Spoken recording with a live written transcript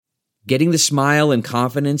Getting the smile and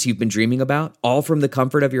confidence you've been dreaming about, all from the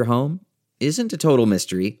comfort of your home, isn't a total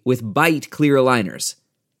mystery with Byte clear aligners.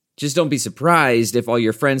 Just don't be surprised if all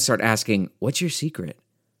your friends start asking, "What's your secret?"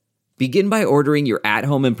 Begin by ordering your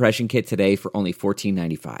at-home impression kit today for only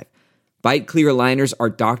 $14.95. Byte clear aligners are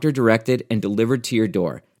doctor-directed and delivered to your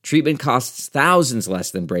door. Treatment costs thousands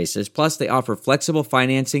less than braces, plus they offer flexible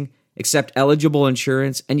financing, accept eligible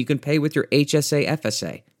insurance, and you can pay with your HSA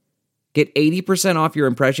FSA. Get 80% off your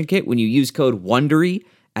impression kit when you use code WONDERY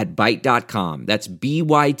at Byte.com. That's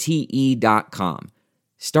BYTE.com.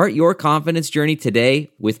 Start your confidence journey today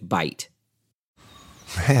with Byte.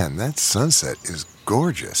 Man, that sunset is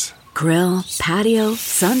gorgeous. Grill, patio,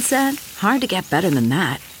 sunset. Hard to get better than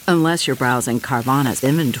that. Unless you're browsing Carvana's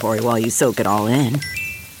inventory while you soak it all in.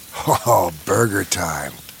 Oh, burger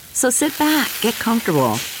time. So sit back, get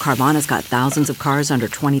comfortable. Carvana's got thousands of cars under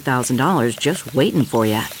 $20,000 just waiting for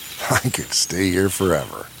you. I could stay here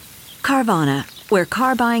forever. Carvana, where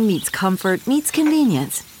car buying meets comfort meets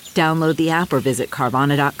convenience. Download the app or visit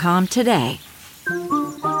Carvana.com today.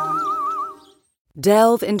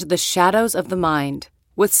 Delve into the shadows of the mind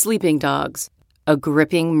with Sleeping Dogs, a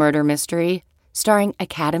gripping murder mystery starring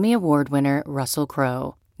Academy Award winner Russell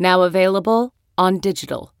Crowe. Now available on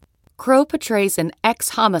digital. Crowe portrays an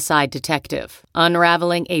ex-homicide detective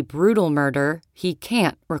unraveling a brutal murder he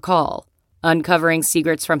can't recall. Uncovering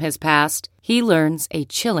secrets from his past, he learns a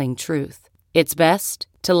chilling truth. It's best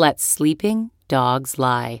to let sleeping dogs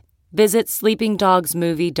lie. Visit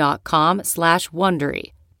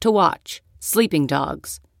sleepingdogsmovie.com/Wondery to watch Sleeping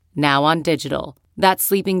Dogs, now on digital. That's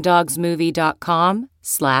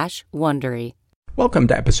sleepingdogsmovie.com/Wondery. Welcome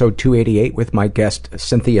to episode 288 with my guest,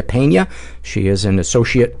 Cynthia Pena. She is an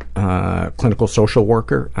associate clinical social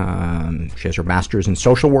worker. She has her master's in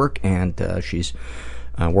social work, and she's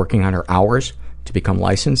working on her hours to become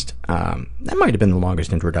licensed. That might have been the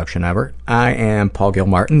longest introduction ever. I am Paul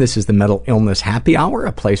Gilmartin. This is the Mental Illness Happy Hour,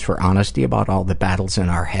 a place for honesty about all the battles in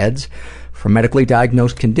our heads. From medically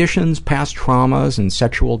diagnosed conditions, past traumas, and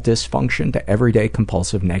sexual dysfunction to everyday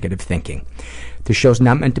compulsive negative thinking. This show's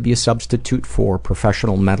not meant to be a substitute for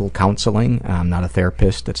professional mental counseling. I'm not a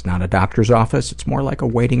therapist. It's not a doctor's office. It's more like a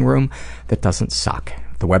waiting room that doesn't suck.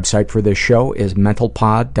 The website for this show is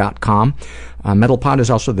mentalpod.com. Mentalpod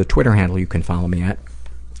is also the Twitter handle you can follow me at.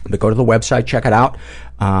 But go to the website, check it out.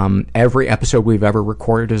 Every episode we've ever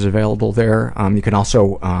recorded is available there. You can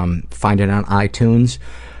also find it on iTunes.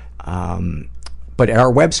 But at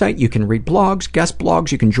our website, you can read blogs, guest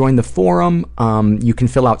blogs, you can join the forum, you can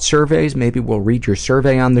fill out surveys, maybe we'll read your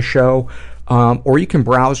survey on the show, or you can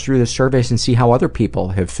browse through the surveys and see how other people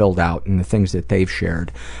have filled out and the things that they've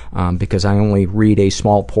shared, because I only read a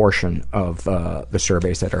small portion of the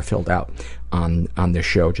surveys that are filled out on this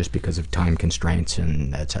show just because of time constraints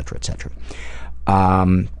and et cetera, et cetera.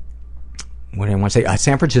 What do I want to say?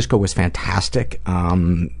 San Francisco was fantastic.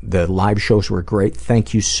 The live shows were great.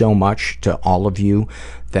 Thank you so much to all of you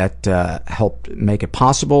that helped make it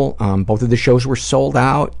possible. Both of the shows were sold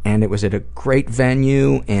out, and it was at a great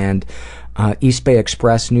venue, and East Bay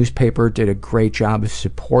Express newspaper did a great job of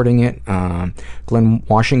supporting it. Glenn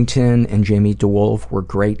Washington and Jamie DeWolf were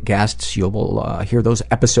great guests. You'll hear those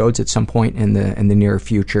episodes at some point in the near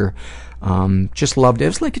future. Just loved it. It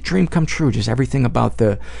was like a dream come true. Just everything about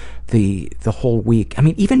the whole week. I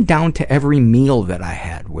mean, even down to every meal that I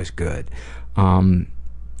had was good.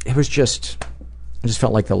 It was just, I just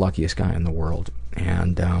felt like the luckiest guy in the world.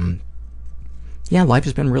 And yeah, life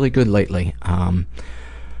has been really good lately. The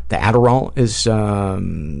Adderall is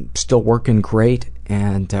still working great,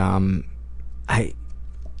 and it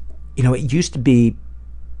used to be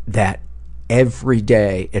that every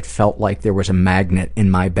day it felt like there was a magnet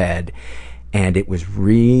in my bed, and it was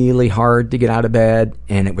really hard to get out of bed,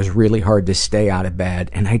 and it was really hard to stay out of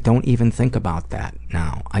bed, and I don't even think about that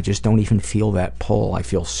now. I just don't even feel that pull. I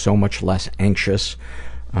feel so much less anxious.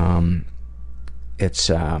 It's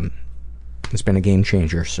been a game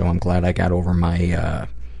changer, so I'm glad I got over my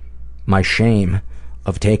shame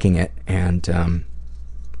of taking it and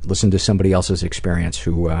listened to somebody else's experience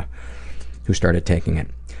who started taking it.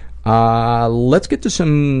 Let's get to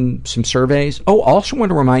some surveys. Oh, also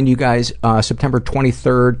want to remind you guys, September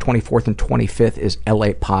 23rd, 24th, and 25th is LA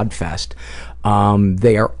Podfest.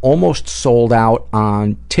 They are almost sold out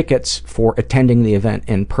on tickets for attending the event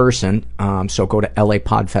in person. So go to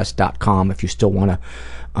lapodfest.com if you still want to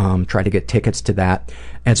try to get tickets to that.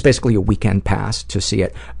 And it's basically a weekend pass to see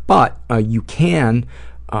it. But you can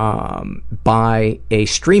buy a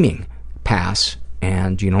streaming pass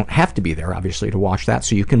And you don't have to be there, obviously, to watch that.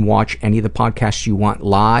 So you can watch any of the podcasts you want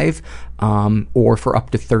live, or for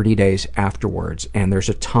up to 30 days afterwards. And there's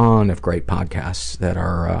a ton of great podcasts that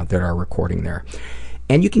are recording there.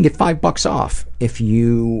 And you can get $5 off if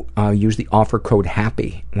you use the offer code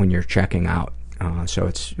HAPPY when you're checking out. So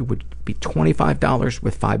it would be $25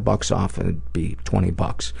 with $5 off, and it'd be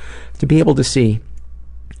 $20 to be able to see.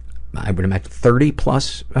 I would imagine 30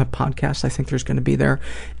 plus podcasts I think there's going to be there,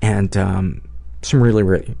 and some really,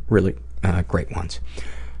 really, really great ones.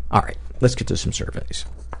 All right, let's get to some surveys.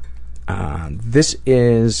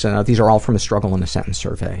 These are all from a Struggle in a Sentence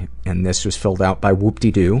survey, and this was filled out by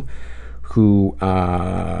Whoop-de-Doo, who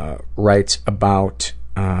writes about,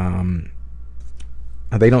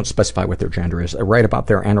 they don't specify what their gender is. They write about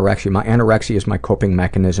their anorexia. My anorexia is my coping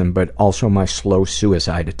mechanism, but also my slow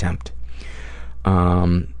suicide attempt.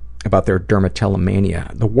 About their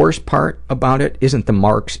dermatillomania. The worst part about it isn't the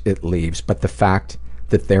marks it leaves, but the fact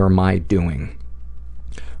that they're my doing.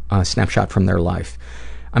 A snapshot from their life.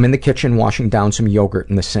 I'm in the kitchen washing down some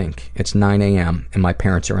yogurt in the sink. It's 9 a.m. and my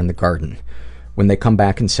parents are in the garden. When they come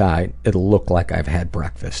back inside, it'll look like I've had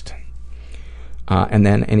breakfast. And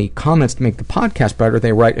then any comments to make the podcast better,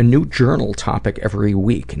 they write a new journal topic every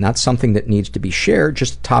week. Not something that needs to be shared,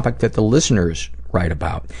 just a topic that the listeners write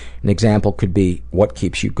about. An example could be, what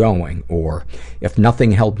keeps you going? Or, if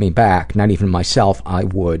nothing held me back, not even myself, I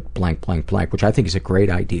would blank, blank, blank, which I think is a great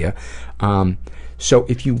idea. So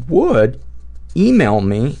if you would, email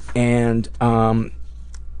me, and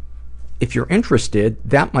if you're interested,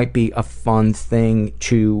 that might be a fun thing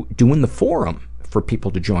to do in the forum for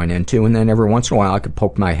people to join into, and then every once in a while I could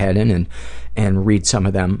poke my head in and read some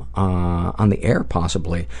of them on the air,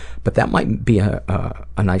 possibly. But that might be a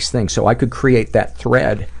nice thing. So I could create that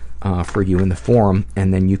thread for you in the forum,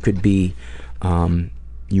 and then you would be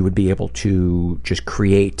able to just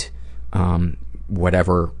create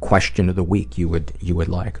whatever question of the week you would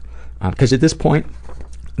like. Because at this point,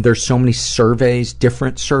 there's so many surveys,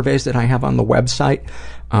 different surveys that I have on the website,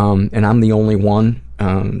 and I'm the only one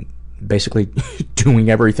basically doing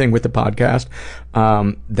everything with the podcast,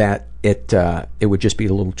 that it would just be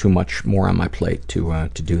a little too much more on my plate to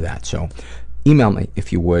do that. So email me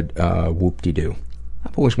if you would, whoop-de-doo.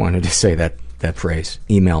 I've always wanted to say that phrase,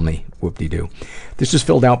 email me, whoop-de-doo. This is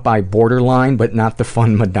filled out by Borderline, but not the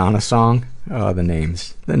fun Madonna song. The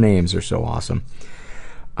names are so awesome.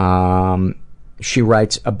 She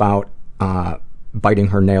writes about biting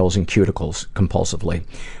her nails and cuticles compulsively.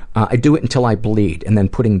 I do it until I bleed, and then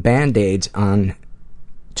putting Band-Aids on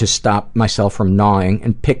to stop myself from gnawing,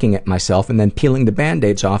 and picking at myself, and then peeling the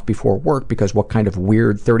Band-Aids off before work, because what kind of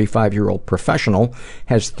weird 35-year-old professional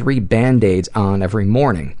has 3 Band-Aids on every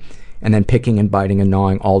morning, and then picking and biting and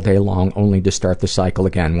gnawing all day long, only to start the cycle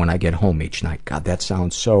again when I get home each night. God, that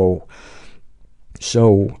sounds so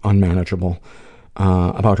unmanageable.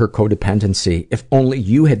 About her codependency. If only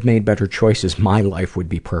you had made better choices, my life would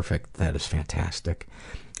be perfect. That is fantastic.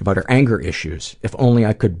 About her anger issues. If only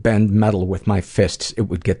I could bend metal with my fists, it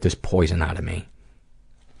would get this poison out of me.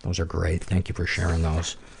 Those are great. Thank you for sharing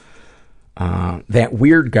those. That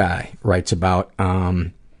weird guy writes about,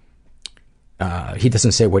 he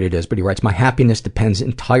doesn't say what it is, but he writes, my happiness depends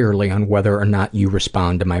entirely on whether or not you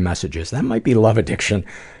respond to my messages. That might be love addiction.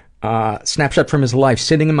 Snapshot from his life,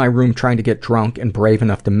 sitting in my room trying to get drunk and brave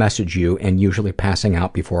enough to message you, and usually passing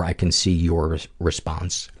out before I can see your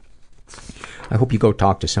response. I hope you go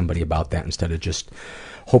talk to somebody about that instead of just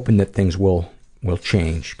hoping that things will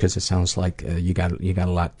change, because it sounds like you got a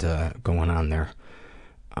lot going on there.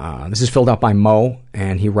 This is filled out by Mo,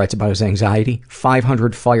 and he writes about his anxiety.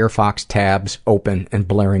 500 Firefox tabs open and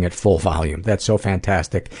blaring at full volume. That's so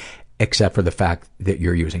fantastic, except for the fact that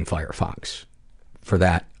you're using Firefox. For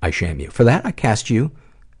that, I shame you. For that, I cast you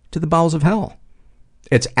to the bowels of hell.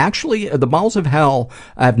 It's actually, the bowels of hell,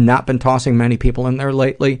 I have not been tossing many people in there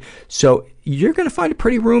lately, so you're going to find it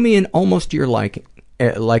pretty roomy and almost your liking,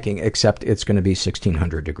 except it's going to be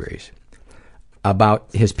 1600 degrees. About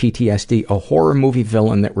his PTSD, a horror movie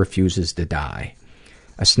villain that refuses to die.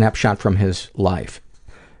 A snapshot from his life.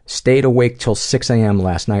 Stayed awake till 6 a.m.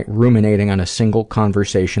 last night, ruminating on a single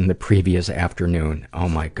conversation the previous afternoon. Oh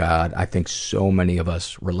my God, I think so many of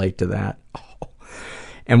us relate to that. Oh.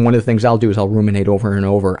 And one of the things I'll do is I'll ruminate over and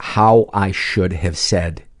over how I should have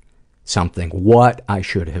said something, what I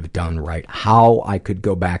should have done right, how I could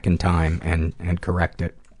go back in time and correct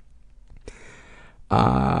it.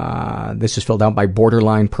 This is filled out by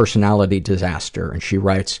Borderline Personality Disaster, and she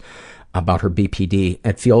writes about her BPD.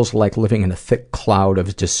 It feels like living in a thick cloud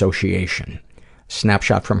of dissociation.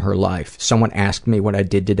 Snapshot from her life. Someone asked me what I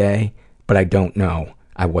did today, but I don't know.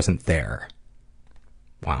 I wasn't there.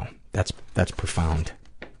 Wow. That's profound.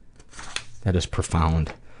 That is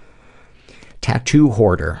profound. Tattoo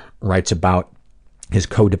Hoarder writes about his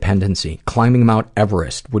codependency. Climbing Mount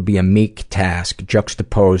Everest would be a meek task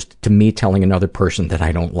juxtaposed to me telling another person that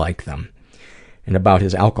I don't like them. And about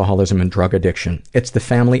his alcoholism and drug addiction. It's the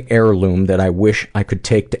family heirloom that I wish I could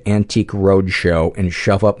take to Antique Roadshow and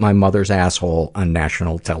shove up my mother's asshole on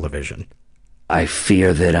national television. I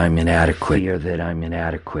fear that I'm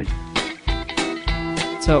inadequate.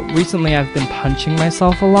 So recently I've been punching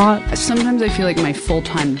myself a lot. Sometimes I feel like my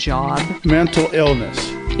full-time job mental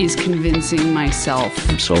illness is convincing myself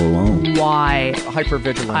I'm so alone. Why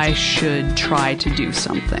Hypervigilance. I should try to do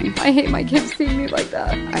something. I hate my kids seeing me like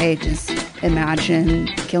that. I just imagine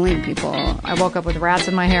killing people. I woke up with rats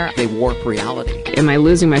in my hair. They warp reality. Am I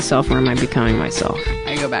losing myself or am I becoming myself?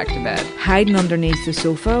 I go back to bed. Hiding underneath the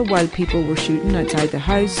sofa while people were shooting outside the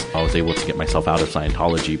house. I was able to get myself out of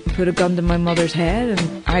Scientology. Put a gun to my mother's head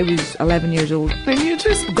and I was 11 years old. And you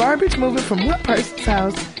just garbage moving from one person's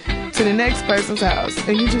house to the next person's house,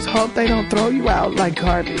 and you just hope they don't throw you out like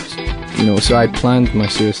garbage. So I planned my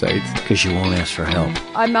suicide. Because you won't ask for help.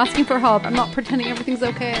 I'm asking for help. I'm not pretending everything's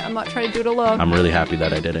okay. I'm not trying to do it alone. I'm really happy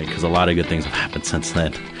that I did it, because a lot of good things have happened since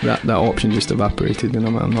then. That option just evaporated, and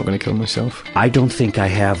I'm not going to kill myself. I don't think I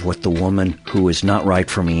have what the woman who is not right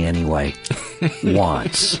for me anyway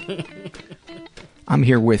wants. I'm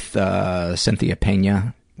here with Cynthia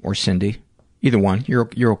Pena, or Cindy. Either one.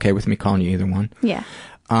 You're okay with me calling you either one? Yeah.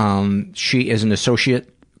 She is an associate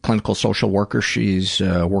clinical social worker. She's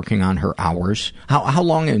working on her hours. How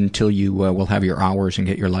long until you will have your hours and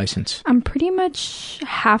get your license? I'm pretty much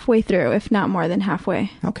halfway through, if not more than halfway.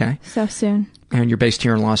 Okay. So soon. And you're based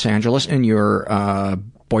here in Los Angeles, and your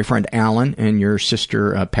boyfriend Alan and your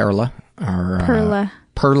sister Perla are... Perla.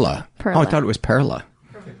 Perla. Oh, I thought it was Perla.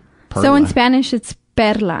 Perla. So in Spanish, it's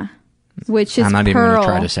Perla, which is I'm not pearl. even going to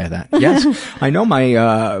try to say that. Yes, I know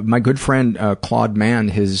my good friend Claude Mann.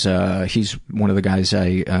 He's one of the guys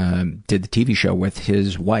I did the TV show with.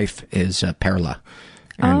 His wife is Perla,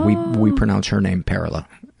 and we pronounce her name Perla.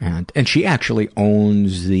 And she actually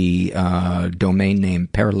owns the domain name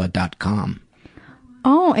Perla.com.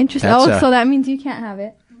 Oh, interesting. So that means you can't have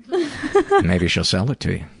it. Maybe she'll sell it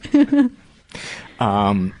to you.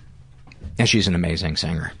 And she's an amazing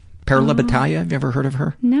singer. Perla Battaglia, have you ever heard of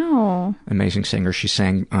her? No. Amazing singer. She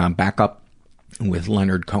sang backup with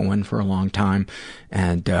Leonard Cohen for a long time,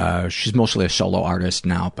 and she's mostly a solo artist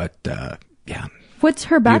now, but yeah. What's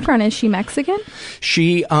her background? Is she Mexican?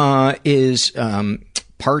 She is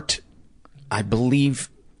part, I believe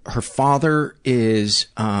her father is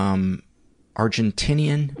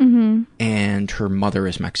Argentinian, and her mother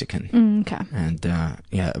is Mexican. Okay. And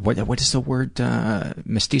yeah, what is the word,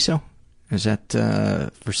 mestizo? Is that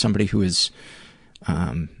for somebody who is,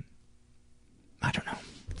 I don't know.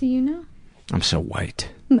 Do you know? I'm so white.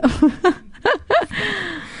 No.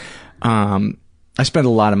 I spend a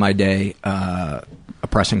lot of my day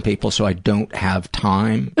oppressing people, so I don't have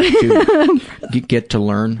time to get to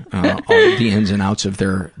learn all the ins and outs of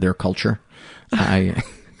their culture. I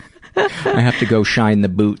have to go shine the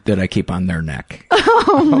boot that I keep on their neck.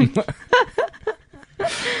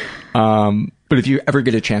 But if you ever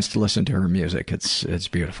get a chance to listen to her music, it's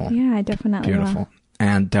beautiful. Yeah, I definitely beautiful. will.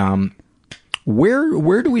 And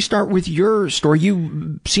where do we start with your story?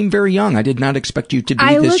 You seem very young. I did not expect you to be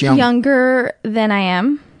this young. I look younger than I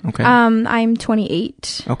am. Okay. I'm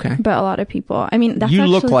 28. Okay. But a lot of people, I mean, that's you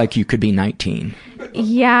actually, look like you could be 19.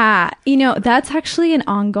 Yeah. That's actually an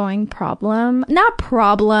ongoing problem. Not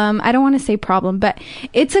problem. I don't want to say problem, but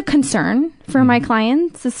it's a concern for my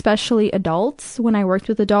clients, especially adults. When I worked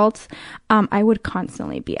with adults, I would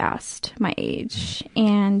constantly be asked my age.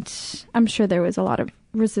 And I'm sure there was a lot of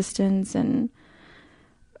resistance, and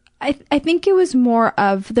I think it was more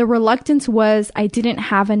of the reluctance was I didn't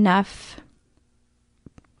have enough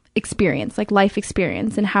experience, like life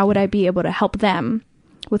experience, and how would I be able to help them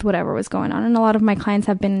with whatever was going on. And a lot of my clients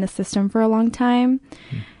have been in the system for a long time,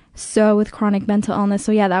 so with chronic mental illness.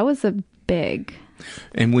 So yeah, that was a big.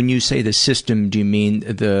 And when you say the system, do you mean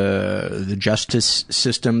the justice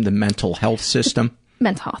system, the mental health system?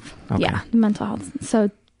 Mental health. Okay. Yeah, the mental health.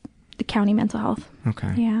 So the county mental health.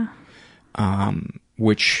 Okay. Yeah.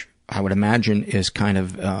 Which I would imagine is kind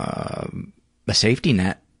of a safety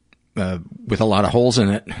net with a lot of holes in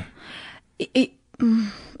it.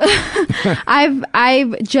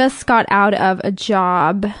 I've just got out of a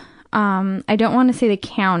job. I don't want to say the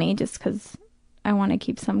county just because I want to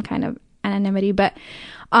keep some kind of anonymity, but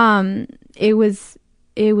it was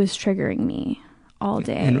triggering me all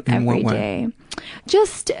day, In every what way? day.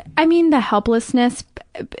 Just, I mean, the helplessness,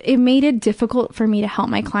 it made it difficult for me to help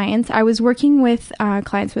my clients. I was working with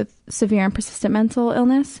clients with severe and persistent mental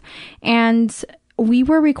illness, and we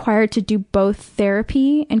were required to do both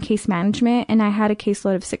therapy and case management, and I had a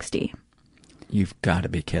caseload of 60. You've got to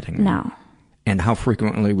be kidding me. No. And how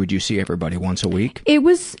frequently would you see everybody? Once a week? It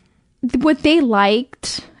was what they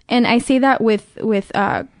liked, and I say that with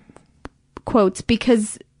quotes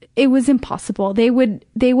because it was impossible. They would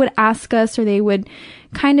ask us, or they would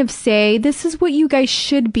kind of say, this is what you guys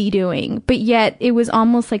should be doing, but yet it was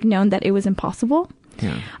almost like known that it was impossible.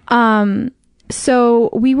 Yeah. So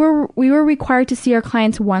we were required to see our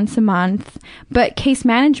clients once a month, but case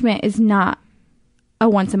management is not a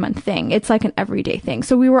once a month thing. It's like an everyday thing.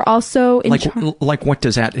 So we were also like what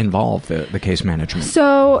does that involve, the case management?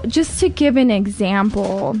 So just to give an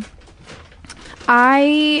example,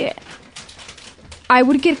 I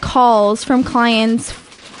would get calls from clients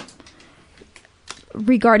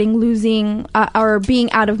regarding losing or being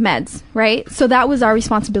out of meds, right? So that was our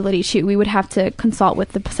responsibility too. We would have to consult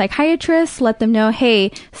with the psychiatrist, let them know,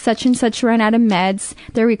 hey, such and such ran out of meds.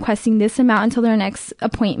 They're requesting this amount until their next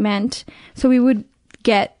appointment. So we would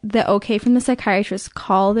get the okay from the psychiatrist,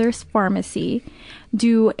 call their pharmacy,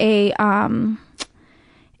 do a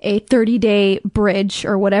 30-day bridge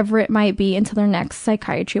or whatever it might be until their next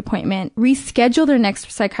psychiatry appointment, reschedule their next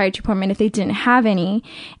psychiatry appointment if they didn't have any,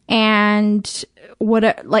 and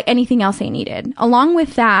like anything else they needed. Along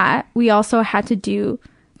with that, we also had to do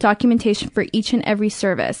documentation for each and every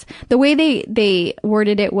service. The way they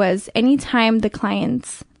worded it was, anytime the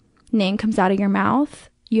client's name comes out of your mouth,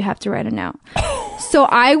 you have to write a note. So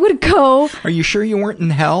I would go... Are you sure you weren't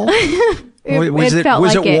in hell? Was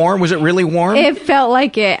it warm? Was it really warm? It felt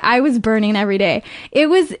like it. I was burning every day. It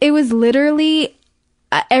was literally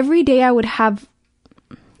every day I would have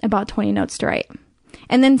about 20 notes to write.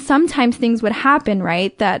 And then sometimes things would happen,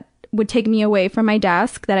 right, that would take me away from my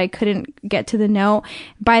desk that I couldn't get to the note.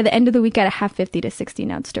 By the end of the week, I'd have 50 to 60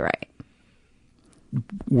 notes to write.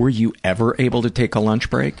 Were you ever able to take a lunch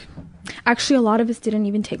break? Actually, a lot of us didn't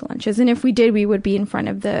even take lunches, and if we did, we would be in front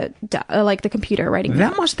of the computer writing.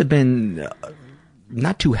 That must have been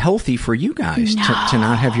not too healthy for you guys to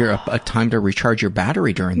not have a time to recharge your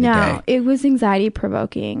battery during the day. No, it was anxiety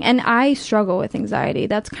provoking, and I struggle with anxiety.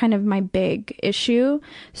 That's kind of my big issue.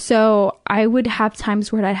 So I would have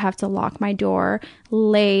times where I'd have to lock my door,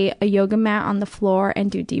 lay a yoga mat on the floor, and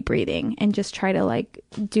do deep breathing, and just try to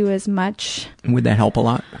do as much. Would that help a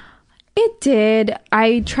lot? It did.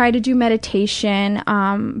 I tried to do meditation,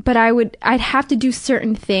 but I'd have to do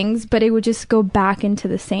certain things, but it would just go back into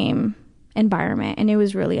the same environment, and it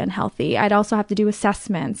was really unhealthy. I'd also have to do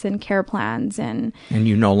assessments and care plans. And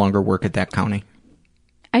you no longer work at that county?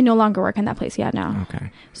 I no longer work in that place yet, no.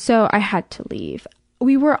 Okay. So I had to leave.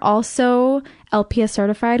 We were also LPS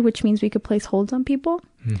certified, which means we could place holds on people.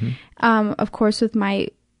 Mm-hmm. Of course, with my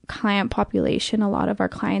client population, a lot of our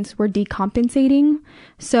clients were decompensating.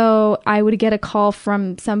 So I would get a call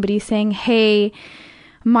from somebody saying, hey,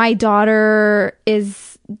 my daughter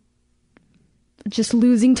is just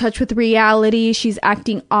losing touch with reality. She's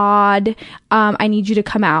acting odd. I need you to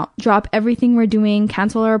come out, drop everything we're doing,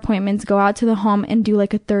 cancel our appointments, go out to the home and do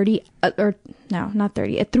like a 3-hour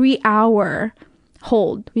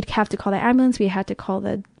hold. We'd have to call the ambulance. We had to call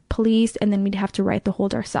the police, and then we'd have to write the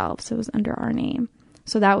hold ourselves. So it was under our name.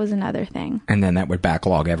 So that was another thing. And then that would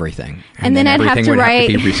backlog everything. And then I'd have to write...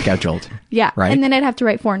 Everything would have to be rescheduled. Yeah. Right? And then I'd have to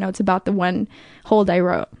write 4 notes about the one hold I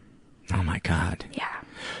wrote. Oh, my God. Yeah.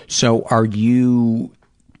 So are you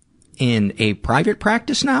in a private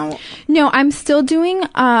practice now? No, I'm still doing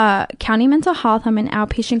county mental health. I'm an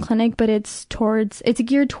outpatient clinic, but it's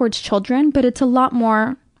geared towards children, but it's a lot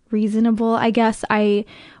more reasonable, I guess.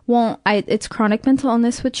 It's chronic mental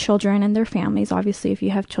illness with children and their families. Obviously, if you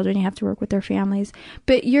have children, you have to work with their families.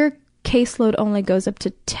 But your caseload only goes up to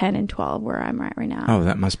 10 and 12 where I'm at right now. Oh,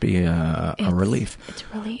 that must be a relief. It's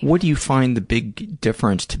a relief. What do you find the big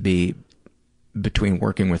difference to be between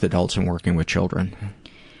working with adults and working with children?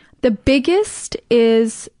 The biggest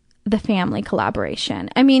is the family collaboration.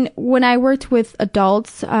 I mean, when I worked with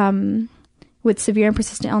adults with severe and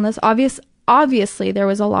persistent illness, obviously there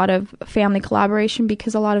was a lot of family collaboration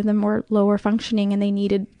because a lot of them were lower functioning and they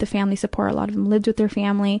needed the family support. A lot of them lived with their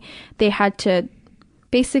family. They had to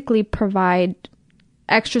basically provide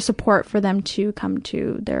extra support for them to come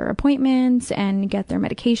to their appointments and get their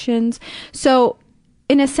medications. So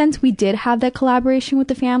in a sense, we did have that collaboration with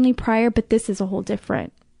the family prior, but this is a whole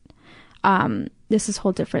different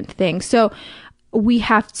thing. So we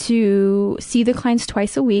have to see the clients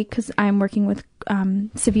twice a week because I'm working with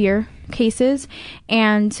severe cases,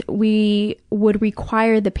 and we would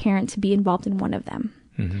require the parent to be involved in one of them.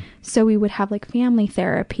 Mm-hmm. So we would have like family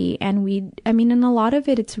therapy, and in a lot of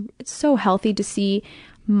it, it's so healthy to see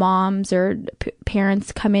moms or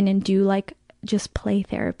parents come in and do like just play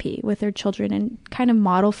therapy with their children and kind of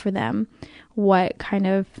model for them what kind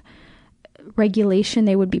of regulation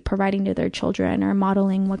they would be providing to their children, or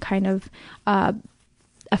modeling what kind of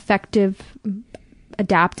effective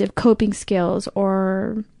adaptive coping skills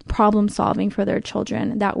or problem solving for their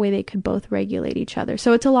children. That way they could both regulate each other.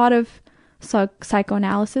 So it's a lot of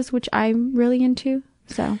psychoanalysis, which I'm really into.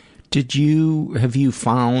 So have you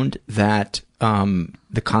found that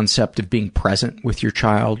the concept of being present with your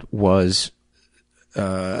child was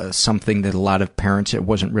something that a lot of parents, it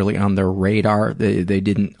wasn't really on their radar? They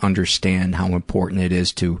didn't understand how important it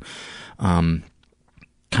is to kind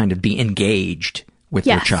of be engaged with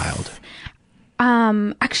their child.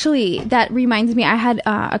 Actually, that reminds me, I had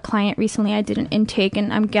a client recently. I did an intake,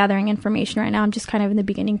 and I'm gathering information right now. I'm just kind of in the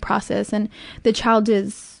beginning process, and the child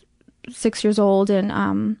is 6 years old,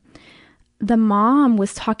 and the mom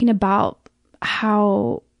was talking about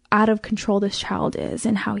how out of control this child is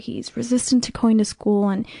and how he's resistant to going to school,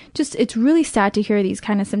 and just, it's really sad to hear these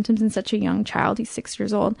kind of symptoms in such a young child. He's 6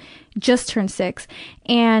 years old, just turned 6.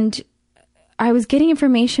 And I was getting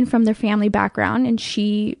information from their family background, and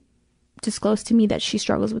she disclosed to me that she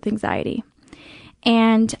struggles with anxiety.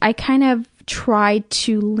 And I kind of tried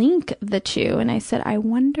to link the two, and I said, I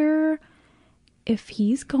wonder if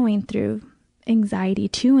he's going through anxiety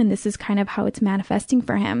too, and this is kind of how it's manifesting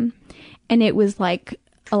for him. And it was like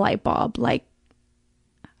a light bulb, like,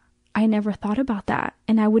 I never thought about that,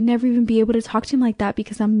 and I would never even be able to talk to him like that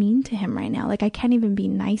because I'm mean to him right now. Like, I can't even be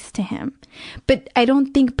nice to him. But I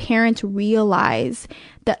don't think parents realize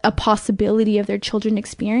that a possibility of their children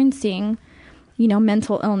experiencing,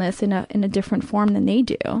 mental illness in a different form than they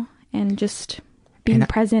do, and just being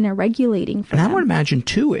present and regulating for them. And I would imagine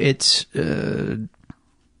too, it's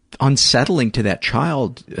unsettling to that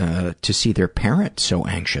child to see their parent so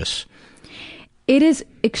anxious. It is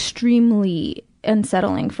extremely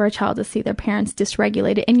unsettling for a child to see their parents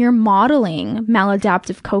dysregulated, and you're modeling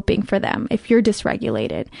maladaptive coping for them if you're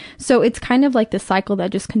dysregulated. So it's kind of like the cycle that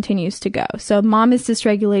just continues to go. So mom is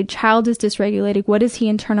dysregulated, child is dysregulated. What does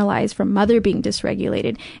he internalize from mother being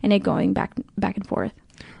dysregulated? And it going back and forth.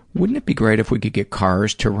 Wouldn't it be great if we could get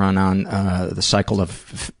cars to run on the cycle of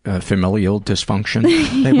familial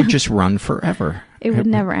dysfunction? They would just run forever. It would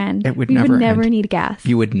never end. It would you never would never end. need gas.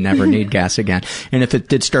 You would never need gas again. And if it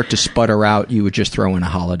did start to sputter out, you would just throw in a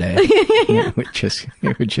holiday. It would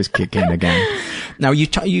just kick in again. Now,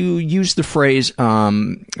 you use the phrase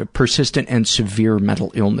persistent and severe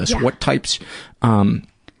mental illness. Yeah. What types?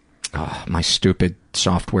 My stupid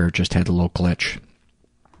software just had a little glitch.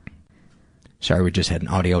 Sorry, we just had an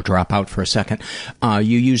audio drop out for a second.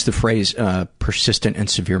 You use the phrase persistent and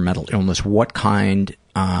severe mental illness. What kind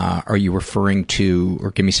are you referring to,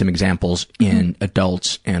 or give me some examples in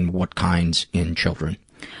adults, and what kinds in children?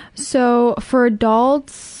 So for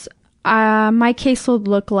adults, my case will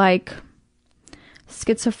look like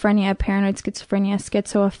schizophrenia, paranoid schizophrenia,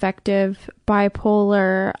 schizoaffective,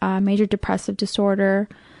 bipolar, major depressive disorder,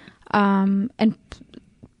 and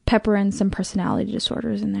pepper in some personality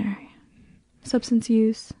disorders in there. Substance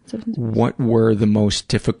use. What were the most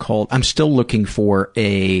difficult? I'm still looking for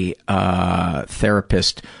a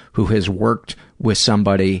therapist who has worked with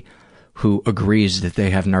somebody who agrees that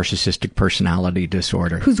they have narcissistic personality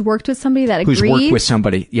disorder. Who's worked with somebody that agrees? Who's worked with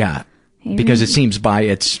somebody, yeah. Because it seems by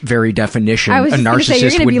its very definition, I was a just narcissist say, you're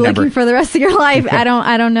going to be would never... looking for the rest of your life. I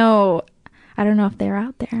don't know if they're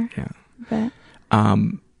out there. Yeah. But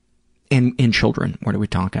in children, what are we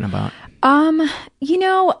talking about?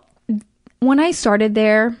 When I started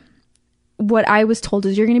there, what I was told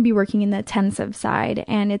is you're going to be working in the intensive side,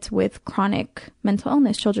 and it's with chronic mental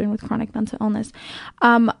illness, children with chronic mental illness.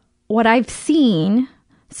 What I've seen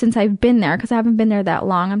since I've been there, because I haven't been there that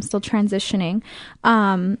long, I'm still transitioning,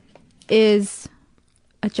 is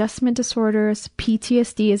adjustment disorders.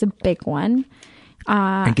 PTSD is a big one.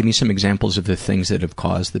 And give me some examples of the things that have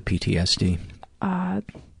caused the PTSD.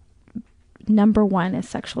 Number one is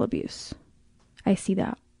sexual abuse. I see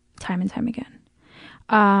that time and time again.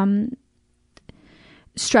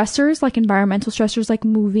 Stressors, like environmental stressors, like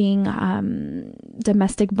moving,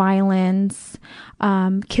 domestic violence.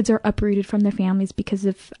 Kids are uprooted from their families because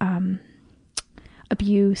of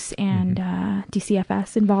abuse and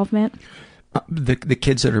DCFS involvement. The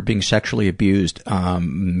kids that are being sexually abused,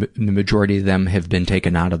 the majority of them have been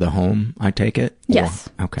taken out of the home, I take it? Yes.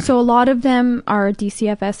 Okay. So a lot of them are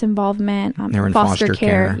DCFS involvement, they're in foster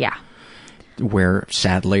care. Yeah. Where,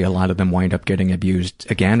 sadly, a lot of them wind up getting abused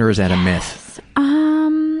again, or is that a myth?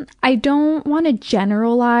 I don't want to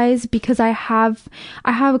generalize, because I have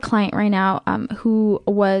a client right now who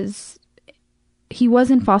was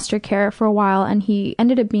in foster care for a while, and he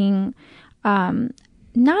ended up being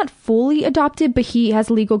not fully adopted, but he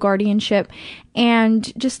has legal guardianship,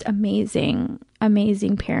 and just amazing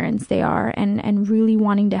parents they are, and really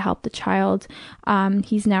wanting to help the child.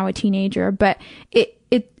 He's now a teenager, but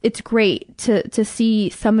it's great to see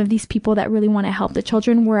some of these people that really want to help the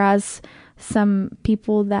children, whereas some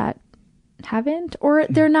people that haven't, or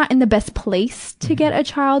they're not in the best place to get a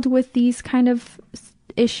child with these kind of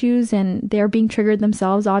issues, and they're being triggered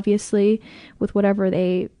themselves, obviously, with whatever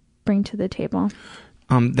they bring to the table.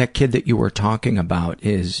 That kid that you were talking about,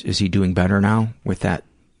 is he doing better now with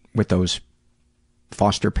those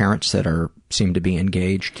foster parents that seem to be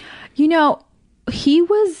engaged? You know,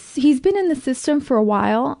 he's been in the system for a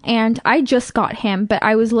while, and I just got him, but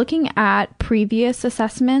I was looking at previous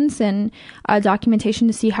assessments and documentation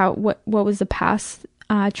to see what was the past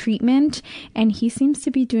treatment, and he seems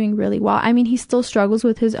to be doing really well. I mean, he still struggles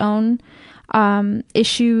with his own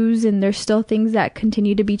issues, and there's still things that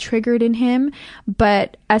continue to be triggered in him,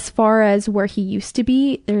 but as far as where he used to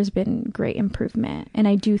be, there's been great improvement, and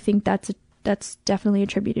I do think that's definitely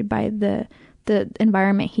attributed by the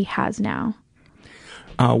environment he has now.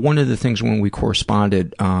 One of the things when we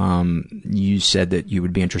corresponded, you said that you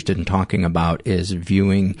would be interested in talking about is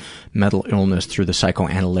viewing mental illness through the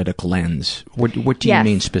psychoanalytic lens. What do you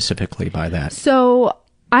mean specifically by that? So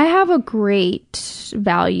I have a great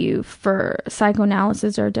value for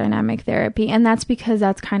psychoanalysis or dynamic therapy, and that's because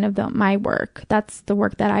that's kind of my work. That's the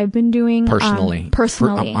work that I've been doing personally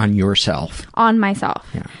on yourself, on myself.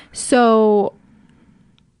 Yeah. So,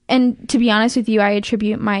 and to be honest with you, I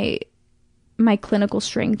attribute my clinical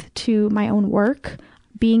strength to my own work.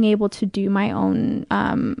 Being able to do my own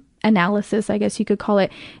analysis, I guess you could call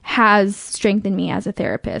it, has strengthened me as a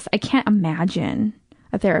therapist. I can't imagine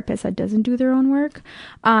a therapist that doesn't do their own work.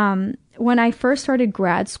 When I first started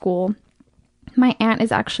grad school, my aunt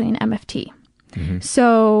is actually an MFT. Mm-hmm.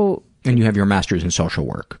 So... And you have your master's in social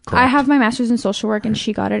work, correct? I have my master's in social work, and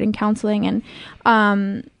she got it in counseling.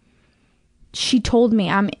 And she told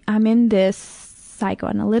me, I'm in this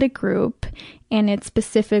psychoanalytic group, and it's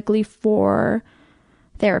specifically for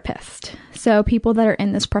therapists. So people that are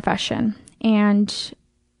in this profession. And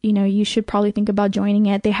you should probably think about joining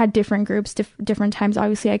it. They had different groups, different times.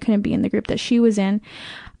 Obviously, I couldn't be in the group that she was in.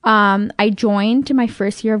 I joined my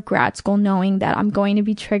first year of grad school knowing that I'm going to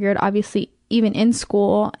be triggered, obviously, even in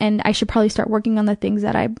school, and I should probably start working on the things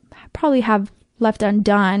that I probably have left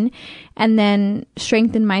undone, and then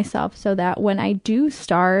strengthen myself so that when I do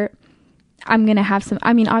start, I'm going to have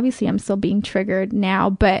obviously I'm still being triggered now,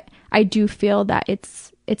 but I do feel that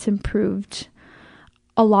it's improved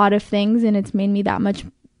a lot of things, and it's made me that much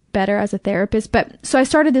better as a therapist. But so I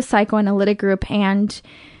started this psychoanalytic group, and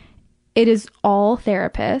it is all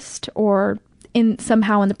therapists, or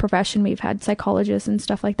somehow in the profession we've had psychologists and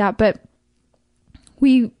stuff like that. But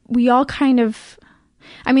we all kind of,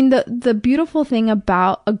 the beautiful thing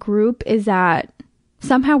about a group is that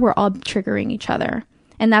somehow we're all triggering each other.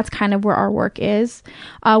 And that's kind of where our work is.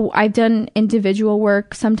 I've done individual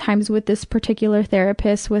work sometimes with this particular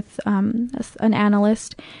therapist, with an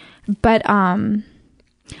analyst. But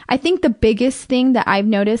I think the biggest thing that I've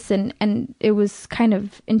noticed, and it was kind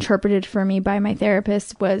of interpreted for me by my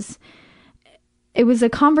therapist, it was a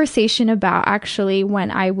conversation about actually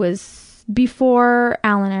before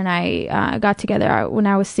Alan and I got together, when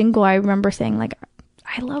I was single, I remember saying, like,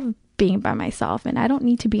 I love being by myself, and I don't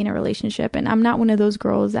need to be in a relationship, and I'm not one of those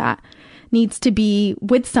girls that needs to be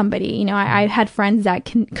with somebody. I had friends that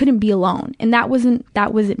couldn't be alone, and that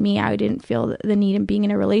wasn't me. I didn't feel the need in being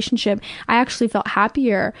in a relationship. I actually felt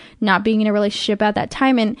happier not being in a relationship at that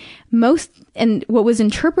time, and what was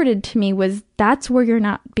interpreted to me was that's where you're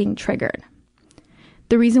not being triggered.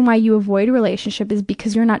 The reason why you avoid a relationship is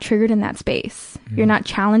because you're not triggered in that space. Mm-hmm. You're not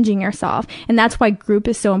challenging yourself. And that's why group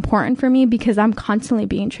is so important for me, because I'm constantly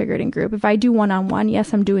being triggered in group. If I do one-on-one,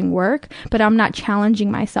 yes, I'm doing work, but I'm not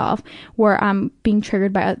challenging myself where I'm being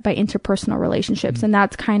triggered by interpersonal relationships. Mm-hmm. And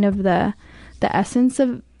that's kind of the essence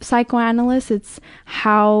of psychoanalysis. It's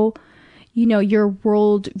how, your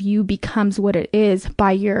worldview becomes what it is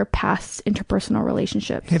by your past interpersonal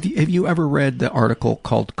relationships. Have you ever read the article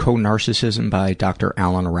called Co-Narcissism by Dr.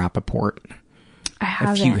 Alan Rappaport? I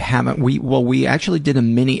haven't. If you haven't, we actually did a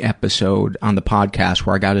mini episode on the podcast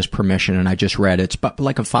where I got his permission and I just read it. It's but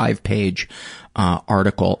like a 5-page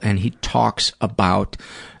article, and he talks about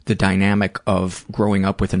the dynamic of growing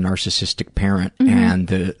up with a narcissistic parent and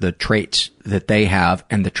the traits that they have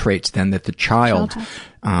and the traits then that the child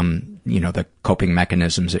the coping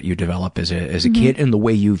mechanisms that you develop as a kid and the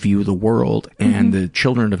way you view the world. And the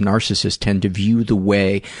children of narcissists tend to view the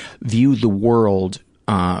world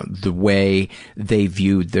the way they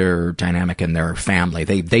viewed their dynamic in their family.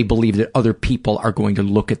 They believe that other people are going to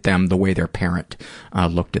look at them the way their parent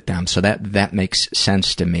looked at them. So that makes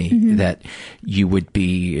sense to me, that you would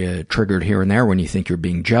be triggered here and there when you think you're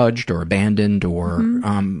being judged or abandoned or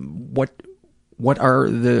what are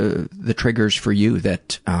the triggers for you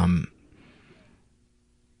that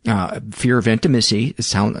fear of intimacy? It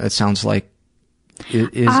sounds like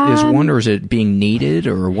is one, or is it being needed,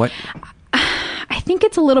 or what? I think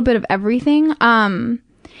it's a little bit of everything.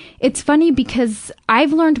 It's funny because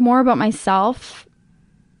I've learned more about myself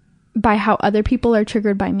by how other people are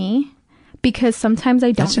triggered by me, because sometimes I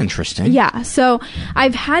don't. That's interesting. Yeah. So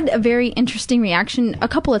I've had a very interesting reaction a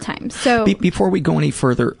couple of times. So before we go any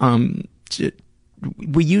further,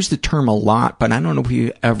 we use the term a lot, but I don't know if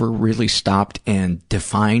you ever really stopped and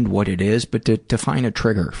defined what it is, but to define a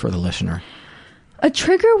trigger for the listener. A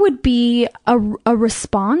trigger would be a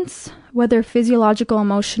response, whether physiological,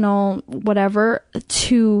 emotional, whatever,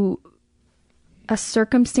 to a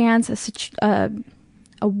circumstance, a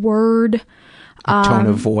word, a tone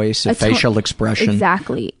of voice, a facial expression,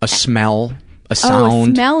 exactly, a smell, a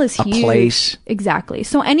sound, a smell is huge. A place, exactly.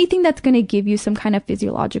 So anything that's going to give you some kind of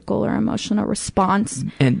physiological or emotional response,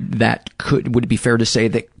 and that would it be fair to say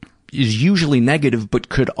that is usually negative, but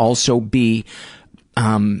could also be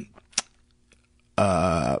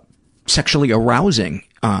sexually arousing,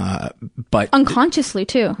 but unconsciously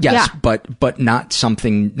too. Yes, yeah. but not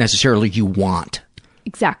something necessarily you want.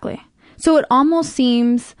 Exactly. So it almost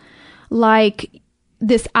seems like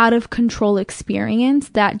this out of control experience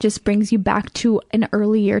that just brings you back to an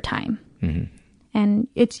earlier time. And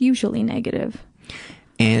it's usually negative.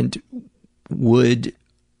 And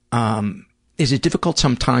is it difficult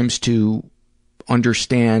sometimes to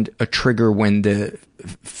understand a trigger when the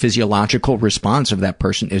physiological response of that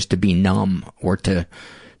person is to be numb, or to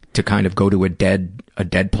kind of go to a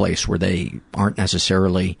dead place where they aren't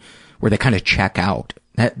necessarily, where they kind of check out?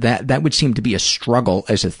 That would seem to be a struggle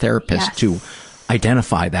as a therapist to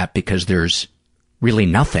identify that, because there's really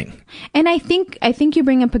nothing. And I think you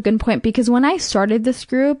bring up a good point, because when I started this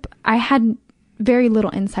group, I had very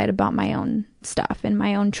little insight about my own stuff and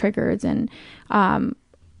my own triggers and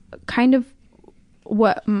kind of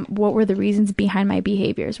what were the reasons behind my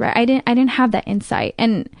behaviors, right? I didn't have that insight.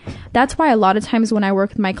 And that's why a lot of times when I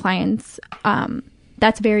work with my clients,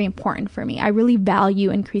 that's very important for me. I really value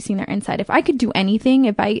increasing their insight. If I could do anything,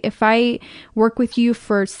 if I work with you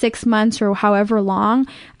for 6 months or however long,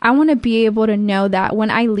 I want to be able to know that when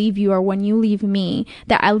I leave you or when you leave me,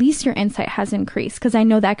 that at least your insight has increased, because I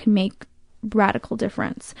know that can make radical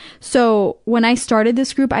difference. So when I started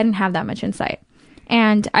this group, I didn't have that much insight.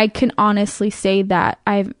 And I can honestly say that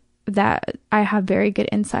I have very good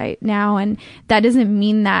insight now. And that doesn't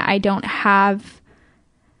mean that I don't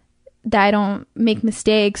make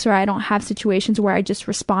mistakes, or I don't have situations where I just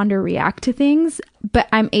respond or react to things, but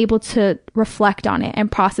I'm able to reflect on it and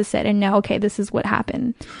process it and know, okay, this is what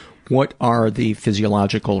happened. What are the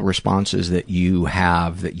physiological responses that you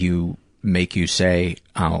have that you make you say,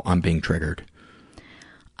 oh, I'm being triggered?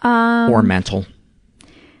 Or mental?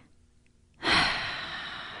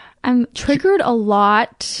 I'm triggered a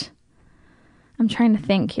lot. I'm trying to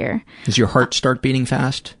think here. Does your heart start beating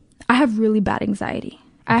fast? I have really bad anxiety.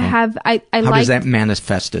 Okay. How does that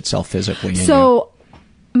manifest itself physically? So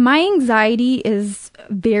my anxiety is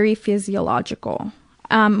very physiological.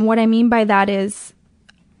 What I mean by that is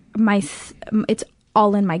it's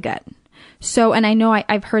all in my gut. So, and I know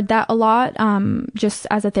I've heard that a lot, just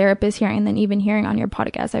as a therapist here, and then even hearing on your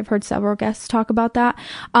podcast, I've heard several guests talk about that.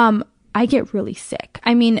 I get really sick.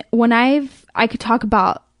 I mean, when I could talk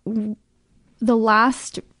about the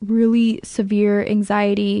last really severe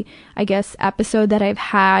anxiety, I guess, episode that I've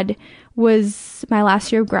had was my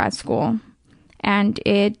last year of grad school. And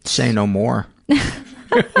Say no more.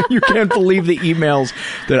 You can't believe the emails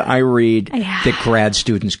that I read that grad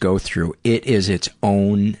students go through. It is its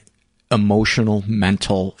own emotional,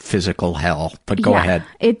 mental, physical hell. But go ahead.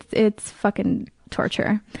 It's fucking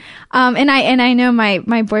torture. And I know my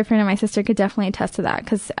boyfriend and my sister could definitely attest to that,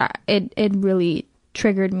 because it really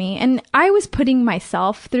triggered me. And I was putting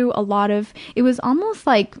myself through a lot of, it was almost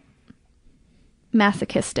like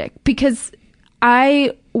masochistic, because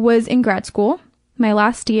I was in grad school. my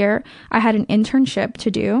last year, I had an internship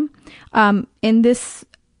to do. In this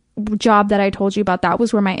job that I told you about, that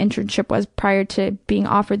was where my internship was prior to being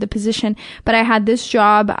offered the position. But I had this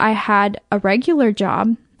job. I had a regular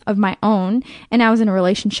job of my own, and I was in a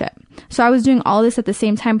relationship. So I was doing all this at the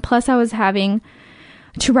same time. Plus I was having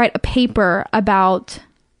to write a paper about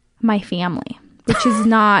my family, which is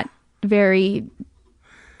not very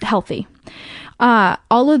healthy.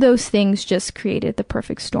 All of those things just created the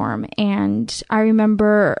perfect storm. And I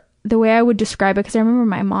remember the way I would describe it, because I remember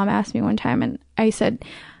my mom asked me one time, and I said,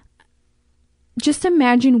 just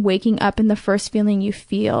imagine waking up and the first feeling you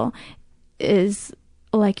feel is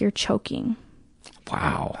like you're choking.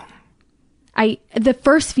 Wow. The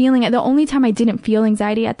first feeling, the only time I didn't feel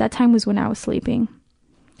anxiety at that time was when I was sleeping.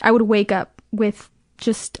 I would wake up with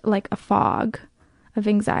just like a fog of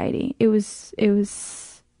anxiety. It was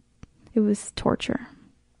torture.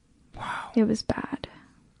 Wow. It was bad.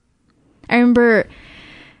 I remember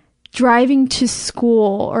driving to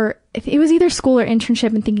school, or it was either school or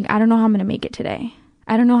internship, and thinking, I don't know how I'm going to make it today.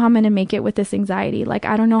 I don't know how I'm going to make it with this anxiety. Like,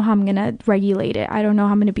 I don't know how I'm going to regulate it. I don't know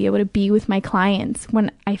how I'm going to be able to be with my clients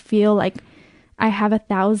when I feel like I have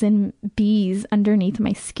 1,000 bees underneath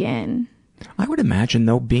my skin. I would imagine,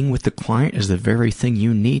 though, being with the client is the very thing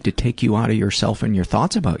you need to take you out of yourself and your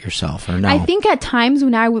thoughts about yourself, or no? I think at times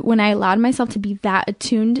when I allowed myself to be that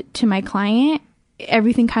attuned to my client,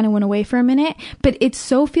 everything kind of went away for a minute. But it's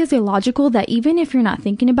so physiological that even if you're not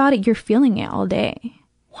thinking about it, you're feeling it all day.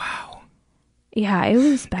 Wow. Yeah, it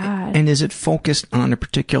was bad. And is it focused on a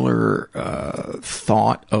particular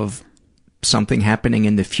thought of something happening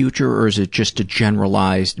in the future, or is it just a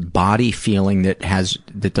generalized body feeling that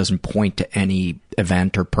doesn't point to any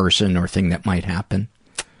event or person or thing that might happen?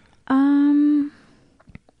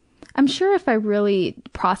 I'm sure if I really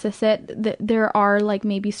process it, there are like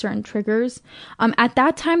maybe certain triggers. At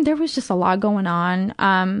that time, there was just a lot going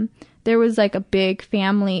on. There was like a big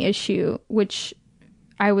family issue, which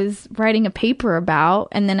I was writing a paper about,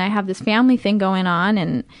 and then I have this family thing going on,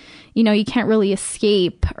 and you can't really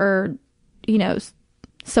escape or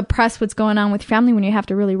suppress what's going on with family when you have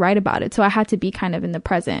to really write about it. So I had to be kind of in the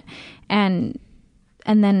present, and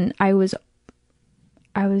then I was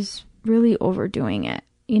really overdoing it.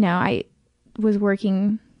 I was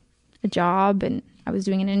working a job, and I was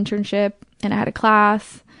doing an internship, and I had a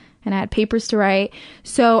class, and I had papers to write.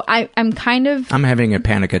 So I'm having a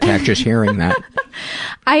panic attack just hearing that.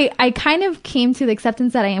 I kind of came to the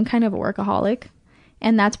acceptance that I am kind of a workaholic,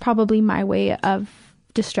 and that's probably my way of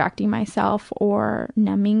distracting myself or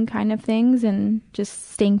numbing kind of things and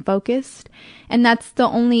just staying focused. And that's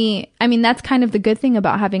that's kind of the good thing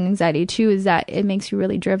about having anxiety too, is that it makes you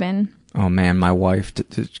really driven. Oh man, my wife,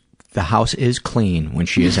 the house is clean when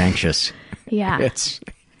she is anxious. Yeah.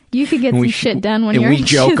 You could get some shit done when you're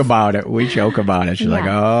anxious. We joke about it. She's like,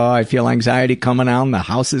 oh, I feel anxiety coming out and the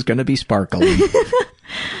house is going to be sparkling.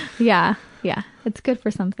 Yeah. It's good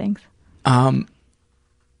for some things.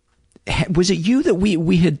 Was it you that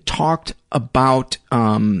we had talked about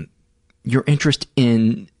your interest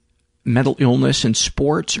in mental illness and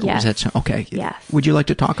sports? Or yes. Was that okay? Yes. Would you like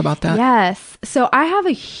to talk about that? Yes. So I have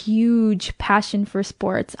a huge passion for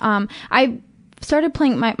sports. I started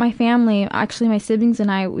playing, my family, actually my siblings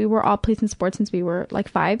and I, we were all playing sports since we were like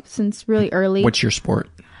 5, since really early. What's your sport?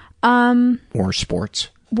 Or sports?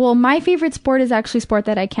 Well, my favorite sport is actually sport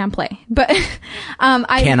that I can play, but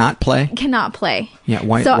I cannot play. Yeah,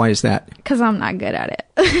 why is that? Because I'm not good at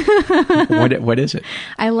it. What is it?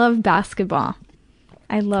 I love basketball.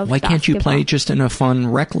 Why can't you play just in a fun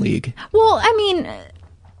rec league? Well, I mean,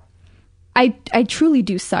 I truly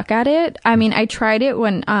do suck at it. I mean, I tried it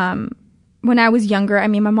when I was younger. I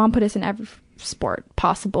mean, my mom put us in every sport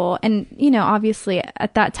possible, and obviously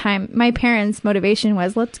at that time my parents' motivation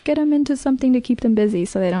was, let's get them into something to keep them busy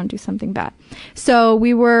so they don't do something bad. So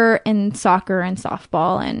we were in soccer and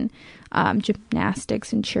softball and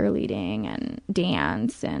gymnastics and cheerleading and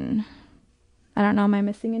dance, and I don't know, am I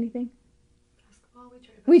missing anything?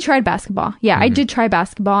 We tried basketball. Yeah, I did try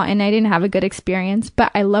basketball, and I didn't have a good experience,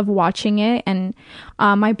 but I love watching it. And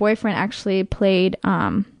my boyfriend actually played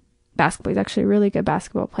basketball. He's actually a really good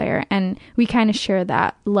basketball player, and we kind of share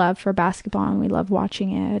that love for basketball, and we love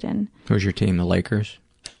watching it. And who's your team? The Lakers?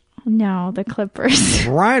 No, the Clippers.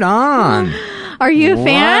 Right on. Are you a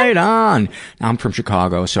fan? Right on. I'm from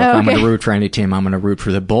Chicago, so if I'm going to root for any team, I'm going to root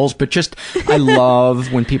for the Bulls. But I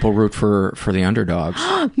love when people root for the underdogs.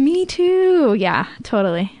 Me too. Yeah,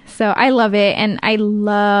 totally. So I love it, and I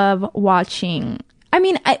love watching. I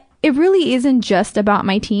mean, it really isn't just about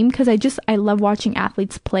my team, because I love watching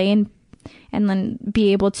athletes play and then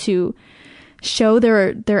be able to show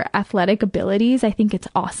their athletic abilities, I think it's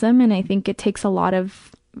awesome. And I think it takes a lot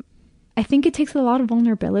of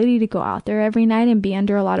vulnerability to go out there every night and be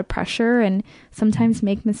under a lot of pressure and sometimes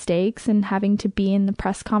make mistakes and having to be in the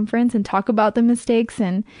press conference and talk about the mistakes.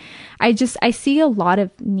 And I see a lot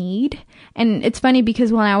of need. And it's funny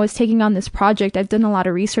because when I was taking on this project, I've done a lot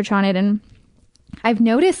of research on it, and I've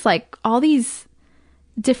noticed like all these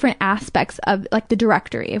different aspects of like the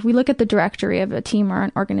directory. If we look at the directory of a team or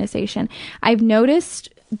an organization, I've noticed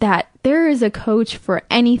that there is a coach for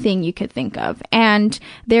anything you could think of. And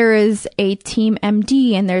there is a team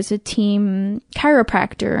MD, and there's a team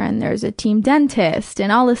chiropractor, and there's a team dentist,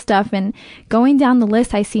 and all this stuff. And going down the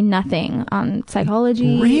list, I see nothing on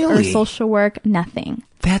psychology or social work, nothing.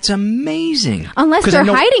 That's amazing. Unless they're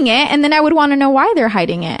hiding it, and then I would want to know why they're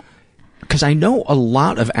hiding it. Because I know a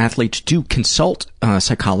lot of athletes do consult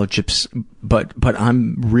psychologists, but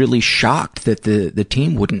I'm really shocked that the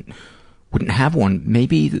team wouldn't have one.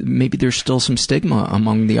 Maybe there's still some stigma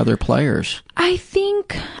among the other players. I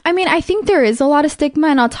think there is a lot of stigma,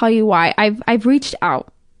 and I'll tell you why. I've reached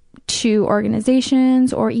out to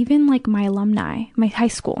organizations or even like my alumni, my high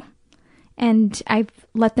school, and I've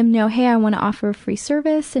let them know, hey, I want to offer a free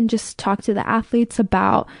service and just talk to the athletes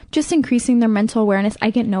about just increasing their mental awareness. I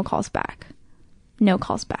get no calls back. No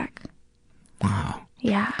calls back. Wow.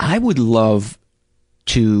 Yeah. I would love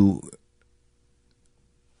to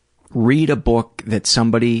read a book that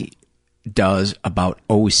somebody does about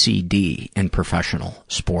OCD in professional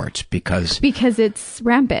sports because it's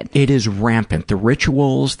rampant. It is rampant. The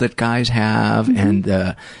rituals that guys have and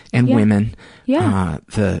women. Yeah.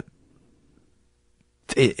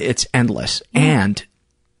 It's endless. Yeah. And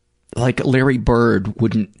like Larry Bird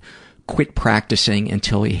wouldn't quit practicing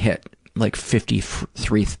until he hit like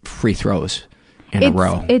 53 free throws in a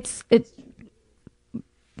row. It's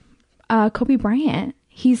Kobe Bryant.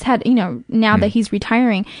 He's had, now that he's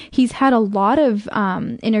retiring, he's had a lot of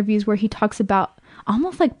interviews where he talks about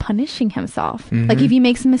almost like punishing himself. Mm-hmm. Like if he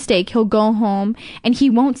makes a mistake, he'll go home and he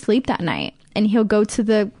won't sleep that night, and he'll go to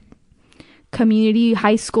the community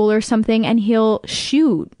high school or something and he'll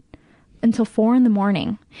shoot until 4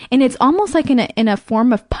 a.m. And it's almost like in a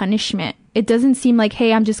form of punishment. It doesn't seem like,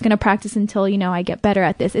 hey, I'm just going to practice until, I get better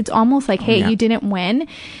at this. It's almost like, hey, you didn't win.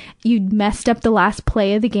 You messed up the last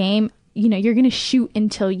play of the game. You're going to shoot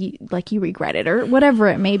until you regret it or whatever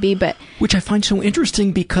it may be. But which I find so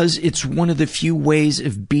interesting because it's one of the few ways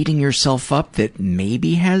of beating yourself up that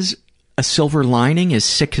maybe has a silver lining, as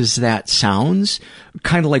sick as that sounds,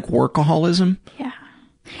 kind of like workaholism. Yeah.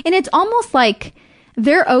 And it's almost like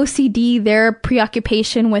their OCD, their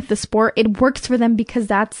preoccupation with the sport, it works for them because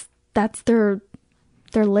that's their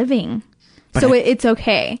living. So it's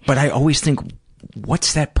okay. But I always think,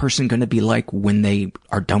 what's that person going to be like when they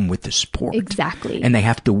are done with the sport? Exactly. And they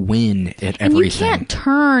have to win at everything. And you can't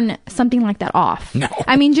turn something like that off. No.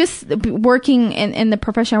 I mean, just working in the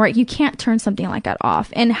profession, right? You can't turn something like that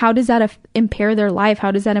off. And how does that impair their life?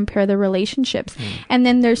 How does that impair their relationships? And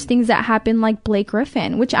then there's things that happen like Blake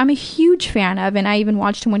Griffin, which I'm a huge fan of. And I even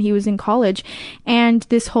watched him when he was in college. And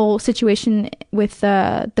this whole situation with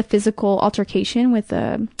the physical altercation with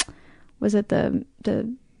the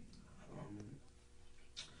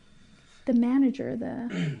manager,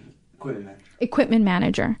 the equipment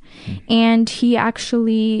manager. And he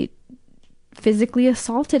actually physically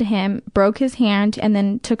assaulted him, broke his hand, and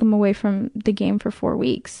then took him away from the game for 4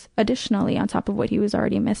 weeks, additionally, on top of what he was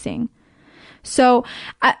already missing. So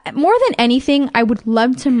more than anything, I would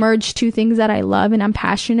love to merge two things that I love and I'm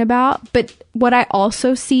passionate about. But what I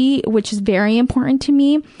also see, which is very important to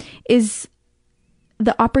me, is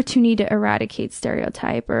the opportunity to eradicate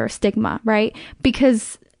stereotype or stigma, right?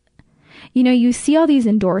 Because you see all these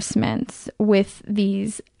endorsements with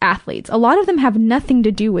these athletes. A lot of them have nothing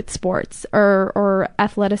to do with sports or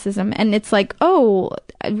athleticism. And it's like, oh,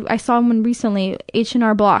 I saw one recently,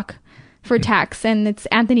 H&R Block for tax, and it's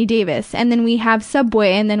Anthony Davis. And then we have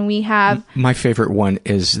Subway, and then we have... My favorite one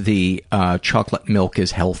is the chocolate milk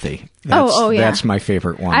is healthy. Yeah. That's my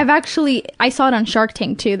favorite one. I saw it on Shark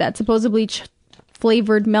Tank too, that supposedly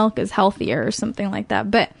flavored milk is healthier or something like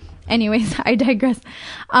that. But anyways, I digress.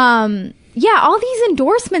 All these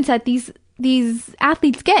endorsements that these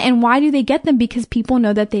athletes get, and why do they get them? Because people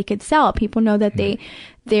know that they could sell. People know that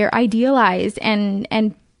they're idealized,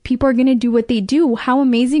 and people are going to do what they do. How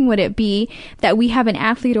amazing would it be that we have an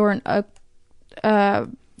athlete or a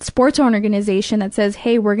sports organization that says,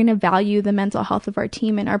 hey, we're going to value the mental health of our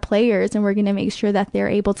team and our players, and we're going to make sure that they're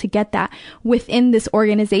able to get that within this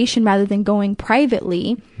organization rather than going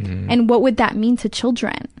privately. And what would that mean to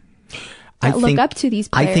children that look up to these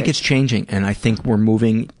players? I think it's changing, and I think we're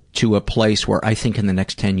moving to a place where I think in the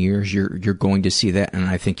next 10 years you're going to see that, and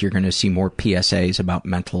I think you're going to see more PSAs about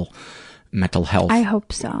mental health. I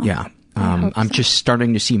hope so. Yeah. I'm just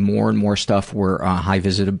starting to see more and more stuff where high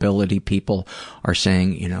visibility people are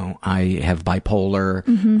saying, you know, I have bipolar,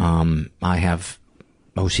 I have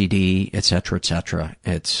OCD, et cetera, et cetera.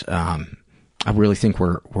 It's, I really think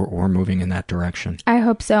we're moving in that direction. I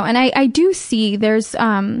hope so. And I do see there's,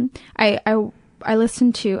 I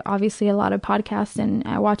listen to obviously a lot of podcasts and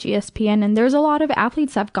I watch ESPN, and there's a lot of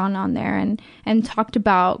athletes that have gone on there and talked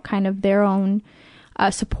about kind of their own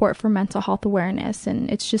support for mental health awareness. And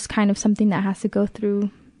it's just kind of something that has to go through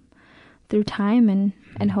time,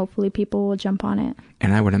 and hopefully people will jump on it.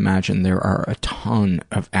 And I would imagine there are a ton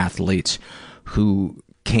of athletes who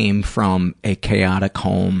came from a chaotic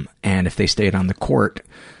home, and if they stayed on the court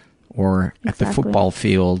or at the football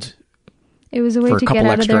field, it was a way to get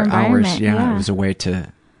out of their environment. Yeah, it was a way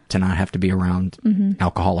to not have to be around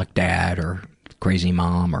alcoholic dad or crazy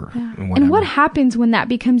mom or whatever. And what happens when that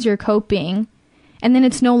becomes your coping, and then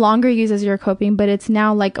it's no longer used as your coping, but it's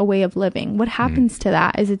now like a way of living? What happens to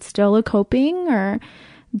that? Is it still a coping, or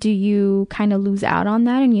do you kind of lose out on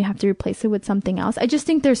that and you have to replace it with something else? I just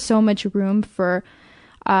think there's so much room for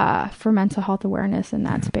mental health awareness in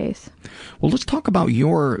that space. Well, let's talk about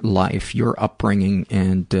your life, your upbringing,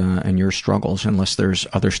 and your struggles, unless there's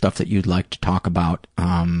other stuff that you'd like to talk about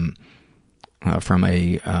from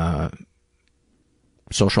a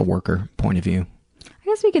social worker point of view.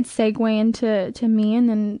 I guess we could segue into me, and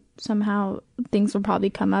then somehow things will probably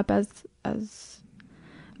come up as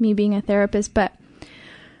me being a therapist. But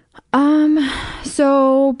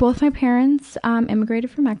so both my parents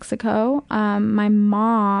immigrated from Mexico. My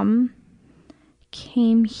mom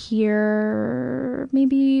came here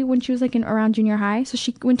maybe when she was like around junior high. So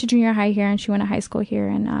she went to junior high here, and she went to high school here,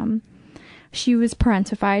 and she was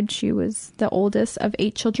parentified. She was the oldest of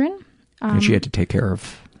 8 children. And she had to take care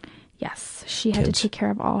of Yes, she had to take care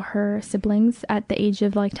of all her siblings at the age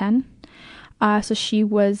of like 10. So she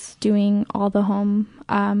was doing all the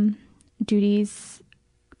home duties,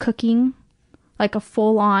 cooking, like a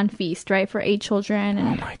full-on feast, right, for 8 children.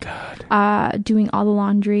 And, oh my God. Doing all the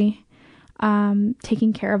laundry,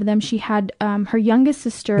 taking care of them. She had her youngest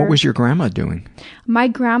sister. What was your grandma doing? My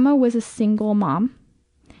grandma was a single mom,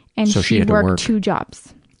 and so she had worked to work 2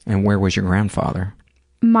 jobs. And where was your grandfather?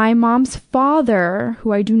 My mom's father,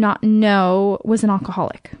 who I do not know, was an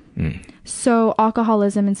alcoholic. So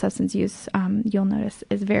alcoholism and substance use, you'll notice,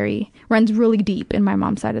 runs really deep in my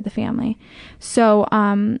mom's side of the family. So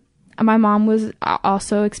my mom was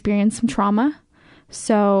also experienced some trauma.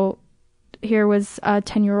 So here was a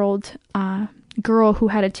 10-year-old girl who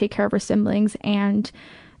had to take care of her siblings and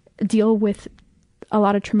deal with a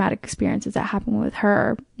lot of traumatic experiences that happened with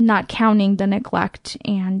her, not counting the neglect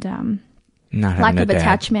and lack of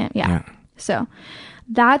attachment. Yeah. So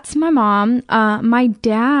that's my mom. My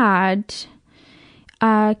dad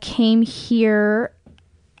came here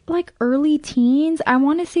like early teens. I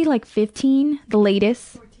want to say like 15, the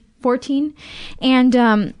latest, 14.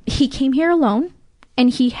 And he came here alone, and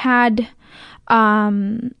he had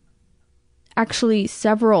actually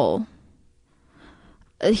several.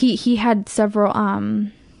 He had several.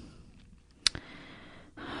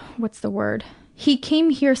 What's the word? He came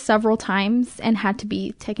here several times and had to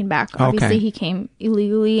be taken back. Obviously, he came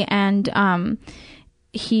illegally, and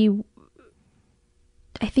he,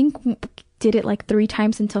 I think, did it like 3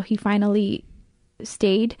 times until he finally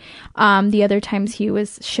stayed. The other times he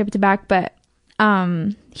was shipped back, but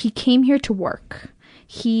he came here to work.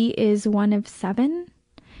 He is one of 7,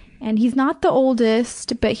 and he's not the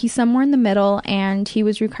oldest, but he's somewhere in the middle, and he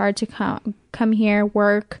was required to come here,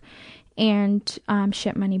 work, and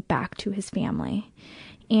ship money back to his family.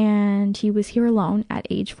 And he was here alone at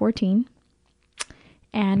age 14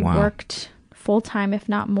 and worked full-time, if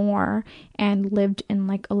not more, and lived in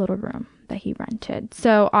like a little room that he rented.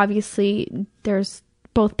 So obviously there's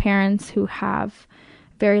both parents who have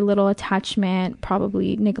very little attachment,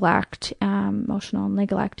 probably neglect, emotional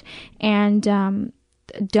neglect, and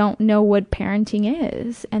don't know what parenting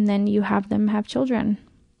is. And then you have them have children.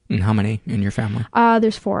 And how many in your family?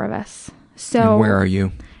 There's 4 of us. So and where are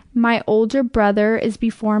you? My older brother is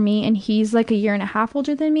before me, and he's like 1.5 years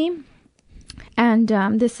older than me. And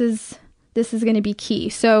this is going to be key.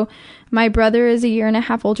 So my brother is 1.5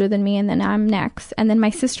 years older than me, and then I'm next. And then my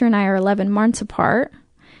sister and I are 11 months apart.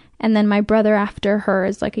 And then my brother after her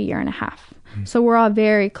is like 1.5 years. So we're all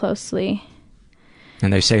very closely.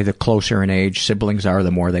 And they say the closer in age siblings are,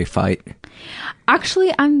 the more they fight.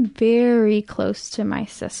 Actually, I'm very close to my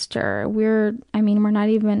sister. We're not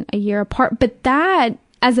even a year apart. But that,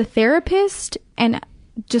 as a therapist, and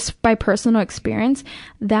just by personal experience,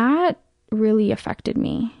 that really affected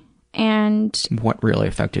me. And what really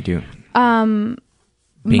affected you?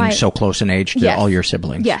 Being so close in age to all your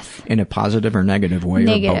siblings. Yes. In a positive or negative way?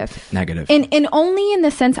 Negative. Or both? Negative. And only in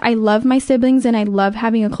the sense I love my siblings and I love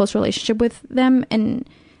having a close relationship with them, and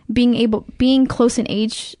being close in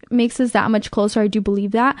age makes us that much closer. I do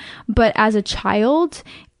believe that. But as a child,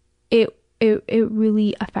 it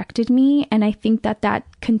really affected me, and I think that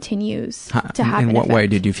continues to happen. In what way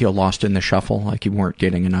did you feel lost in the shuffle? Like you weren't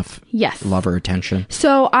getting enough love or attention?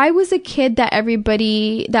 So I was a kid that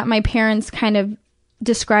my parents kind of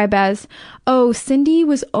describe as, oh, Cindy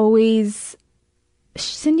was always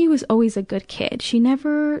a good kid. She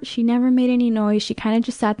never made any noise. She kind of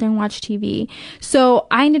just sat there and watched TV. So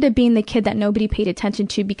I ended up being the kid that nobody paid attention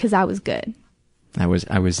to because I was good. I was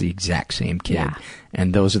the exact same kid. Yeah.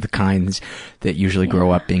 And those are the kinds that usually grow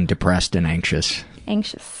up being depressed and anxious.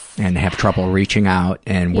 And have trouble reaching out,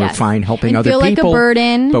 and we're fine helping other people. Feel like a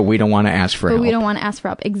burden. But we don't want to ask for help. But we don't want to ask for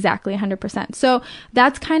help. Exactly, 100%. So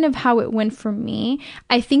that's kind of how it went for me.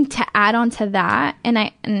 I think to add on to that,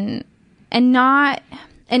 and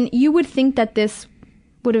you would think that this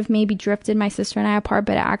would have maybe drifted my sister and I apart,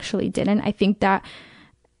 but it actually didn't. I think that,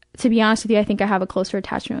 to be honest with you, I think I have a closer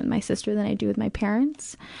attachment with my sister than I do with my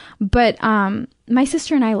parents. But my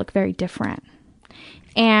sister and I look very different.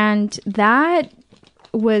 And that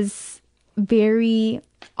was very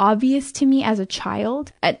obvious to me as a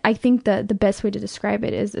child. I think the best way to describe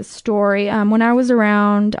it is a story. When I was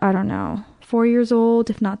around, 4 years old,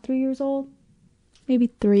 if not 3 years old,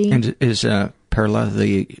 maybe 3. And is Perla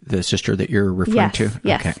the sister that you're referring to?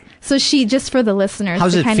 Yes. Okay. So she, just for the listeners,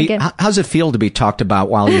 how's it feel to be talked about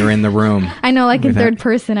while you're in the room? I know, like in third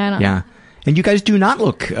person. I don't know. Yeah. And you guys do not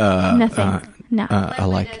look nothing.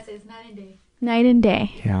 alike. Night and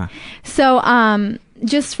day. Yeah. So,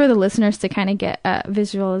 just for the listeners to kind of get a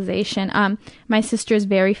visualization, my sister is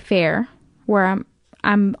very fair, where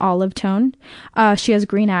I'm olive toned. She has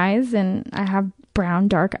green eyes, and I have brown,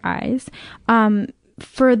 dark eyes.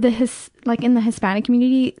 For in the Hispanic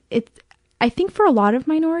community, I think for a lot of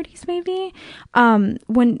minorities, maybe,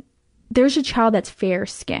 when there's a child that's fair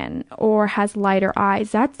skin or has lighter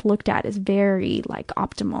eyes, that's looked at as very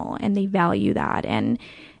optimal, and they value that. And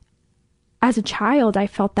as a child, I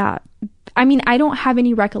felt that. I mean, I don't have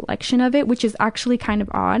any recollection of it, which is actually kind of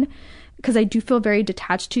odd, because I do feel very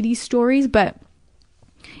detached to these stories, but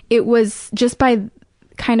it was just by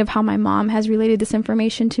kind of how my mom has related this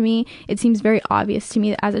information to me. It seems very obvious to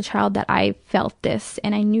me as a child that I felt this,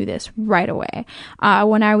 and I knew this right away.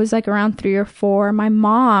 When I was around 3 or 4, my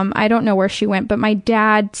mom, I don't know where she went, but my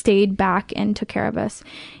dad stayed back and took care of us.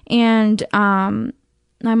 And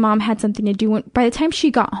my mom had something to do. By the time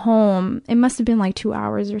she got home, it must have been 2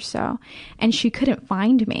 hours or so, and she couldn't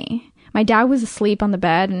find me. My dad was asleep on the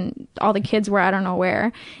bed, and all the kids were I don't know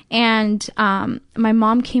where. And my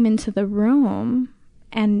mom came into the room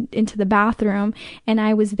and into the bathroom, and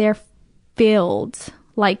I was there filled,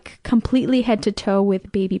 completely head to toe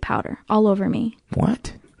with baby powder all over me.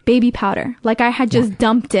 What? Baby powder. I had just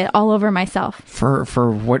dumped it all over myself. For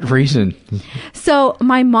what reason? So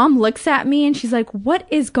my mom looks at me and she's like, what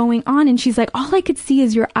is going on? And she's like, all I could see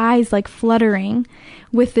is your eyes fluttering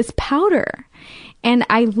with this powder. And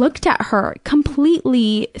I looked at her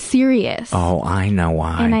completely serious. Oh, I know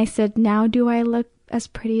why. And I said, now do I look as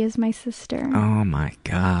pretty as my sister? Oh my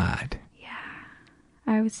God. Yeah.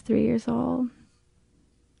 I was 3 years old.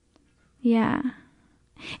 Yeah.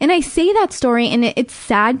 And I say that story, and it's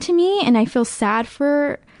sad to me, and I feel sad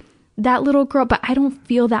for that little girl, but I don't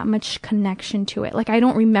feel that much connection to it. I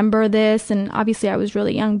don't remember this, and obviously I was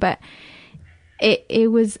really young, but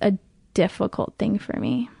it was a difficult thing for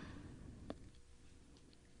me.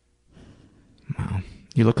 Wow.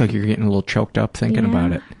 You look like you're getting a little choked up thinking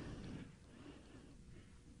about it.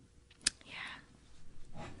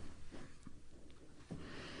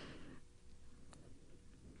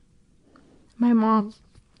 My mom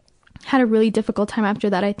had a really difficult time after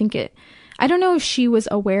that. I don't know if she was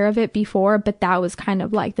aware of it before, but that was kind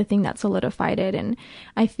of the thing that solidified it. And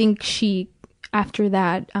I think she, after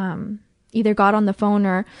that, either got on the phone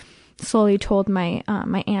or slowly told my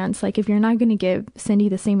aunts, if you're not going to give Cindy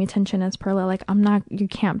the same attention as Perla, you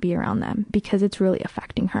can't be around them because it's really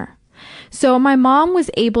affecting her. So my mom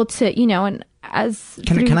was able to, and as...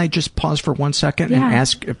 Can I just pause for 1 second and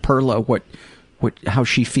ask Perla how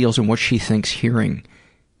she feels and what she thinks hearing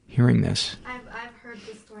this? I've heard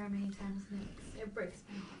this story many times, and it breaks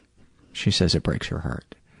my heart. She says it breaks her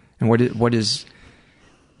heart. And what is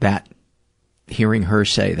that? Hearing her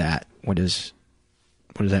say that, what does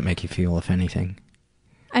that make you feel, if anything?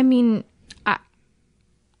 I mean,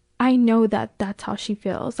 I know that that's how she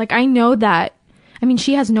feels. Like, I know that, I mean,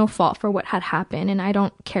 she has no fault for what had happened, and I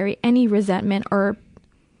don't carry any resentment or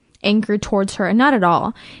anger towards her, not at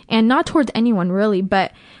all, and not towards anyone really,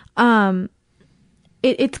 but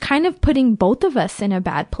it's kind of putting both of us in a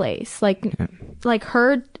bad place. Like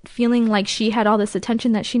her feeling like she had all this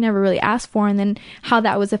attention that she never really asked for, and then how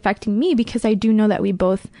that was affecting me, because I do know that we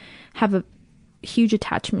both have a huge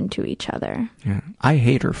attachment to each other. Yeah, I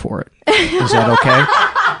hate her for it. Is that okay?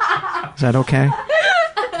 Is that okay?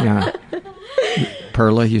 Yeah.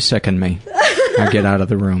 Perla, you sicken me. Now get out of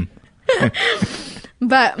the room.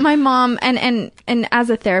 But my mom, and as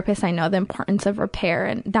a therapist, I know the importance of repair,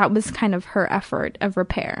 and that was kind of her effort of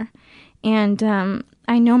repair. And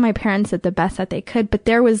I know my parents did the best that they could, but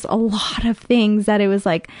there was a lot of things that it was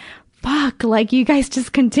like, fuck, like, you guys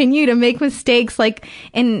just continue to make mistakes. Like,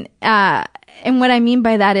 and what I mean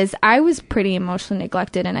by that is I was pretty emotionally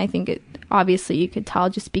neglected, and I think it, obviously you could tell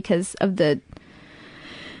just because of the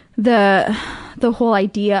whole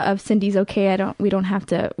idea of Cindy's okay, we don't have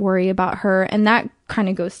to worry about her, and that kind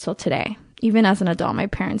of goes till today. Even as an adult, my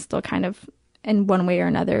parents still kind of, in one way or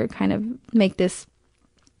another, kind of make this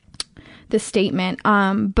statement.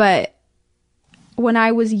 But when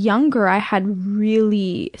I was younger, I had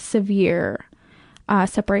really severe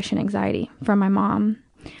separation anxiety from my mom.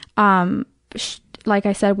 Like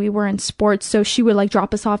I said, we were in sports, so she would like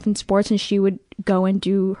drop us off in sports, and she would go and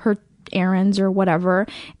do her errands or whatever,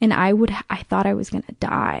 and I thought I was gonna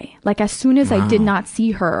die. Like, as soon as I did not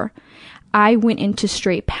see her, I went into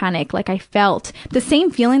straight panic. Like, I felt the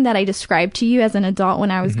same feeling that I described to you as an adult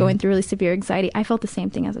when I was going through really severe anxiety. I felt the same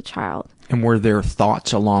thing as a child. And were there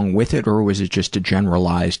thoughts along with it, or was it just a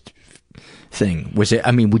generalized thing? Was it,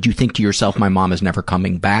 I mean, would you think to yourself, my mom is never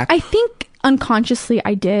coming back? I think unconsciously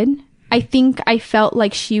I did. I think I felt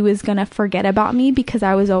like she was going to forget about me because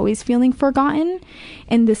I was always feeling forgotten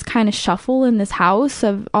in this kind of shuffle in this house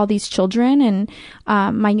of all these children. And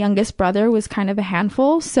my youngest brother was kind of a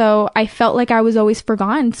handful. So I felt like I was always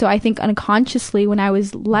forgotten. So I think unconsciously when I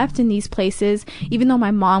was left in these places, even though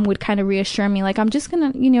my mom would kind of reassure me, like, I'm just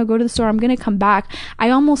going to, go to the store, I'm going to come back. I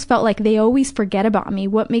almost felt like they always forget about me.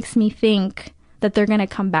 What makes me think that they're going to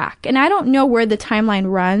come back? And I don't know where the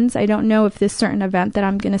timeline runs. I don't know if this certain event that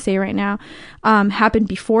I'm going to say right now happened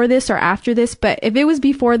before this or after this. But if it was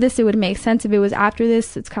before this, it would make sense. If it was after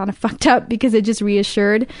this, it's kind of fucked up because it just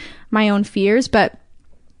reassured my own fears. But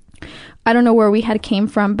I don't know where we had came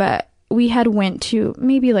from, but we had went to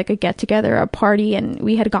maybe like a get together, a party, and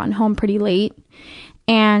we had gotten home pretty late.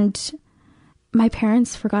 And my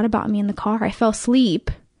parents forgot about me in the car. I fell asleep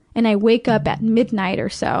and I wake up at midnight or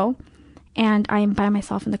so. And I am by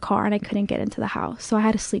myself in the car, and I couldn't get into the house. So I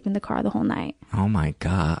had to sleep in the car the whole night. Oh, my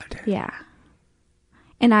God. Yeah.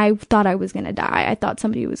 And I thought I was going to die. I thought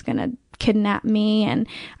somebody was going to kidnap me. And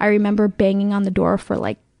I remember banging on the door for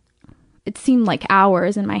like, it seemed like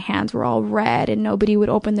hours, and my hands were all red, and nobody would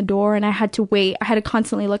open the door. And I had to wait. I had to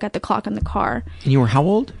constantly look at the clock in the car. And you were how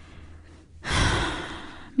old?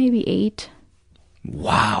 Maybe 8.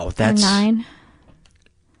 Wow. That's... Or 9.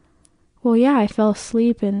 Well, yeah, I fell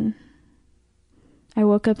asleep, and I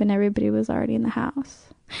woke up and everybody was already in the house.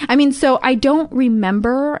 I mean, so I don't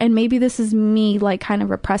remember, and maybe this is me like kind of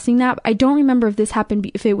repressing that. I don't remember if this happened,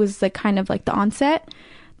 if it was like kind of like the onset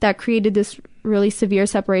that created this really severe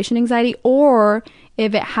separation anxiety, or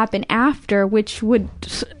if it happened after, which would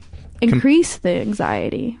increase the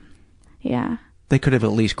anxiety. Yeah. They could have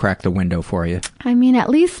at least cracked the window for you. I mean, at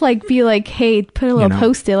least like be like, hey, put a little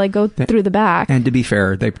post-it, like go through the back. And to be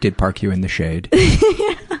fair, they did park you in the shade.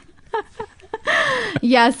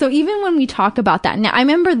 Yeah, so even when we talk about that, now I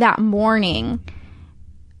remember that morning,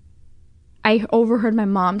 I overheard my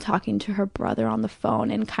mom talking to her brother on the phone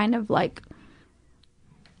and kind of like,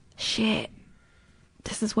 shit,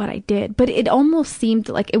 this is what I did. But it almost seemed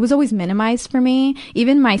like it was always minimized for me.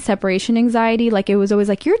 Even my separation anxiety, like it was always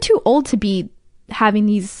like, you're too old to be having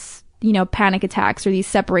these, panic attacks or these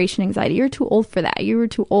separation anxiety. You're too old for that. You were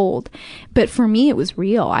too old. But for me, it was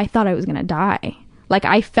real. I thought I was going to die. Like,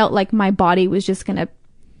 I felt like my body was just going to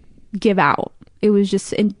give out. It was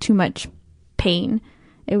just in too much pain.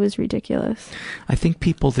 It was ridiculous. I think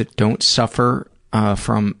people that don't suffer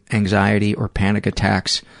from anxiety or panic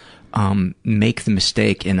attacks make the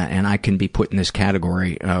mistake, and I can be put in this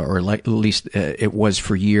category, or like, at least it was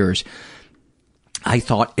for years. I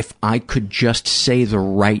thought if I could just say the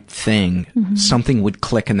right thing, something would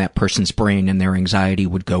click in that person's brain and their anxiety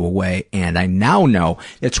would go away. And I now know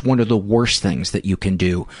it's one of the worst things that you can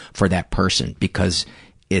do for that person, because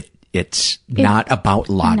it's not about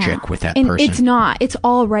logic with that person. It's not. It's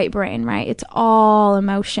all right brain, right? It's all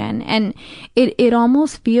emotion. And it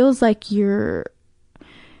almost feels like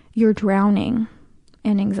you're drowning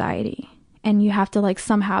in anxiety. And you have to like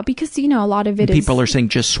somehow, because a lot of it is... People are saying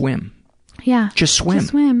just swim. Yeah. Just swim. Just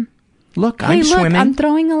swim. Look, I'm swimming. I'm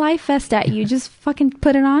throwing a life vest at you. Just fucking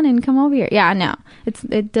put it on and come over here. Yeah, no.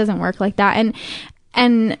 It doesn't work like that.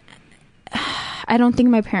 And I don't think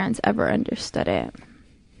my parents ever understood it.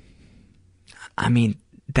 I mean,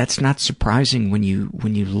 that's not surprising when you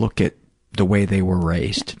look at the way they were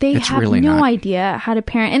raised. They have no idea how to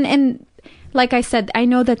parent. And like I said, I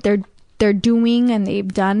know that they're doing and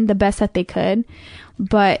they've done the best that they could,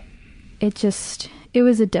 but it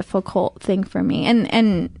was a difficult thing for me,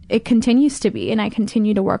 and it continues to be, and I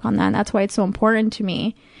continue to work on that, and that's why it's so important to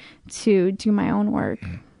me to do my own work.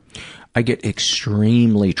 I get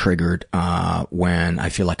extremely triggered when I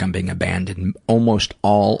feel like I'm being abandoned.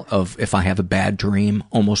 If I have a bad dream,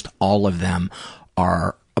 almost all of them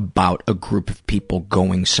are about a group of people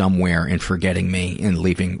going somewhere and forgetting me and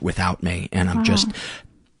leaving without me, and I'm just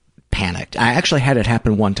panicked. I actually had it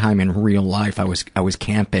happen one time in real life. I was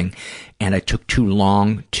camping, and I took too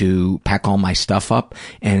long to pack all my stuff up,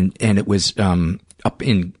 and it was up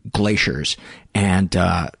in glaciers, and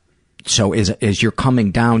so as you're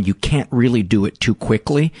coming down, you can't really do it too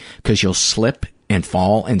quickly because you'll slip and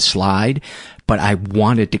fall and slide. But I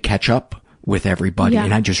wanted to catch up with everybody,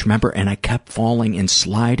 and I just remember, and I kept falling and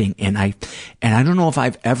sliding, and I don't know if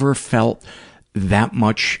I've ever felt that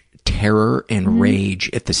much terror and rage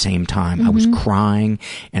at the same time. I was crying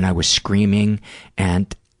and I was screaming,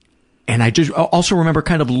 and I just also remember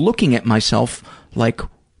kind of looking at myself like,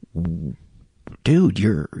 dude,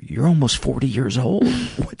 you're almost 40 years old.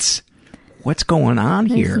 What's going on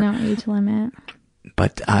here? There's no age limit.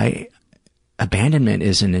 But abandonment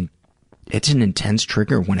is it's an intense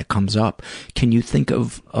trigger when it comes up. Can you think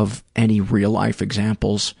of any real life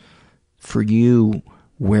examples for you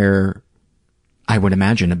where I would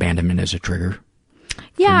imagine abandonment is a trigger?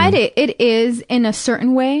 Yeah, it is in a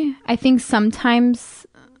certain way. I think sometimes,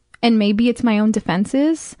 and maybe it's my own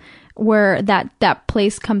defenses, where that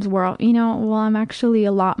place comes where, I'm actually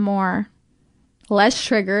a lot more less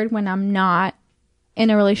triggered when I'm not in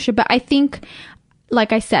a relationship. But I think,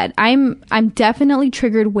 like I said, I'm definitely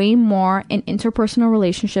triggered way more in interpersonal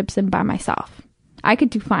relationships than by myself. I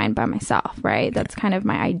could do fine by myself, right? That's kind of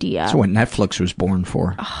my idea. That's what Netflix was born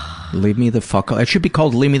for. Leave me the fuck alone. It should be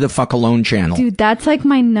called Leave Me the Fuck Alone channel. Dude, that's like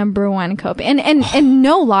my number one coping. And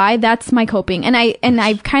no lie, that's my coping. And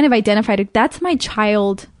I've kind of identified it. That's my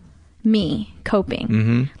child me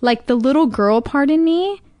coping. Like the little girl part in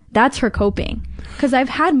me, that's her coping. Because I've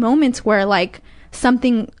had moments where like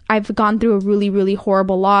I've gone through a really, really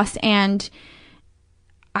horrible loss, and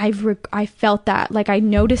I felt that, like I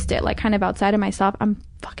noticed it, like kind of outside of myself. I'm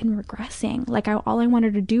fucking regressing. Like all I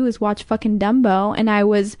wanted to do is watch fucking Dumbo, and I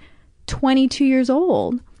was 22 years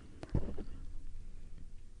old.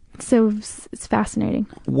 So it's fascinating.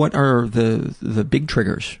 What are the big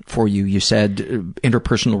triggers for you? You said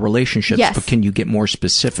interpersonal relationships, yes. But can you get more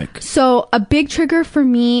specific? So a big trigger for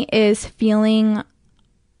me is feeling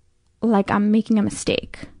like I'm making a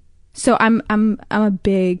mistake. So I'm a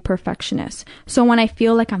big perfectionist. So when I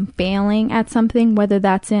feel like I'm failing at something, whether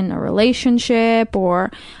that's in a relationship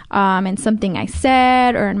or in something I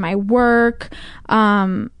said or in my work,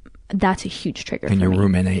 that's a huge trigger for me. And you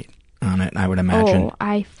ruminate on it, I would imagine. Oh,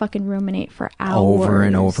 I fucking ruminate for hours. Over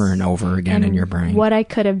and over and over again in your brain. What I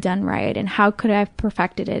could have done right, and how could I have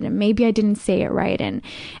perfected it, and maybe I didn't say it right, and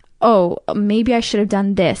maybe I should have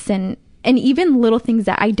done this, and even little things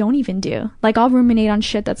that I don't even do. Like I'll ruminate on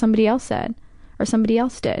shit that somebody else said, or somebody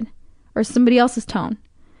else did, or somebody else's tone.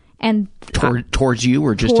 And towards you,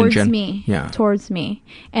 or just in general? Towards me. Yeah. Towards me.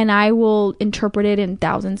 And I will interpret it in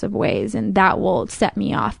thousands of ways, and that will set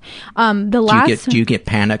me off. Do you get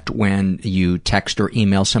panicked when you text or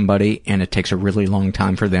email somebody and it takes a really long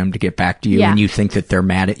time for them to get back to you, yeah. and you think that they're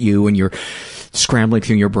mad at you, and you're scrambling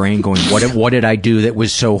through your brain going, what did I do that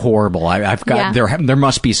was so horrible? I've got, yeah. there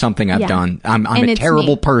must be something I've done. I'm a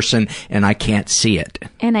terrible person, and I can't see it.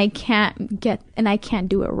 And I can't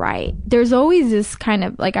do it right. There's always this kind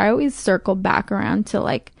of, like, I always circle back around to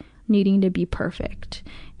like needing to be perfect.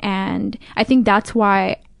 And I think that's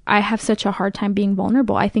why I have such a hard time being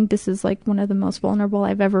vulnerable. I think this is like one of the most vulnerable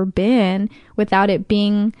I've ever been without it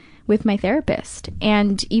being with my therapist.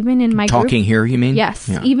 And even in my talking here, you mean? Yes.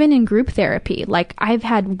 Yeah. Even in group therapy, like I've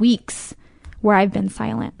had weeks where I've been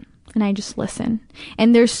silent and I just listen.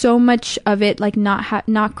 And there's so much of it, like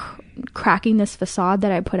not cracking this facade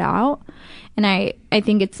that I put out. And I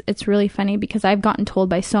think it's really funny because I've gotten told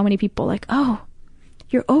by so many people like, oh,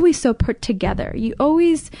 you're always so put together. You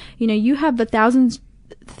always, you have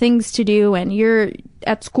things to do and you're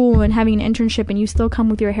at school and having an internship and you still come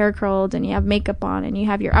with your hair curled and you have makeup on and you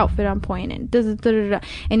have your outfit on point and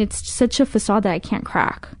and it's such a facade that I can't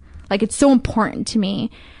crack. Like, it's so important to me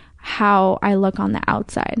how I look on the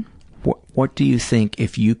outside. What do you think,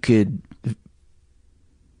 if you could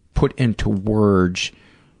put into words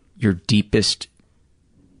your deepest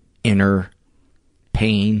inner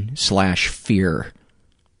pain / fear,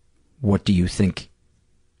 what do you think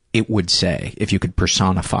it would say if you could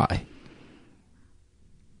personify?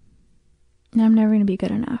 I'm never going to be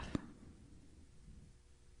good enough.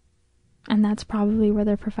 And that's probably where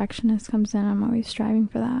the perfectionist comes in. I'm always striving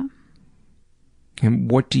for that.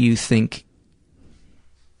 And what do you think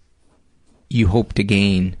you hope to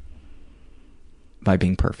gain by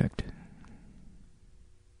being perfect?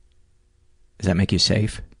 Does that make you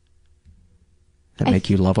safe? Does that make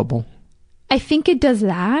you lovable? I think it does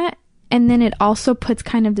that. And then it also puts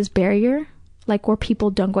kind of this barrier, like where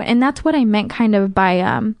people don't go. And that's what I meant kind of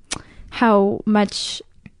by how much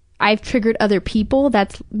I've triggered other people.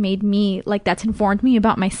 That's made me, like, that's informed me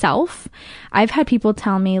about myself. I've had people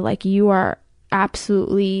tell me, like, you are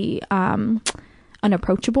absolutely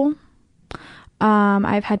unapproachable.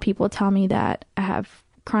 I've had people tell me that I have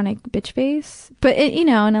chronic bitch face, but in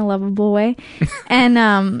a lovable way.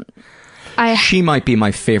 And she might be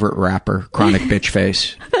my favorite rapper, Chronic Bitch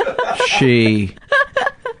Face.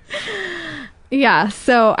 Yeah,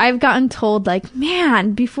 so I've gotten told, like,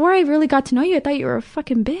 man, before I really got to know you, I thought you were a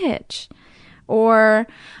fucking bitch. Or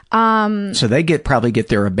so they probably get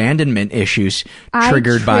their abandonment issues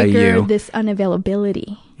triggered by you. This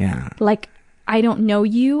unavailability. Yeah. Like, I don't know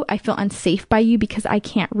you. I feel unsafe by you because I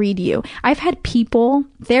can't read you. I've had people,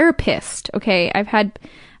 therapist, okay? I've had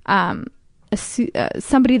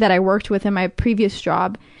somebody that I worked with in my previous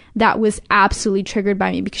job that was absolutely triggered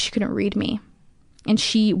by me because she couldn't read me. And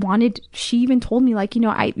she even told me, like,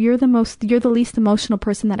 you're the least emotional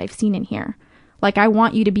person that I've seen in here. Like, I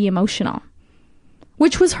want you to be emotional.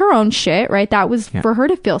 Which was her own shit, right? That was for her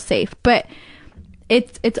to feel safe. But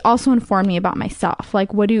it's also informed me about myself.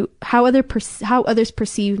 Like, how others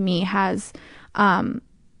perceive me has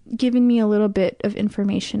given me a little bit of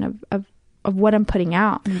information of what I'm putting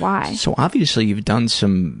out and why. So obviously you've done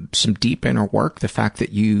some deep inner work. The fact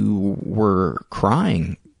that you were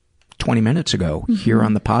crying 20 minutes ago here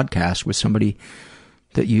on the podcast with somebody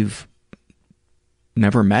that you've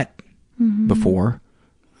never met before.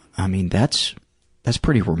 I mean, that's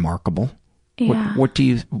pretty remarkable. Yeah. What do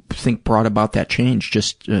you think brought about that change?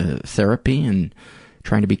 Just therapy and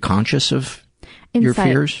trying to be conscious of your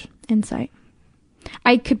fears? Insight.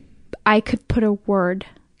 I could put a word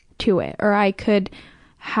to it, or I could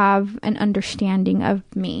have an understanding of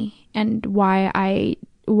me and why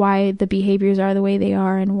the behaviors are the way they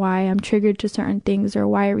are and why I'm triggered to certain things or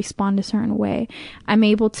why I respond a certain way. I'm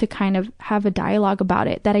able to kind of have a dialogue about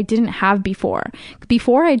it that I didn't have before.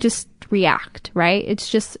 Before, I just react, right? It's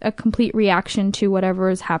just a complete reaction to whatever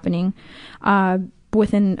is happening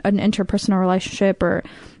within an interpersonal relationship or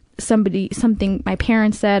something my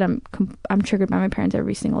parents said. I'm triggered by my parents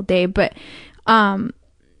every single day, but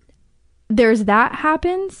there's that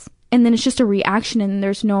happens, and then it's just a reaction, and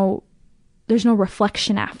there's no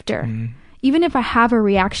reflection after. Even if I have a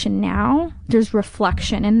reaction now, there's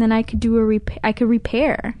reflection, and then I could I could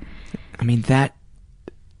repair. I mean, that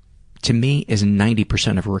to me is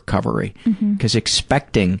 90% of recovery, because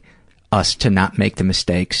expecting us to not make the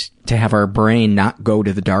mistakes, to have our brain not go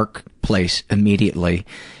to the dark place immediately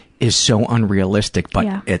is so unrealistic.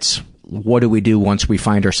 But it's, what do we do once we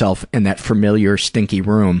find ourselves in that familiar stinky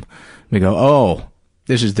room? We go, oh,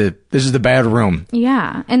 this is the bad room.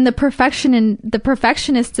 Yeah. And the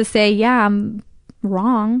perfectionist to say, yeah, I'm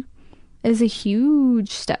wrong, is a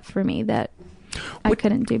huge step for me that I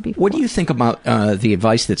couldn't do before. What do you think about the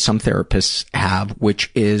advice that some therapists have,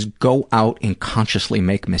 which is go out and consciously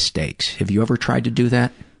make mistakes? Have you ever tried to do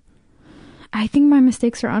that? I think my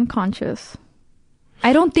mistakes are unconscious.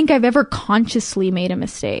 I don't think I've ever consciously made a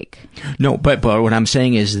mistake. No, but what I'm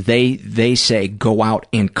saying is they say go out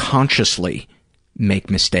and consciously make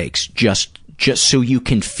mistakes just so you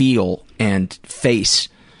can feel and face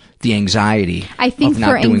the anxiety. I think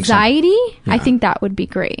for anxiety, I think that would be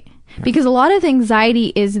great. Yeah. Because a lot of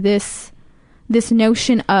anxiety is this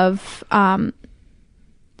notion of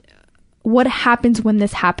what happens when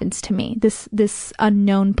this happens to me, this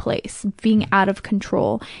unknown place, being out of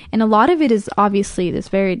control. And a lot of it is obviously this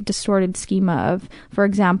very distorted schema of, for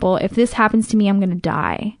example, if this happens to me, I'm going to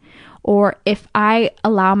die. Or if I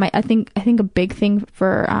allow I think a big thing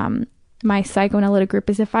for my psychoanalytic group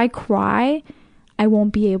is if I cry, I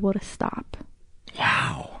won't be able to stop.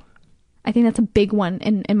 Wow. I think that's a big one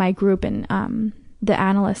in my group. And the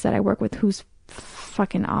analyst that I work with, who's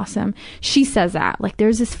fucking awesome, she says that, like,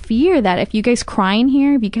 there's this fear that if you guys cry in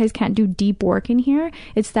here, if you guys can't do deep work in here,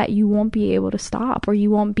 it's that you won't be able to stop, or you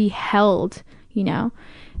won't be held, you know,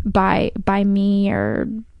 by me or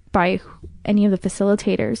by any of the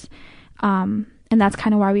facilitators. And that's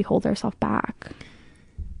kind of why we hold ourselves back.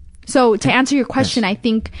 So to answer your question, I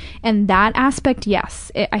think in that aspect,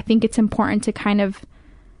 yes, I think it's important to kind of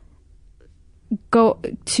go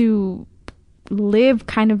to live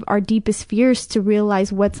kind of our deepest fears to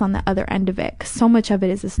realize what's on the other end of it. 'Cause so much of it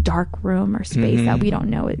is this dark room or space that we don't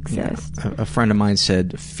know exists. Yeah. A friend of mine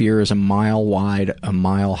said, fear is a mile wide, a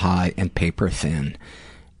mile high, and paper thin.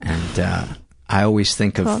 And I always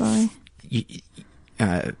think of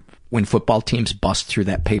when football teams bust through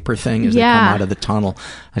that paper thing as they come out of the tunnel.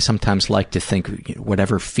 I sometimes like to think, you know,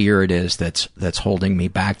 whatever fear it is that's holding me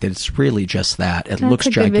back, that it's really just that. It looks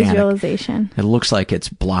gigantic. Good visualization. It looks like it's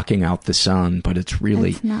blocking out the sun, but it's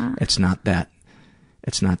really it's not that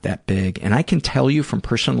big. And I can tell you from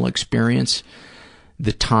personal experience,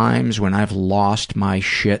 the times when I've lost my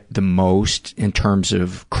shit the most in terms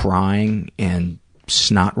of crying and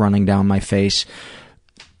snot running down my face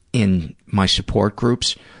in my support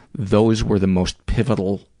groups, those were the most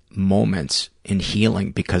pivotal moments in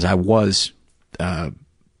healing, because I was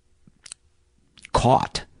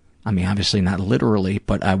caught. I mean, obviously not literally,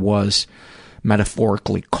 but I was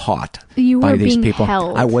metaphorically caught by these people.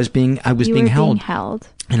 Held. I was being held.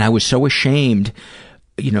 And I was so ashamed,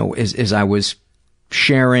 you know, as I was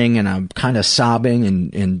sharing, and I'm kind of sobbing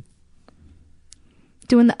and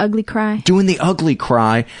doing the ugly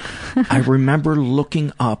cry. I remember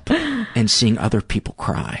looking up and seeing other people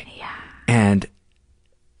cry. Yeah. And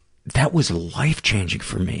that was life-changing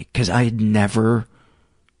for me, because I'd never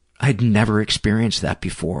experienced that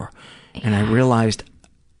before. Yeah. And I realized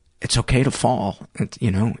it's okay to fall.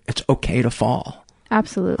 It's okay to fall.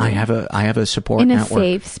 Absolutely. I have a support network.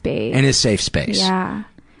 In a safe space. Yeah.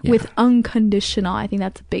 With unconditional. I think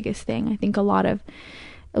that's the biggest thing. I think a lot of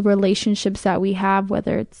relationships that we have,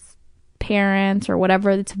 whether it's parents or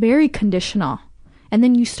whatever, it's very conditional. And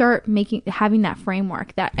then you start having that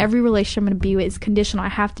framework that every relationship I'm going to be with is conditional. I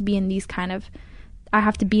have to be in this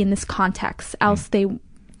context, else they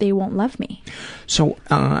won't love me. So,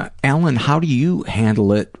 Alan, how do you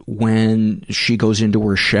handle it when she goes into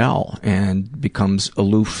her shell and becomes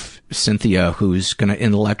aloof Cynthia, who's going to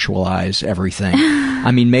intellectualize everything?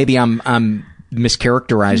 I mean, maybe I'm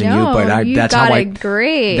mischaracterizing you, but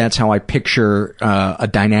that's how I picture a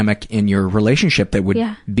dynamic in your relationship that would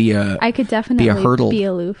be I could definitely be a hurdle, be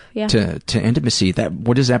aloof, to intimacy.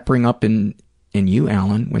 What does that bring up in you,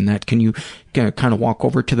 Alan? Can you kind of walk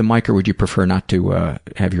over to the mic, or would you prefer not to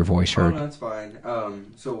have your voice heard? Oh, no, that's fine.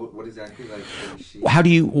 So what exactly, like,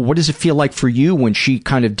 what does it feel like for you when she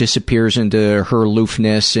kind of disappears into her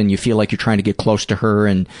aloofness, and you feel like you're trying to get close to her,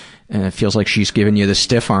 and it feels like she's giving you the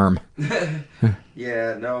stiff arm?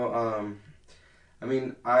 Yeah, no, I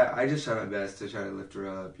mean, I just try my best to try to lift her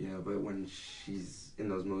up, you know, but when she's in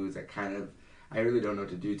those moods, I really don't know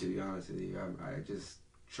what to do, to be honest with you. I just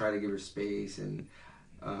try to give her space and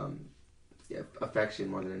affection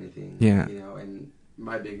more than anything. Yeah. You know, and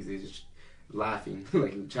my biggest thing is just laughing,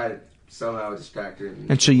 like, try to somehow distract her.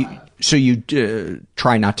 And so you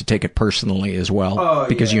try not to take it personally as well,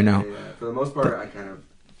 because you know. Yeah. For the most part, I kind of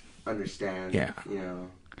understand. Yeah. You know.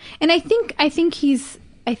 And I think he's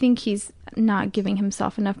not giving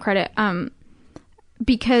himself enough credit,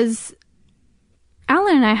 because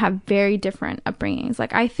Alan and I have very different upbringings.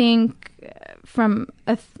 Like, I think from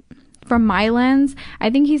my lens, I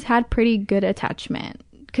think he's had pretty good attachment,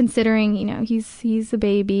 considering, you know, he's a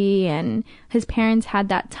baby and his parents had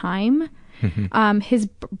that time. Mm-hmm. His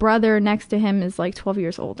brother next to him is like 12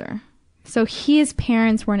 years older. So his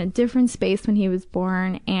parents were in a different space when he was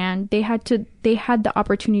born, and they had the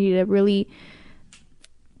opportunity to really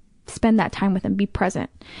spend that time with him, be present.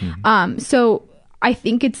 Mm-hmm. So I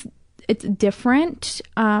think it's different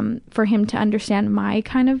for him to understand my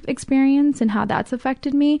kind of experience and how that's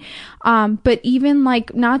affected me. But even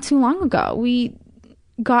like not too long ago, we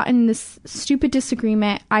got in this stupid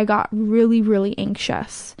disagreement. I got really, really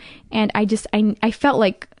anxious, and I felt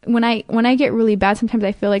like when I get really bad, sometimes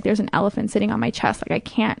I feel like there's an elephant sitting on my chest. Like, I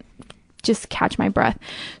can't just catch my breath.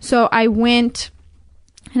 So I went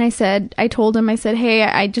and I told him, hey,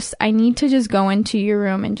 I need to just go into your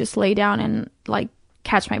room and just lay down and like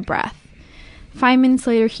catch my breath. 5 minutes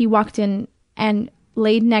later, he walked in and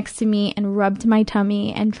laid next to me and rubbed my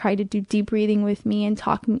tummy and tried to do deep breathing with me and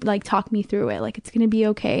talk me through it. Like, it's going to be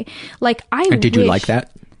okay. Like, did you like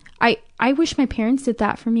that? I wish my parents did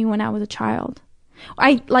that for me when I was a child.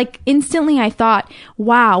 Instantly I thought,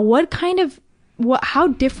 wow, what kind of how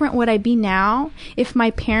different would I be now if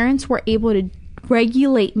my parents were able to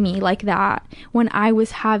regulate me like that when I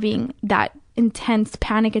was having that intense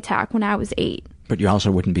panic attack when I was 8. But you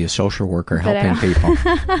also wouldn't be a social worker helping people.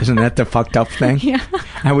 Isn't that the fucked up thing? Yeah.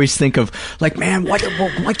 I always think of, like, man, why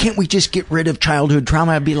can't we just get rid of childhood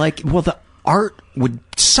trauma? I'd be like, well, the art would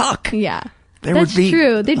suck. Yeah. That's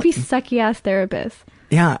true. They'd be sucky-ass therapists.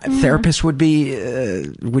 Yeah, therapists would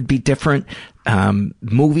be different.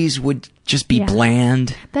 Movies would just be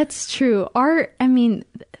bland. That's true. Art, I mean,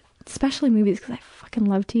 especially movies, because I fucking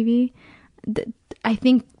love TV. I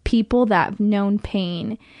think people that have known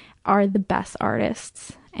pain are the best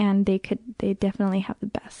artists, and they definitely have the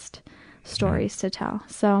best stories to tell.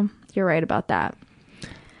 So you're right about that.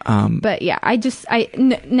 But yeah,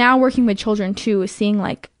 now working with children too, seeing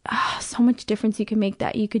like so much difference you can make,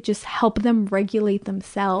 that you could just help them regulate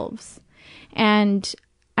themselves. And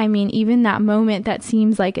I mean, even that moment that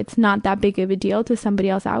seems like it's not that big of a deal to somebody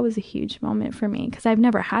else, that was a huge moment for me, because I've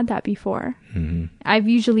never had that before. Mm-hmm. I've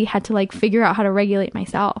usually had to like figure out how to regulate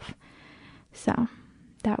myself. So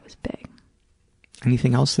that was big.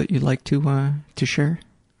 Anything else that you'd like to share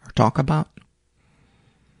or talk about?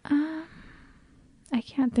 I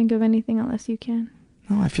can't think of anything unless you can.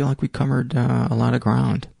 No, I feel like we covered a lot of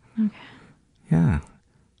ground. Okay. Yeah.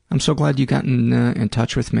 I'm so glad you got in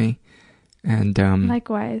touch with me. And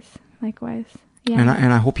likewise. Yeah.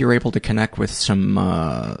 And I hope you're able to connect with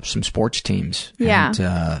some sports teams. Yeah. And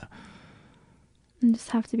I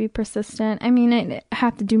just have to be persistent. I mean, I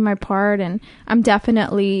have to do my part, and I'm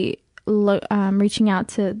definitely reaching out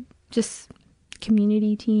to just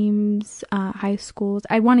community teams, high schools.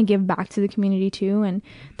 I want to give back to the community too, and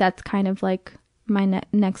that's kind of like my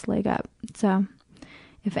next leg up. So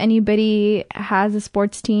if anybody has a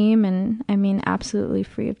sports team, and I mean absolutely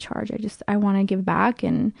free of charge, I want to give back,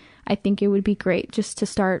 and I think it would be great just to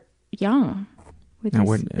start young. It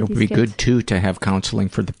would be good too to have counseling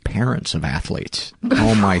for the parents of athletes.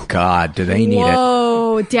 Oh my God, do they need it?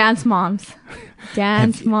 Whoa, dance moms.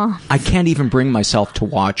 Moms. I can't even bring myself to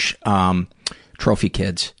watch Trophy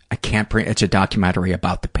Kids. I can't bring. It's a documentary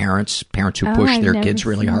about the parents who push their kids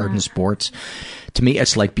really hard in sports. To me,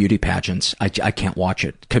 it's like beauty pageants. I can't watch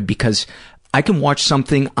it because I can watch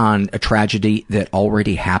something on a tragedy that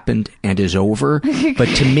already happened and is over, but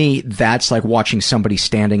to me, that's like watching somebody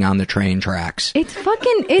standing on the train tracks. It's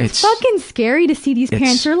fucking scary to see these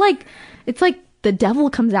parents. They're like, it's like the devil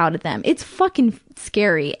comes out of them. It's fucking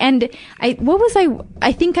scary. And I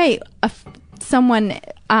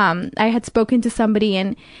had spoken to somebody,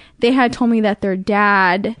 and they had told me that their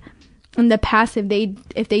dad in the past, if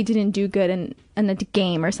they didn't do good in a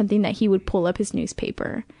game or something, that he would pull up his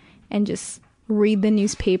newspaper and just read the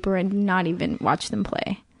newspaper and not even watch them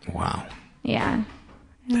play. Wow. Yeah.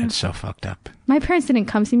 That's so fucked up. My parents didn't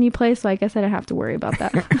come see me play, so I guess I don't have to worry about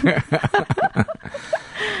that.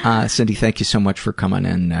 Cindy, thank you so much for coming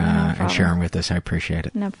in and sharing with us. I appreciate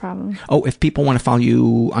it. No problem. Oh, if people want to follow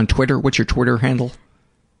you on Twitter, what's your Twitter handle?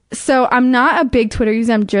 So I'm not a big Twitter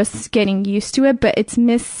user. I'm just getting used to it, but it's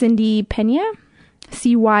Miss Cindy Pena,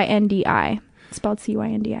 Cyndi, spelled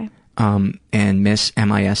Cyndi. And Miss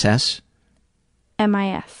MISS?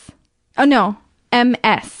 MIS. Oh, no.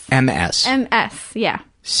 MS. MS. MS, yeah.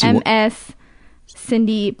 MS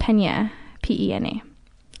Cindy Pena, Pena.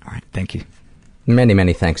 All right, thank you. Many,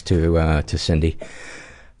 many thanks to Cindy.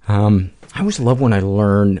 I always love when I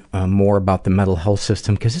learn more about the mental health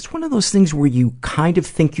system, because it's one of those things where you kind of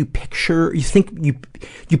think you picture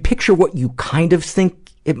what you kind of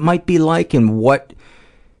think it might be like, and what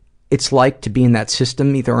it's like to be in that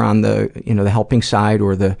system, either on the the helping side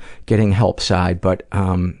or the getting help side. But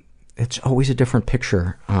it's always a different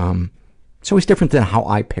picture. It's always different than how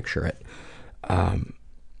I picture it.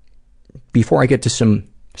 Before I get to some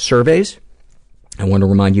surveys, I want to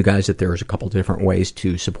remind you guys that there's a couple different ways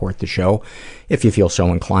to support the show. If you feel so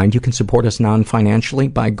inclined, you can support us non-financially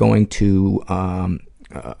by going to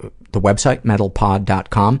the website,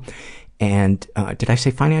 mentalpod.com. And did I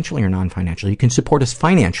say financially or non-financially? You can support us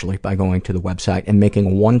financially by going to the website and making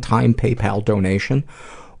a one-time PayPal donation,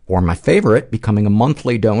 or my favorite, becoming a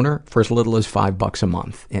monthly donor for as little as $5 a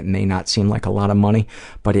month. It may not seem like a lot of money,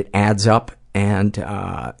 but it adds up, and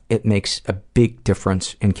it makes a big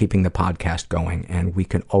difference in keeping the podcast going, and we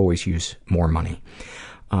can always use more money.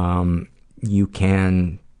 You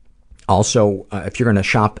can also, if you're going to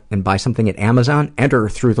shop and buy something at Amazon, enter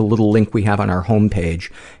through the little link we have on our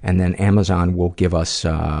homepage, and then Amazon will give us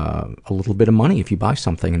a little bit of money if you buy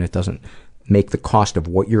something, and it doesn't make the cost of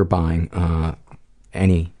what you're buying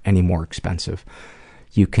any more expensive.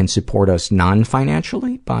 You can support us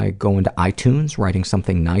non-financially by going to iTunes, writing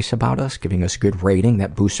something nice about us, giving us a good rating.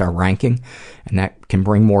 That boosts our ranking, and that can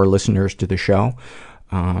bring more listeners to the show.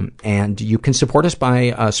 And you can support us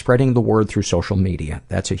by spreading the word through social media.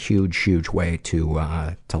 That's a huge, huge way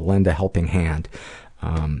to lend a helping hand.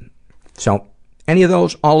 So any of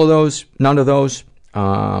those, all of those, none of those,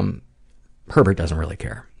 Herbert doesn't really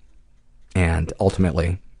care. And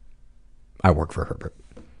ultimately, I work for Herbert.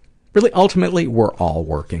 Really, ultimately, we're all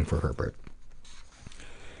working for Herbert.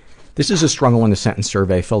 This is a struggle in a sentence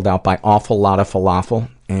survey filled out by Awful Lotta Falafel,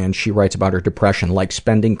 and she writes about her depression, like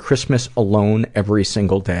spending Christmas alone every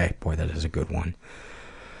single day. Boy, that is a good one.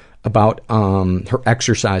 About her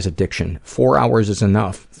exercise addiction. 4 hours is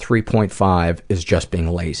enough. 3.5 is just being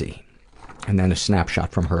lazy. And then a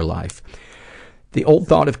snapshot from her life. The old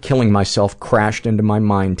thought of killing myself crashed into my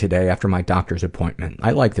mind today after my doctor's appointment.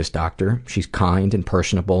 I like this doctor. She's kind and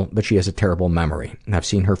personable, but she has a terrible memory. I've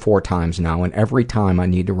seen her 4 times now, and every time I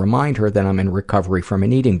need to remind her that I'm in recovery from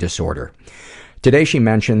an eating disorder. Today she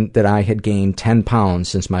mentioned that I had gained 10 pounds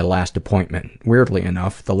since my last appointment. Weirdly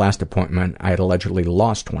enough, the last appointment I had allegedly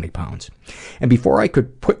lost 20 pounds. And before I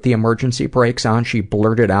could put the emergency brakes on, she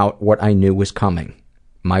blurted out what I knew was coming.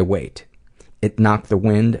 My weight. It knocked the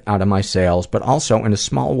wind out of my sails, but also, in a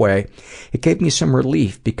small way, it gave me some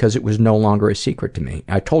relief because it was no longer a secret to me.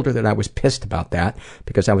 I told her that I was pissed about that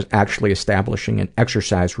because I was actually establishing an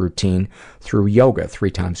exercise routine through yoga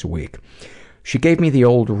 3 times a week. She gave me the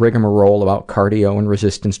old rigmarole about cardio and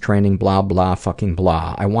resistance training, blah, blah, fucking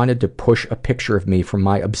blah. I wanted to push a picture of me from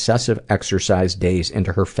my obsessive exercise days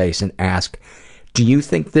into her face and ask, do you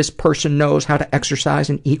think this person knows how to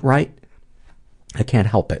exercise and eat right? I can't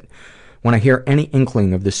help it. When I hear any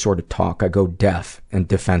inkling of this sort of talk, I go deaf and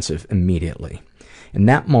defensive immediately. In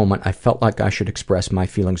that moment, I felt like I should express my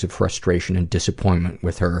feelings of frustration and disappointment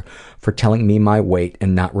with her for telling me my weight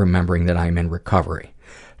and not remembering that I am in recovery.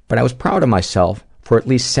 But I was proud of myself for at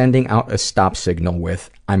least sending out a stop signal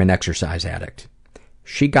with, I'm an exercise addict.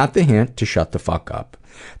 She got the hint to shut the fuck up.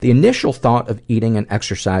 The initial thought of eating and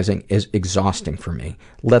exercising is exhausting for me,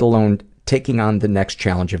 let alone taking on the next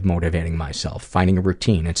challenge of motivating myself, finding a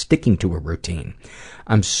routine, and sticking to a routine.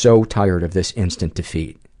 I'm so tired of this instant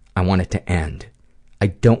defeat. I want it to end. I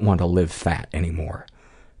don't want to live fat anymore.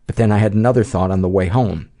 But then I had another thought on the way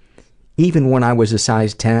home. Even when I was a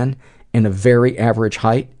size 10 and a very average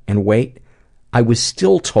height and weight, I was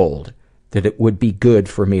still told that it would be good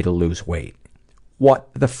for me to lose weight. What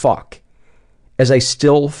the fuck? As I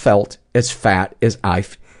still felt as fat as I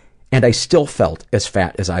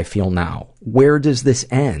feel now. Where does this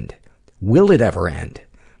end? Will it ever end?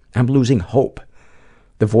 I'm losing hope.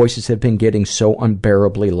 The voices have been getting so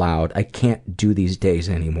unbearably loud. I can't do these days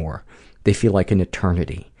anymore. They feel like an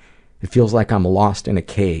eternity. It feels like I'm lost in a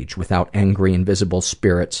cage without angry, invisible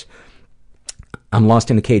spirits. I'm lost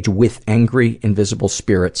in a cage with angry, invisible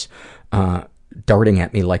spirits darting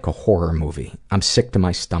at me like a horror movie. I'm sick to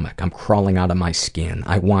my stomach. I'm crawling out of my skin.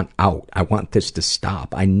 I want out. I want this to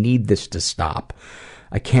stop. I need this to stop.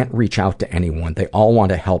 I can't reach out to anyone. They all want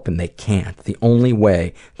to help and they can't. The only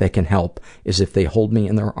way they can help is if they hold me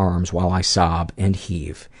in their arms while I sob and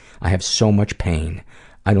heave. I have so much pain.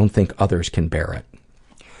 I don't think others can bear it.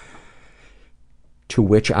 To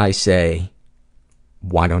which I say,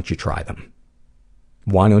 why don't you try them?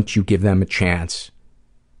 Why don't you give them a chance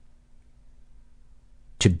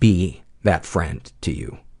to be that friend to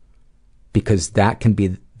you? Because that can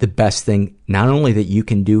be the best thing, not only that you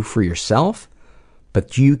can do for yourself,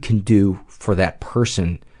 but you can do for that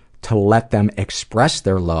person, to let them express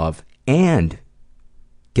their love and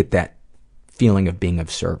get that feeling of being of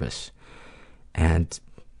service. And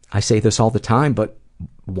I say this all the time, but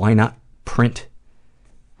why not print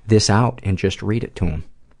this out and just read it to them?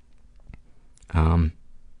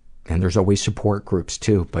 And there's always support groups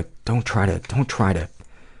too, but don't try to, I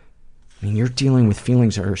mean, you're dealing with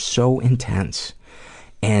feelings that are so intense.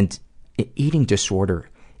 And eating disorder,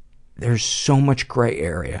 there's so much gray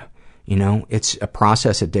area. You know, it's a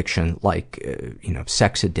process addiction like,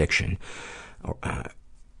 sex addiction,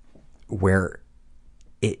 where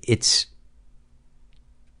it's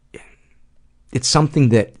something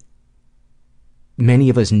that many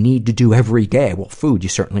of us need to do every day. Well, food you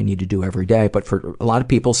certainly need to do every day, but for a lot of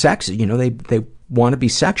people, sex, they want to be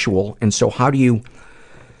sexual. And so how do you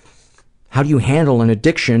handle an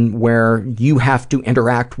addiction where you have to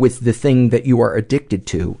interact with the thing that you are addicted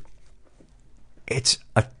to? It's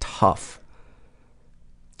a tough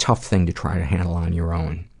thing to try to handle on your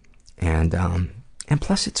own. And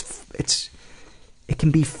plus it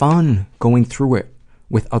can be fun going through it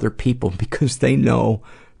with other people because they know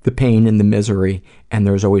the pain and the misery, and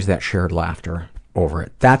there's always that shared laughter. over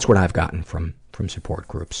it. That's what I've gotten from support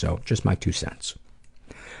groups. So just my 2 cents.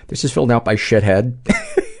 This is filled out by Shithead.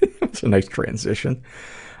 It's a nice transition.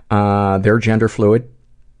 They're gender fluid,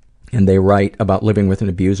 and they write about living with an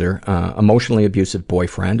abuser. Emotionally abusive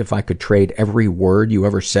boyfriend. If I could trade every word you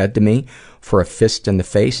ever said to me for a fist in the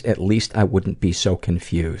face, at least I wouldn't be so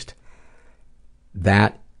confused.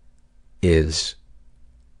 That is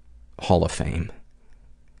Hall of Fame.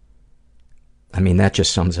 I mean, that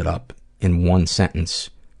just sums it up in one sentence,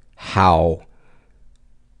 how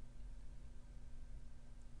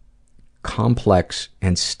complex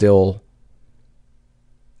and still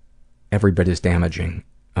every bit as damaging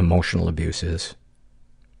emotional abuse is.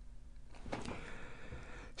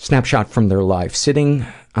 Snapshot from their life. Sitting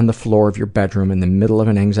on the floor of your bedroom in the middle of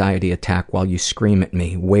an anxiety attack while you scream at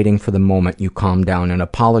me, waiting for the moment you calm down and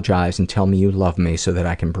apologize and tell me you love me so that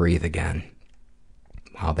I can breathe again.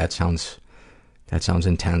 Wow, that sounds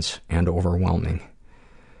intense and overwhelming.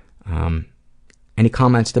 Any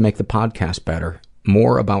comments to make the podcast better?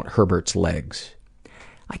 More about Herbert's legs.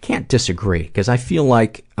 I can't disagree, because I feel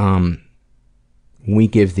like we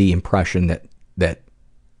give the impression that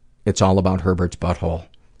it's all about Herbert's butthole,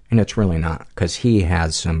 and it's really not, because he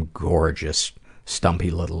has some gorgeous,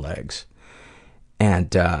 stumpy little legs.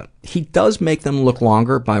 And he does make them look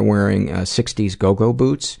longer by wearing 60s go-go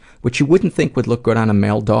boots, which you wouldn't think would look good on a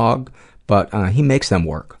male dog, but he makes them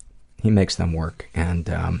work. He makes them work, and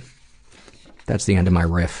that's the end of my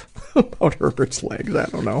riff about Herbert's legs. I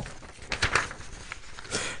don't know.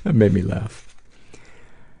 That made me laugh.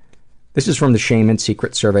 This is from the Shame and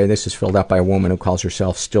Secret survey. This is filled out by a woman who calls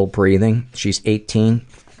herself Still Breathing. She's 18.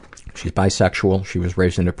 She's bisexual. She was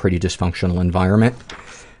raised in a pretty dysfunctional environment.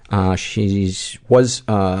 She was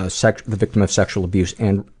the victim of sexual abuse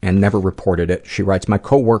and never reported it. She writes, my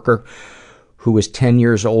coworker, who is 10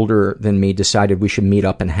 years older than me, decided we should meet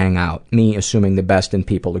up and hang out. Me, assuming the best in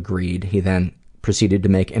people, agreed. He then proceeded to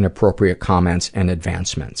make inappropriate comments and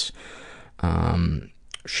advancements.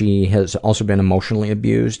 She has also been emotionally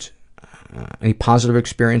abused. Any positive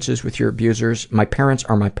experiences with your abusers? My parents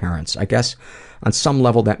are my parents. I guess on some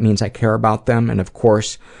level that means I care about them, and of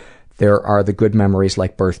course there are the good memories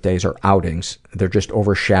like birthdays or outings. They're just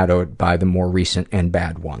overshadowed by the more recent and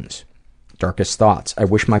bad ones. Darkest thoughts. I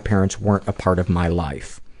wish my parents weren't a part of my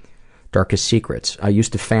life. Darkest secrets. I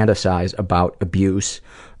used to fantasize about abuse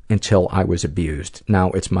until I was abused.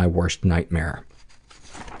 Now it's my worst nightmare.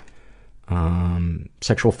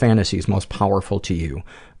 Sexual fantasies most powerful to you.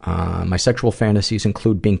 My sexual fantasies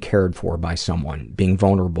include being cared for by someone. Being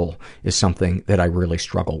vulnerable is something that I really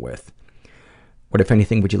struggle with. What, if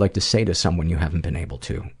anything, would you like to say to someone you haven't been able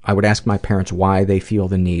to? I would ask my parents why they feel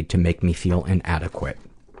the need to make me feel inadequate.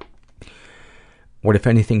 What, if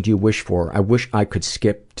anything, do you wish for? I wish I could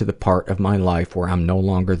skip to the part of my life where I'm no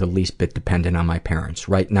longer the least bit dependent on my parents.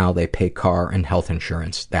 Right now, they pay car and health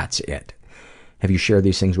insurance. That's it. Have you shared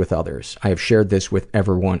these things with others? I have shared this with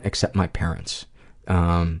everyone except my parents.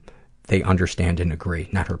 They understand and agree.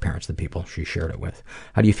 Not her parents, the people she shared it with.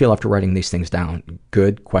 How do you feel after writing these things down?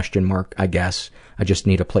 Good? ? I guess. I just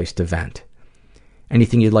need a place to vent.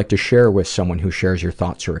 Anything you'd like to share with someone who shares your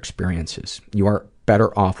thoughts or experiences? You are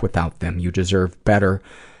better off without them. You deserve better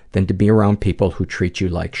than to be around people who treat you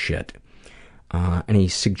like shit. Any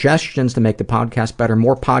suggestions to make the podcast better?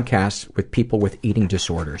 More podcasts with people with eating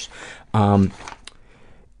disorders. Do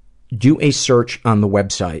a search on the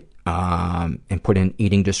website and put in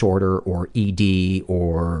eating disorder or ED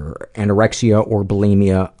or anorexia or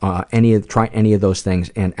bulimia. Try any of those things,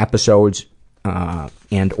 and episodes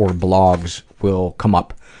and or blogs will come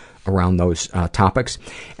up around those topics.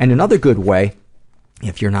 And another good way,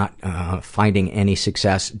 if you're not finding any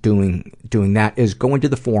success doing that, is go into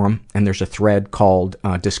the forum, and there's a thread called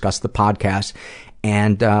Discuss the Podcast,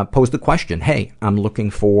 and pose the question, hey, I'm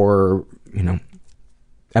looking for,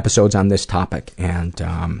 episodes on this topic, and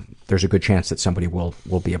there's a good chance that somebody will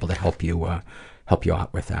be able to help you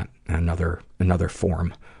out with that. Another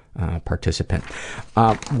forum participant.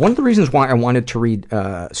 One of the reasons why I wanted to read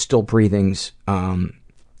Still Breathing's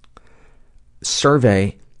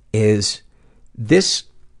survey is this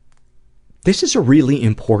is a really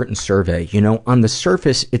important survey. On the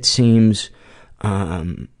surface it seems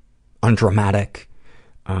undramatic,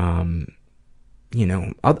 other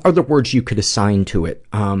words you could assign to it.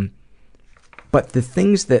 But the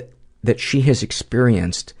things that she has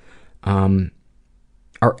experienced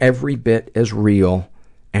are every bit as real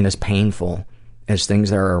and as painful as things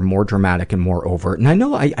that are more dramatic and more overt. And I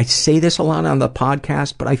know I say this a lot on the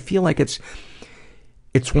podcast, but I feel like it's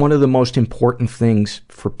one of the most important things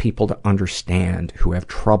for people to understand who have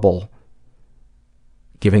trouble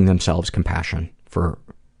giving themselves compassion for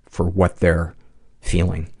what they're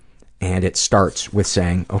feeling. And it starts with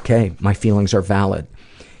saying, okay, my feelings are valid.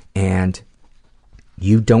 And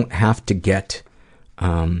you don't have to get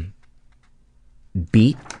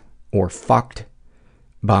beat or fucked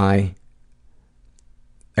by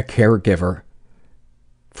a caregiver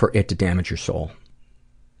for it to damage your soul.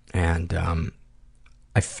 And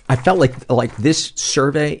I felt like this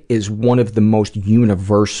survey is one of the most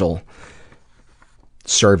universal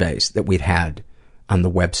surveys that we've had on the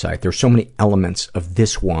website. There's so many elements of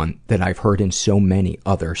this one that I've heard in so many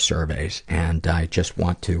other surveys, and I just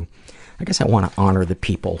want to, I guess I want to honor the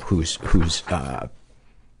people whose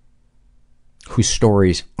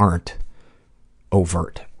stories aren't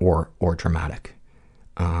overt or dramatic,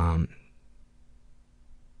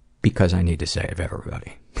 because I need to save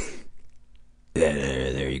everybody.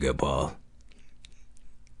 There you go, Paul.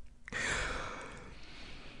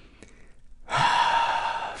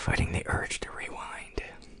 Fighting the urge to rewind.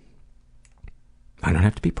 I don't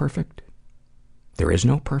have to be perfect. There is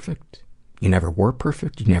no perfect. You never were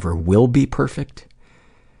perfect. You never will be perfect.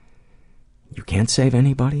 You can't save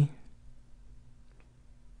anybody.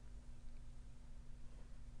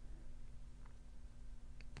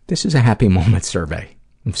 This is a happy moment survey.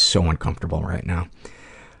 I'm so uncomfortable right now.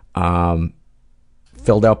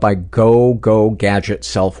 Filled out by Go Gadget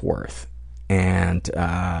Self-Worth. And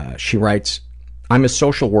she writes, I'm a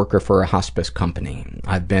social worker for a hospice company.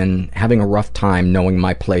 I've been having a rough time knowing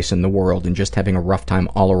my place in the world and just having a rough time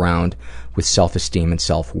all around with self-esteem and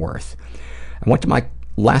self-worth. I went to my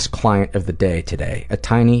last client of the day today, a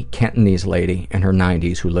tiny Cantonese lady in her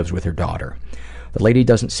 90s who lives with her daughter. The lady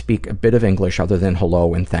doesn't speak a bit of English other than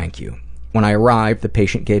hello and thank you. When I arrived, the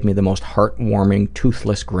patient gave me the most heartwarming,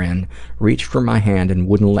 toothless grin, reached for my hand, and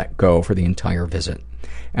wouldn't let go for the entire visit.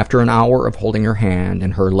 After an hour of holding her hand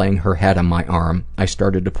and her laying her head on my arm, I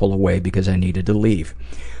started to pull away because I needed to leave.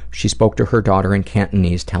 She spoke to her daughter in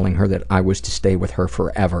Cantonese, telling her that I was to stay with her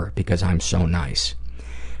forever because I'm so nice.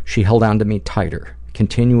 She held on to me tighter,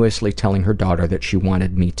 continuously telling her daughter that she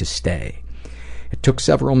wanted me to stay. It took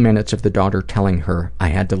several minutes of the daughter telling her I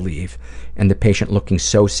had to leave, and the patient looking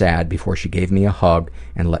so sad before she gave me a hug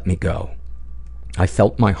and let me go. I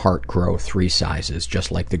felt my heart grow 3 sizes,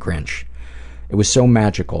 just like the Grinch. It was so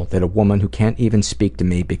magical that a woman who can't even speak to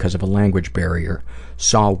me because of a language barrier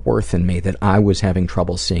saw worth in me that I was having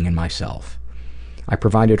trouble seeing in myself. I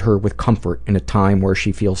provided her with comfort in a time where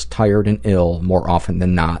she feels tired and ill more often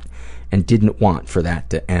than not, and didn't want for that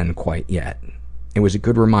to end quite yet. It was a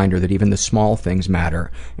good reminder that even the small things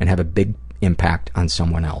matter and have a big impact on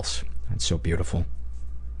someone else. That's so beautiful.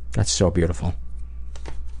 That's so beautiful.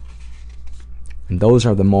 And those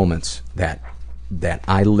are the moments that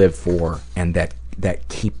I live for and that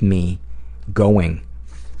keep me going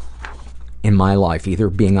in my life, either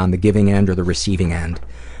being on the giving end or the receiving end.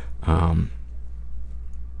 And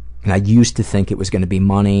I used to think it was going to be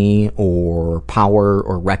money or power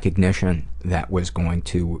or recognition that was going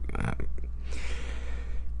to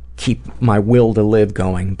keep my will to live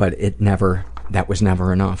going, but that was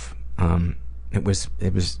never enough. It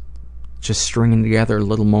was just stringing together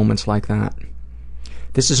little moments like that.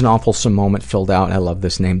 This is an awfulsome moment filled out, I love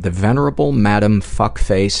this name, the Venerable Madam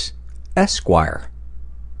Fuckface Esquire.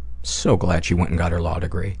 So glad she went and got her law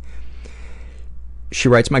degree. She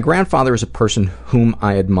writes, my grandfather is a person whom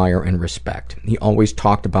I admire and respect. He always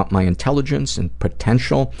talked about my intelligence and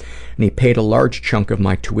potential, and he paid a large chunk of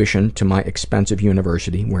my tuition to my expensive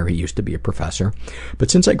university, where he used to be a professor. But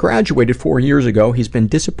since I graduated 4 years ago, he's been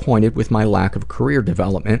disappointed with my lack of career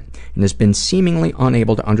development and has been seemingly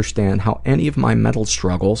unable to understand how any of my mental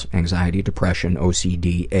struggles, anxiety, depression,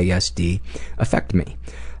 OCD, ASD, affect me.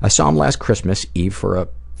 I saw him last Christmas Eve for a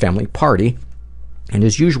family party, and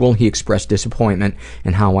as usual, he expressed disappointment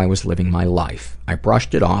in how I was living my life. I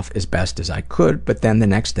brushed it off as best as I could, but then the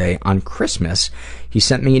next day, on Christmas, he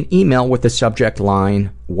sent me an email with the subject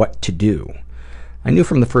line, "What to do?" I knew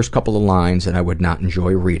from the first couple of lines that I would not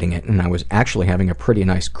enjoy reading it, and I was actually having a pretty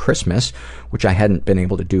nice Christmas, which I hadn't been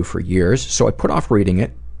able to do for years, so I put off reading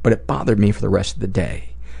it, but it bothered me for the rest of the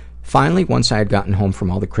day. Finally, once I had gotten home from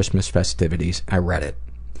all the Christmas festivities, I read it.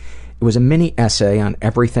 It was a mini essay on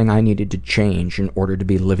everything I needed to change in order to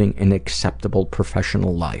be living an acceptable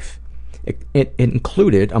professional life. It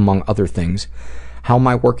included, among other things, how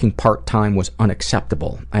my working part-time was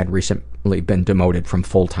unacceptable. I had recently been demoted from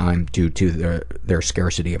full-time due to their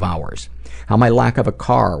scarcity of hours. How my lack of a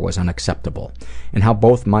car was unacceptable. And how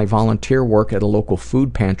both my volunteer work at a local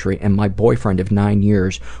food pantry and my boyfriend of 9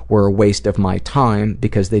 years were a waste of my time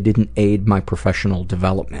because they didn't aid my professional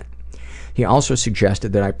development. He also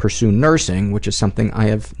suggested that I pursue nursing, which is something I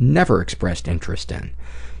have never expressed interest in.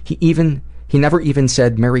 He never even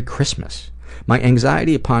said Merry Christmas. My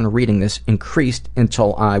anxiety upon reading this increased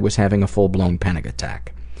until I was having a full-blown panic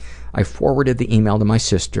attack. I forwarded the email to my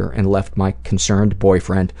sister and left my concerned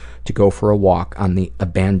boyfriend to go for a walk on the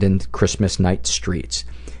abandoned Christmas night streets,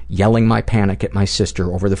 yelling my panic at my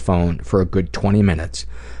sister over the phone for a good 20 minutes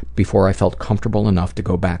before I felt comfortable enough to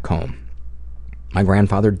go back home. My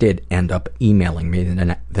grandfather did end up emailing me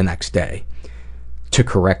the next day to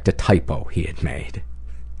correct a typo he had made.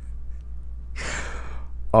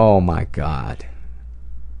 Oh my God.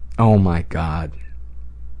 Oh my God.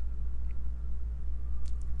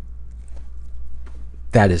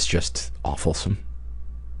 That is just awfulsome.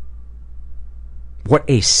 What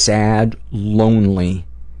a sad, lonely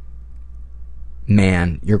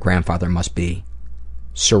man your grandfather must be,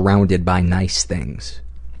 surrounded by nice things.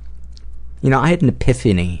 You know, I had an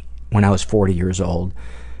epiphany when I was 40 years old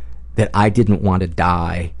that I didn't want to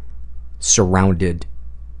die surrounded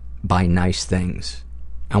by nice things.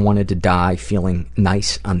 I wanted to die feeling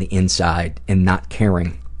nice on the inside and not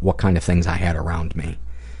caring what kind of things I had around me.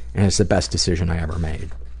 And it's the best decision I ever made.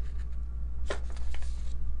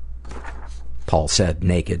 Paul said,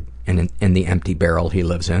 naked, and in the empty barrel he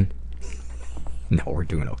lives in. No, we're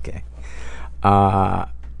doing okay.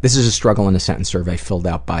 This is a struggle in a sentence survey filled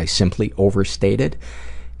out by Simply Overstated.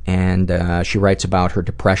 And she writes about her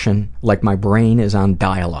depression, like my brain is on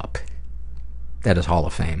dial-up. That is Hall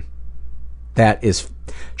of Fame. That is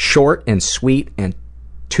short and sweet and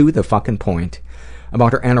to the fucking point.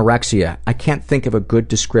 About her anorexia, I can't think of a good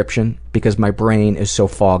description because my brain is so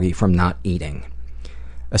foggy from not eating.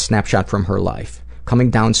 A snapshot from her life. Coming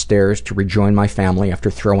downstairs to rejoin my family after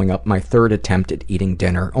throwing up my third attempt at eating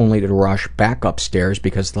dinner, only to rush back upstairs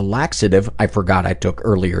because the laxative I forgot I took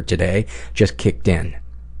earlier today just kicked in.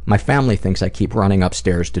 My family thinks I keep running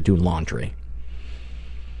upstairs to do laundry.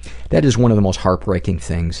 That is one of the most heartbreaking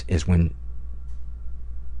things, is when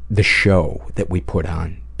the show that we put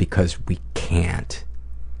on because we can't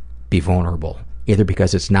be vulnerable, either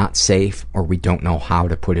because it's not safe or we don't know how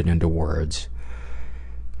to put it into words.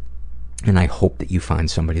 And I hope that you find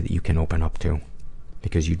somebody that you can open up to,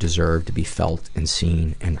 because you deserve to be felt and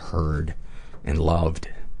seen and heard and loved.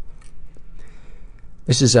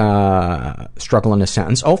 This is a struggle in a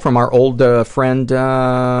sentence. Oh, from our old friend,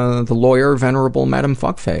 the lawyer, Venerable Madam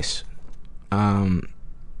Fuckface. And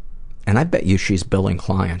I bet you she's billing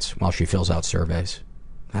clients while she fills out surveys.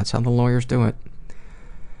 That's how the lawyers do it.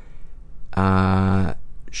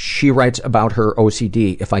 She writes about her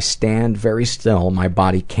OCD. If I stand very still, my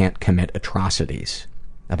body can't commit atrocities.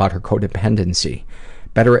 About her codependency.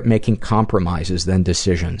 Better at making compromises than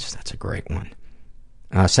decisions. That's a great one.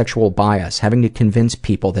 Sexual bias. Having to convince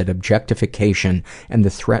people that objectification and the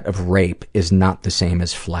threat of rape is not the same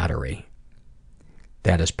as flattery.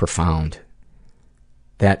 That is profound.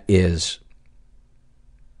 That is...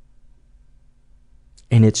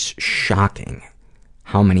 And it's shocking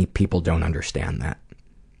how many people don't understand that.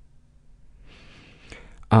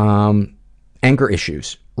 Anger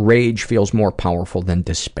issues. Rage feels more powerful than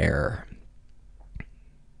despair.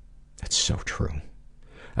 That's so true.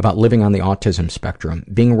 About living on the autism spectrum.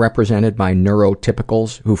 Being represented by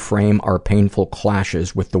neurotypicals who frame our painful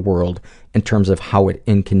clashes with the world in terms of how it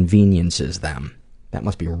inconveniences them. That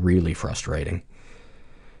must be really frustrating.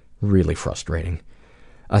 Really frustrating.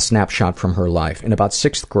 A snapshot from her life. In about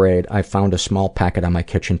 6th grade, I found a small packet on my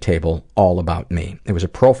kitchen table all about me. It was a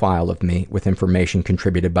profile of me with information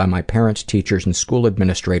contributed by my parents, teachers, and school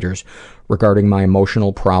administrators regarding my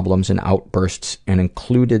emotional problems and outbursts, and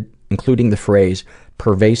including the phrase,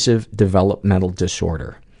 pervasive developmental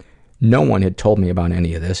disorder. No one had told me about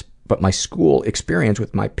any of this, but my school experience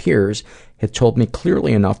with my peers had told me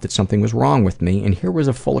clearly enough that something was wrong with me, and here was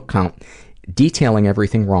a full account detailing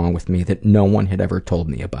everything wrong with me that no one had ever told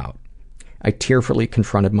me about. I tearfully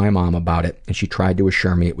confronted my mom about it, and she tried to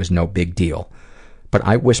assure me it was no big deal. But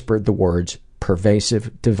I whispered the words,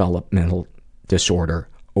 pervasive developmental disorder,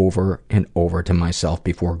 over and over to myself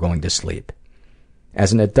before going to sleep.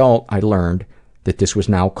 As an adult, I learned that this was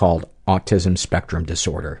now called autism spectrum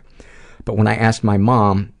disorder. But when I asked my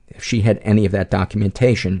mom if she had any of that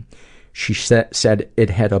documentation, she said it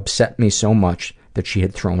had upset me so much that she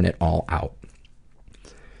had thrown it all out.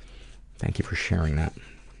 Thank you for sharing that.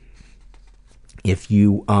 If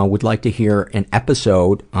you would like to hear an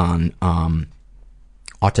episode on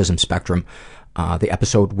autism spectrum, the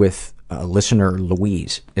episode with listener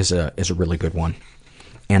Louise is a really good one.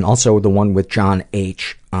 And also the one with John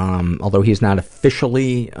H. Although he's not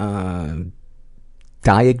officially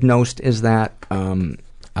diagnosed as that,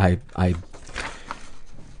 I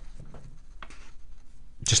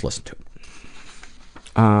just listen to it.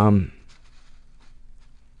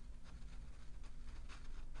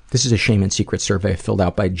 This is a shame and secret survey filled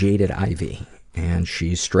out by Jaded Ivy. And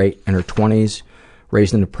she's straight, in her 20s,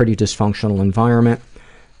 raised in a pretty dysfunctional environment.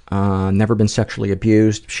 Never been sexually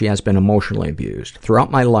abused. She has been emotionally abused.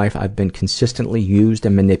 Throughout my life, I've been consistently used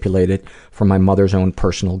and manipulated for my mother's own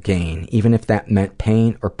personal gain, even if that meant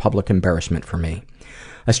pain or public embarrassment for me.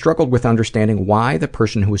 I struggled with understanding why the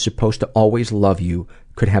person who was supposed to always love you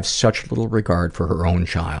could have such little regard for her own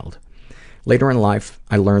child. Later in life,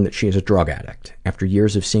 I learned that she is a drug addict. After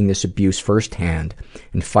years of seeing this abuse firsthand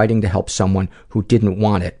and fighting to help someone who didn't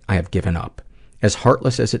want it, I have given up. As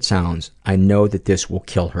heartless as it sounds, I know that this will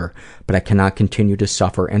kill her, but I cannot continue to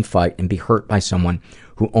suffer and fight and be hurt by someone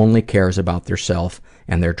who only cares about their self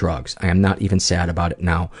and their drugs. I am not even sad about it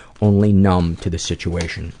now, only numb to the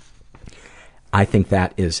situation. I think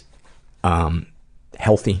that is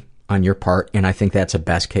healthy on your part, and I think that's a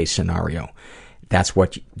best case scenario. That's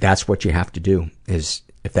what you have to do, is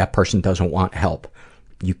if that person doesn't want help,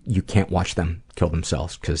 you can't watch them kill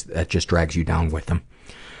themselves, because that just drags you down with them.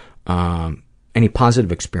 Any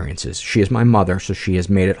positive experiences? She is my mother, so she has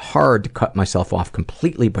made it hard to cut myself off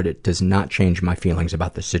completely, but it does not change my feelings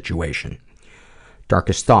about the situation.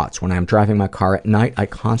 Darkest thoughts. When I am driving my car at night, I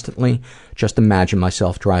constantly just imagine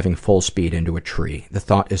myself driving full speed into a tree. The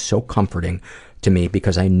thought is so comforting to me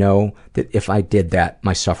because I know that if I did that,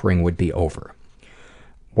 my suffering would be over.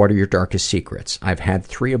 What are your darkest secrets? I've had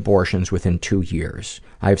 3 abortions within 2 years.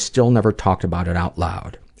 I have still never talked about it out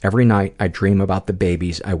loud. Every night I dream about the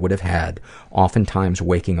babies I would have had, oftentimes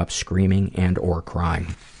waking up screaming and or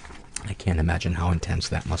crying. I can't imagine how intense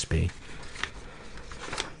that must be.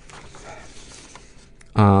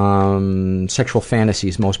 Sexual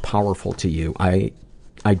fantasies most powerful to you. I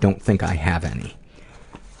don't think I have any.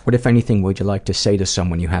 What, if anything, would you like to say to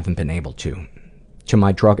someone you haven't been able to? To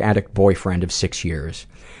my drug addict boyfriend of 6 years.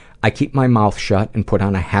 I keep my mouth shut and put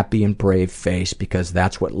on a happy and brave face because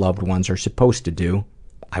that's what loved ones are supposed to do.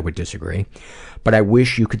 I would disagree. But I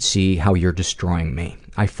wish you could see how you're destroying me.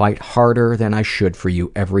 I fight harder than I should for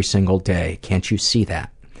you every single day. Can't you see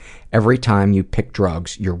that? Every time you pick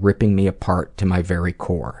drugs, you're ripping me apart to my very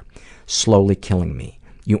core, slowly killing me.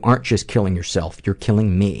 You aren't just killing yourself, you're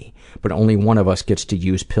killing me. But only one of us gets to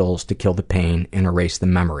use pills to kill the pain and erase the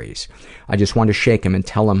memories. I just want to shake him and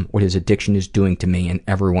tell him what his addiction is doing to me and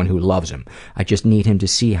everyone who loves him. I just need him to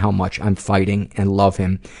see how much I'm fighting and love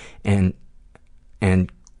him and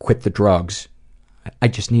quit the drugs. I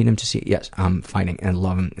just need him to see, yes, I'm fighting and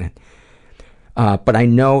love him. But I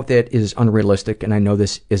know that is unrealistic, and I know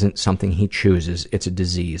this isn't something he chooses. It's a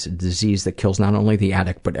disease that kills not only the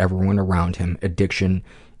addict, but everyone around him. Addiction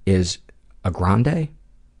is a grande.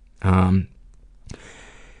 Grande.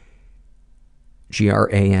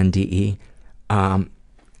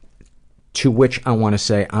 To which I want to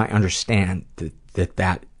say, I understand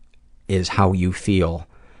that is how you feel,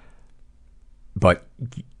 but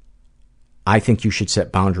I think you should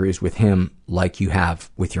set boundaries with him like you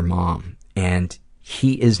have with your mom. And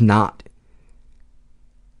he is not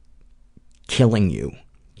killing you.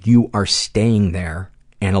 You are staying there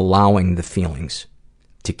and allowing the feelings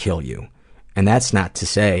to kill you. And that's not to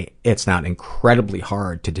say it's not incredibly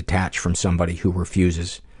hard to detach from somebody who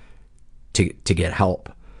refuses to get help.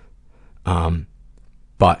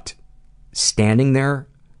 But standing there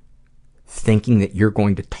thinking that you're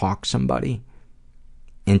going to talk somebody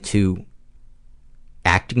into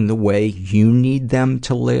acting the way you need them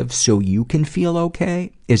to live so you can feel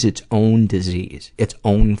okay is its own disease, its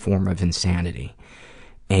own form of insanity.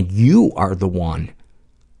 And you are the one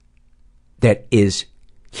that is,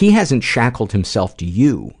 he hasn't shackled himself to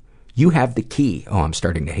you. You have the key. Oh, I'm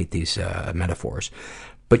starting to hate these metaphors.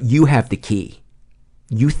 But you have the key.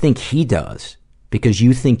 You think he does because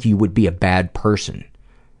you think you would be a bad person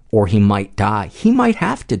or he might die. He might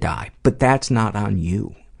have to die, but that's not on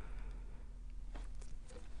you.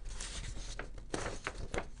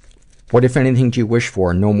 What, if anything, do you wish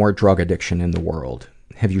for? No more drug addiction in the world.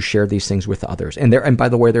 Have you shared these things with others? And by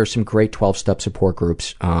the way, there's some great 12-step support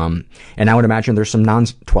groups. And I would imagine there's some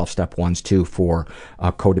non-12-step ones too for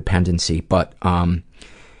codependency. But, I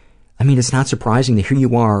mean, it's not surprising that here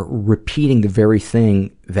you are repeating the very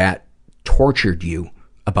thing that tortured you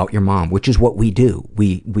about your mom, which is what we do.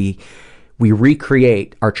 We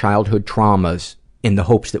recreate our childhood traumas in the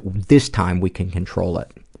hopes that this time we can control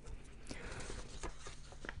it.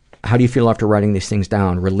 How do you feel after writing these things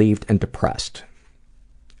down? Relieved and depressed.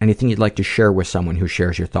 Anything you'd like to share with someone who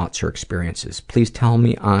shares your thoughts or experiences? Please tell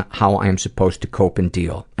me how I am supposed to cope and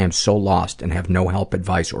deal. I am so lost and have no help,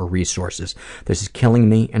 advice, or resources. This is killing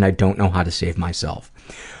me, and I don't know how to save myself.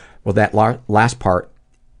 Well, that last part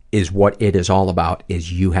is what it is all about,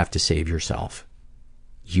 is you have to save yourself.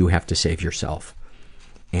 You have to save yourself.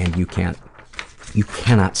 and you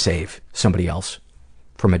cannot save somebody else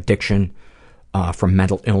from addiction, from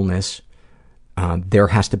mental illness. There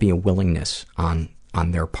has to be a willingness on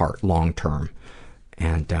their part long term.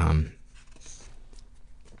 And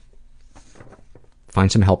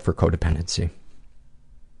find some help for codependency.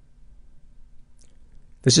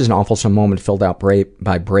 This is an awfulsome moment filled out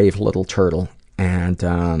by Brave Little Turtle.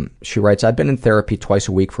 And she writes, I've been in therapy twice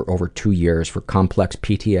a week for over 2 years for complex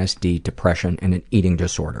PTSD, depression, and an eating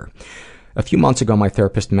disorder. A few months ago, my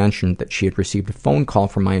therapist mentioned that she had received a phone call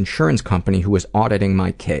from my insurance company who was auditing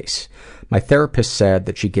my case. My therapist said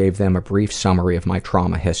that she gave them a brief summary of my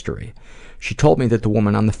trauma history. She told me that the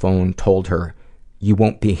woman on the phone told her, you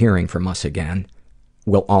won't be hearing from us again.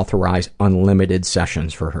 We'll authorize unlimited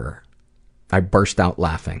sessions for her. I burst out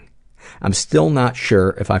laughing. I'm still not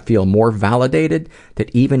sure if I feel more validated that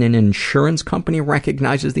even an insurance company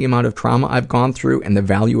recognizes the amount of trauma I've gone through and the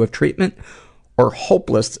value of treatment, or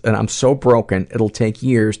hopeless and I'm so broken it'll take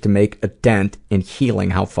years to make a dent in healing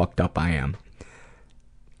how fucked up I am.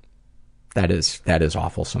 That is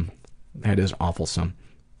awfulsome. That is awfulsome.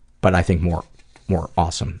 But I think more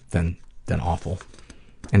awesome than awful.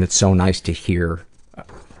 And it's so nice to hear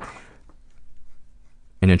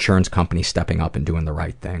an insurance company stepping up and doing the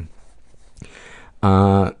right thing.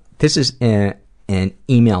 This is an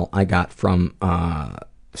email I got from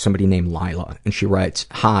somebody named Lila, and she writes,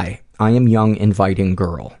 Hi, I am young, inviting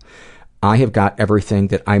girl. I have got everything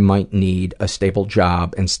that I might need, a stable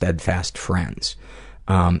job and steadfast friends.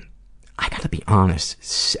 I gotta be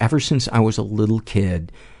honest, ever since I was a little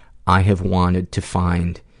kid, I have wanted to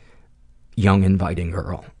find young, inviting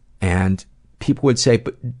girl. And people would say,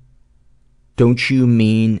 but don't you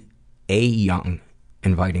mean a young,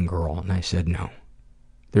 inviting girl? And I said, no.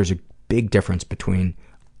 There's a big difference between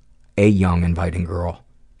a young, inviting girl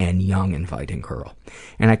and young, inviting girl.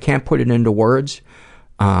 And I can't put it into words,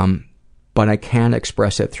 but I can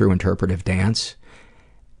express it through interpretive dance.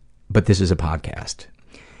 But this is a podcast.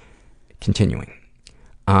 Continuing.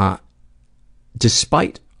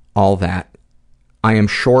 Despite all that, I am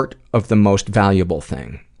short of the most valuable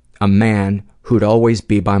thing, a man who'd always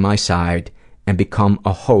be by my side and become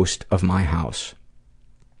a host of my house.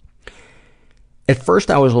 At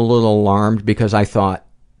first I was a little alarmed because I thought,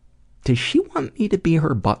 does she want me to be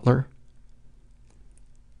her butler?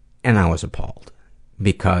 And I was appalled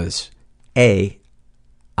because A,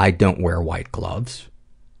 I don't wear white gloves.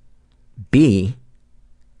 B,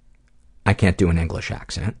 I can't do an English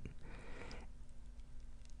accent.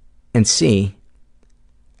 And C,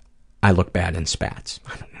 I look bad in spats.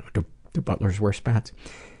 I don't know, do butlers wear spats?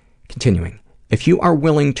 Continuing. If you are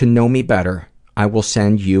willing to know me better, I will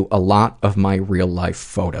send you a lot of my real life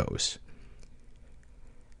photos.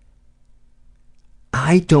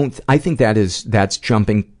 I think that's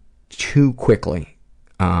jumping too quickly.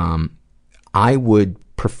 I would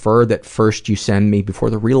prefer that first you send me, before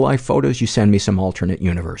the real life photos, you send me some alternate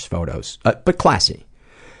universe photos. But classy.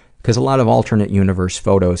 Because a lot of alternate universe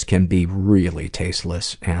photos can be really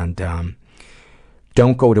tasteless. And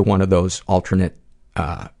don't go to one of those alternate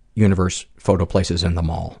universe photo places in the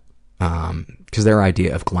mall. Because their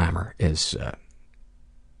idea of glamour is,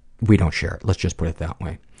 we don't share it. Let's just put it that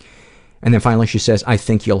way. And then finally she says, I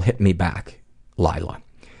think you'll hit me back, Lila.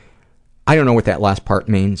 I don't know what that last part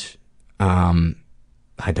means.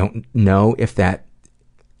 I don't know if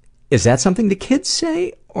is that something the kids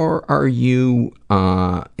say, or are you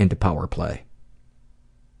into power play?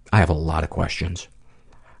 I have a lot of questions.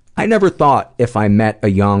 I never thought if I met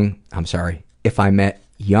young,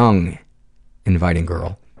 inviting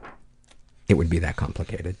girl, it would be that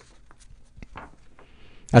complicated.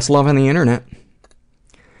 That's love on the internet.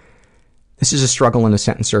 This is a struggle in a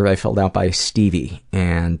sentence survey filled out by Stevie,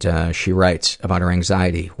 and she writes about her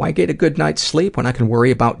anxiety. Why get a good night's sleep when I can worry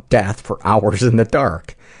about death for hours in the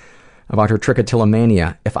dark? About her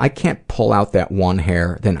trichotillomania. If I can't pull out that one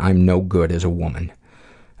hair, then I'm no good as a woman.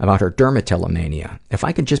 About her dermatillomania. If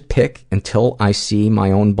I can just pick until I see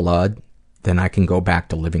my own blood, then I can go back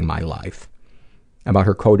to living my life. About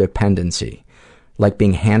her codependency. Like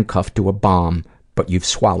being handcuffed to a bomb, but you've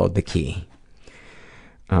swallowed the key.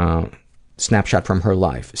 Snapshot from her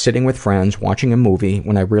life. Sitting with friends, watching a movie,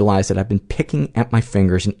 when I realized that I've been picking at my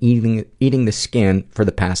fingers and eating the skin for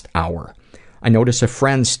the past hour. I notice a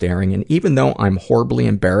friend staring, and even though I'm horribly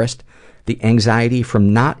embarrassed, the anxiety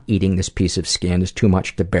from not eating this piece of skin is too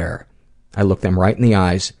much to bear. I look them right in the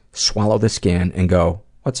eyes, swallow the skin, and go,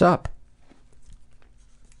 what's up?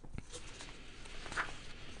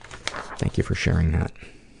 Thank you for sharing that.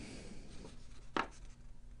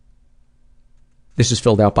 This is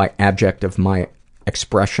filled out by Abject of My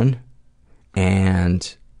Expression,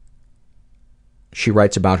 and She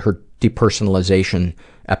writes about her depersonalization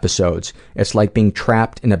episodes. It's like being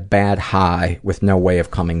trapped in a bad high with no way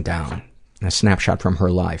of coming down. A snapshot from her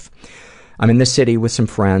life. I'm in the city with some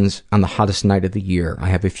friends on the hottest night of the year. I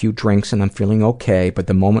have a few drinks and I'm feeling okay, but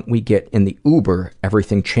the moment we get in the Uber,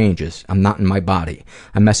 everything changes. I'm not in my body.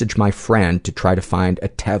 I message my friend to try to find a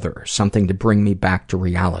tether, something to bring me back to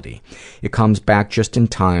reality. It comes back just in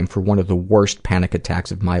time for one of the worst panic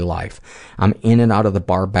attacks of my life. I'm in and out of the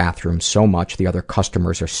bar bathroom so much the other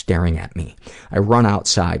customers are staring at me. I run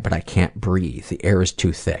outside, but I can't breathe. The air is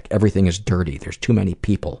too thick. Everything is dirty. There's too many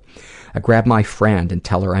people. I grab my friend and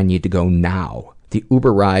tell her I need to go now. The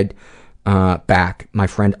Uber ride back, my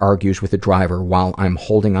friend argues with the driver while I'm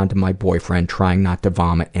holding onto my boyfriend, trying not to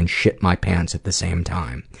vomit and shit my pants at the same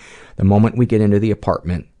time. The moment we get into the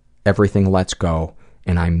apartment, everything lets go,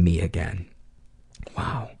 and I'm me again.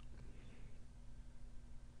 Wow.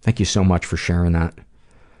 Thank you so much for sharing that.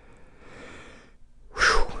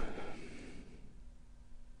 Whew.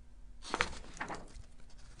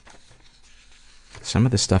 Some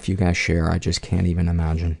of the stuff you guys share, I just can't even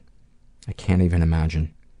imagine. I can't even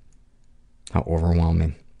imagine how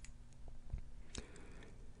overwhelming.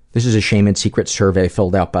 This is a Shame and Secret survey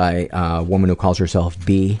filled out by a woman who calls herself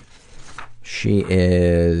B. She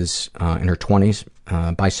is in her 20s,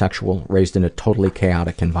 bisexual, raised in a totally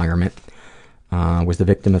chaotic environment, was the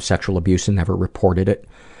victim of sexual abuse and never reported it.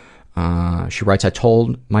 She writes, I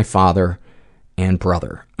told my father and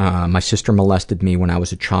brother. My sister molested me when I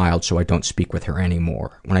was a child, so I don't speak with her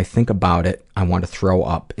anymore. When I think about it, I want to throw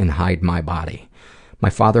up and hide my body. My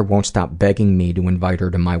father won't stop begging me to invite her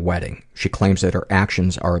to my wedding. She claims that her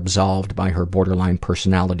actions are absolved by her borderline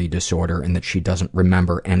personality disorder and that she doesn't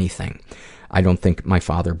remember anything. I don't think my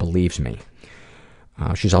father believes me.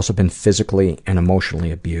 She's also been physically and emotionally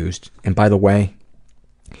abused. And by the way,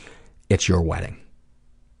 it's your wedding.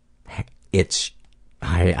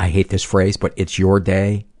 I hate this phrase, but it's your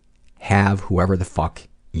day. Have whoever the fuck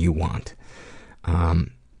you want.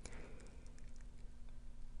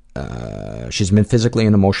 She's been physically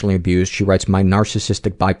and emotionally abused. She writes, my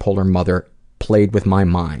narcissistic bipolar mother played with my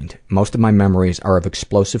mind. Most of my memories are of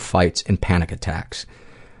explosive fights and panic attacks.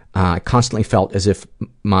 I constantly felt as if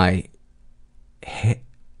my, I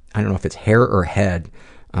don't know if it's hair or head,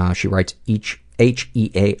 she writes,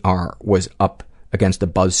 H-E-A-R, was up against a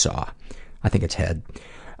buzzsaw. I think it's head.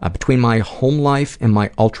 Between my home life and my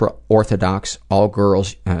ultra-Orthodox,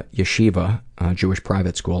 all-girls yeshiva, Jewish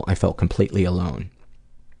private school, I felt completely alone.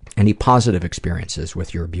 Any positive experiences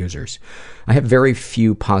with your abusers? I have very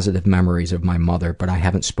few positive memories of my mother, but I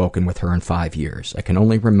haven't spoken with her in 5 years. I can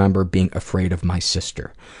only remember being afraid of my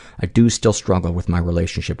sister. I do still struggle with my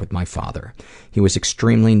relationship with my father. He was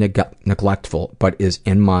extremely neglectful, but is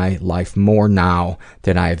in my life more now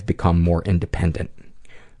that I have become more independent.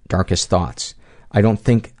 Darkest thoughts. I don't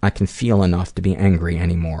think I can feel enough to be angry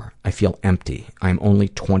anymore. I feel empty. I'm only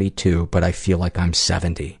 22, but I feel like I'm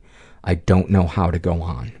 70. I don't know how to go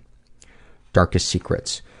on. Darkest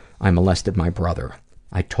secrets. I molested my brother.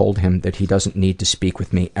 I told him that he doesn't need to speak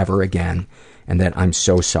with me ever again and that I'm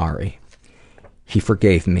so sorry. He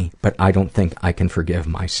forgave me, but I don't think I can forgive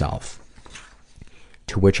myself.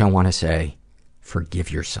 To which I want to say,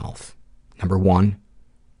 forgive yourself. Number one,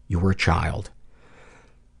 you were a child.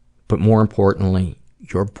 But more importantly,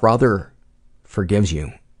 your brother forgives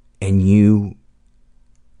you, and you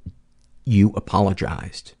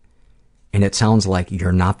apologized. And it sounds like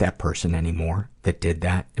you're not that person anymore that did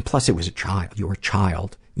that. And plus, it was a child. You were a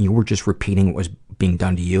child. You were just repeating what was being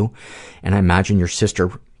done to you. And I imagine your sister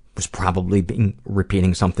was probably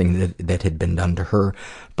repeating something that had been done to her.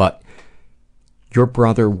 But your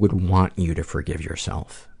brother would want you to forgive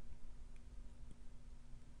yourself.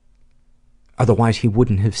 Otherwise, he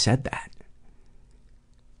wouldn't have said that.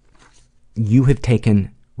 You have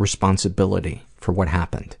taken responsibility for what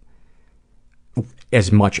happened.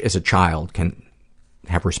 As much as a child can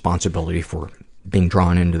have responsibility for being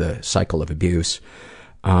drawn into the cycle of abuse.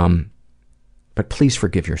 But please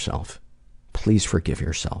forgive yourself. Please forgive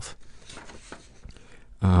yourself.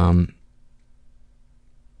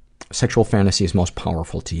 Sexual fantasies most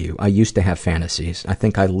powerful to you. I used to have fantasies. I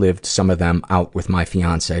think I lived some of them out with my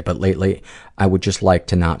fiance, but lately I would just like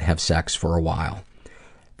to not have sex for a while.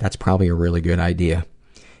 That's probably a really good idea.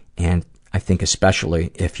 And I think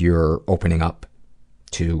especially if you're opening up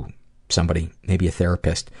to somebody, maybe a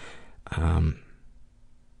therapist. I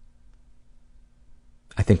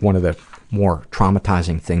think one of the more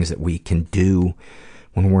traumatizing things that we can do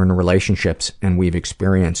when we're in relationships and we've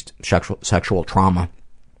experienced sexual trauma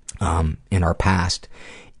in our past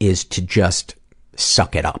is to just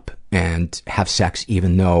suck it up and have sex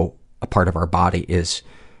even though a part of our body is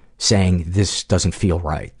saying, this doesn't feel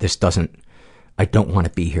right. I don't want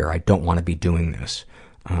to be here. I don't want to be doing this.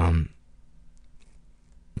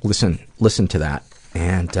 Listen to that,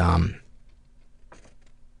 and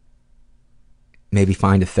maybe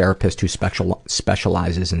find a therapist who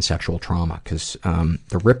specializes in sexual trauma, because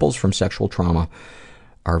the ripples from sexual trauma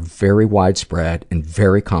are very widespread and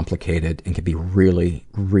very complicated and can be really,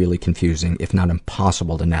 really confusing, if not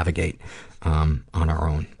impossible to navigate on our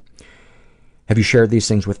own. Have you shared these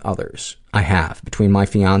things with others? I have. Between my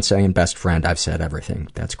fiance and best friend, I've said everything.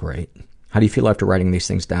 That's great. How do you feel after writing these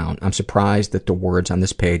things down? I'm surprised that the words on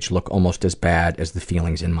this page look almost as bad as the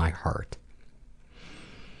feelings in my heart.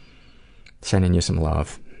 Sending you some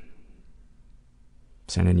love.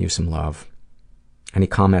 Sending you some love. Any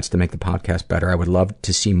comments to make the podcast better? I would love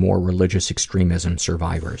to see more religious extremism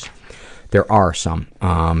survivors. There are some.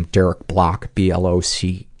 Derek Bloch,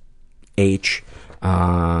 B-L-O-C-H,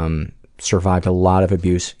 survived a lot of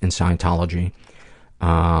abuse in Scientology.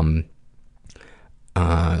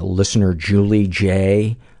 Listener Julie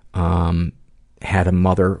J. had a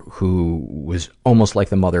mother who was almost like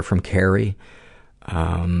the mother from Carrie.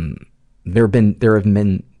 There have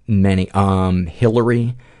been many.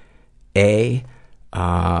 Hillary A.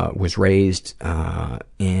 Was raised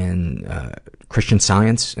in Christian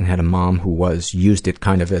Science and had a mom who used it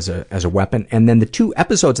kind of as a weapon. And then the 2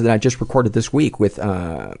 episodes that I just recorded this week with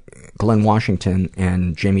Glenn Washington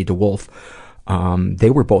and Jamie DeWolf, they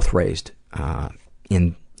were both raised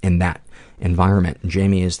in that environment.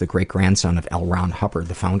 Jamie is the great grandson of L. Ron Hubbard,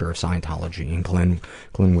 the founder of Scientology, and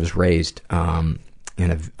Glenn was raised in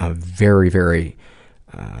a very, very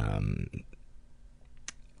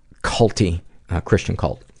culty Christian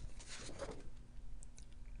cult.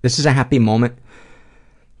 This is a happy moment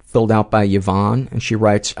filled out by Yvonne, and she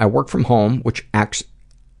writes, I work from home, which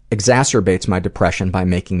exacerbates my depression by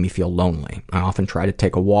making me feel lonely. I often try to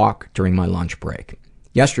take a walk during my lunch break.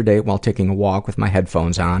 Yesterday, while taking a walk with my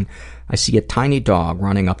headphones on, I see a tiny dog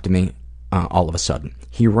running up to me all of a sudden.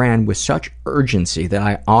 He ran with such urgency that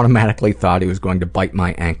I automatically thought he was going to bite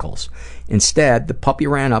my ankles. Instead, the puppy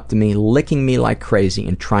ran up to me, licking me like crazy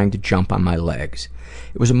and trying to jump on my legs.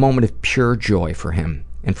 It was a moment of pure joy for him.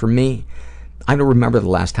 And for me, I don't remember the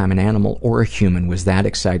last time an animal or a human was that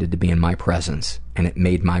excited to be in my presence, and it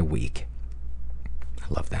made my week.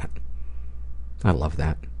 I love that. I love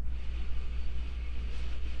that.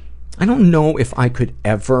 I don't know if I could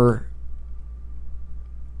ever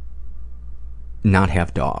not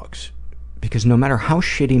have dogs, because no matter how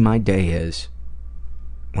shitty my day is,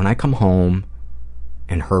 when I come home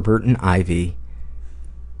and Herbert and Ivy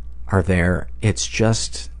are there, it's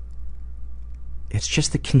just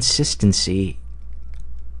the consistency.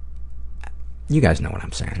 You guys know what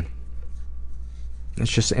I'm saying.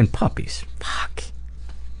 It's just, and puppies. Fuck.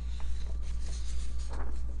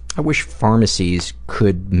 I wish pharmacies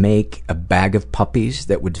could make a bag of puppies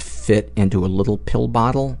that would fit into a little pill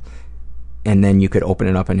bottle, and then you could open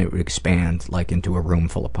it up and it would expand like into a room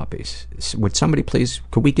full of puppies. Would somebody please,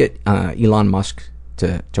 could we get Elon Musk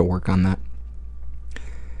to work on that?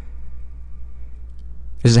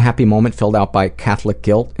 This is a happy moment filled out by Catholic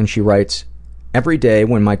Guilt, and she writes, every day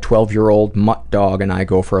when my 12-year-old mutt dog and I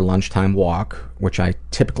go for a lunchtime walk, which I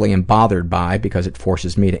typically am bothered by because it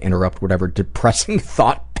forces me to interrupt whatever depressing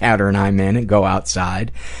thought pattern I'm in and go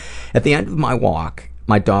outside. At the end of my walk,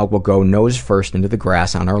 my dog will go nose first into the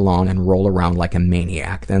grass on our lawn and roll around like a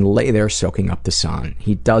maniac, then lay there soaking up the sun.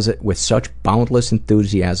 He does it with such boundless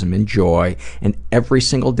enthusiasm and joy, and every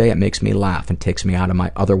single day it makes me laugh and takes me out of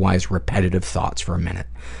my otherwise repetitive thoughts for a minute.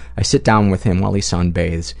 I sit down with him while he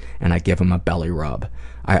sunbathes, and I give him a belly rub.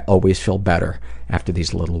 I always feel better after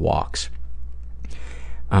these little walks.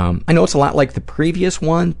 I know it's a lot like the previous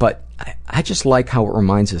one, but I just like how it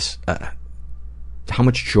reminds us how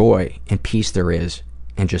much joy and peace there is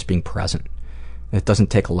in just being present. It doesn't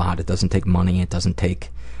take a lot. It doesn't take money. It doesn't take...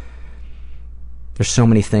 There's so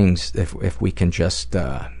many things if we can just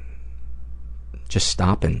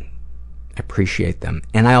stop and appreciate them.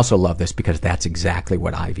 And I also love this because that's exactly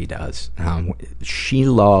what Ivy does. She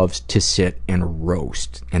loves to sit and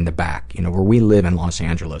roast in the back. You know, where we live in Los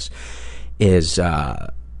Angeles is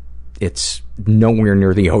it's nowhere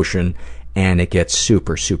near the ocean, and it gets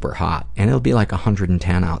super, super hot. And it'll be like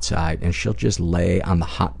 110 outside, and she'll just lay on the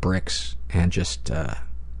hot bricks and just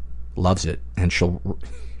loves it. And she'll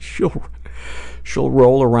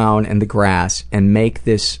roll around in the grass and make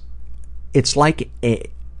this... It's like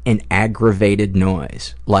an aggravated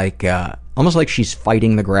noise, like almost like she's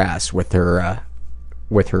fighting the grass with her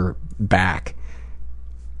back.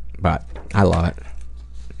 But I love it.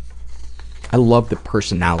 I love the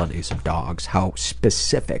personalities of dogs, how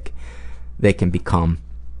specific they can become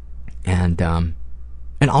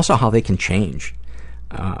And also how they can change.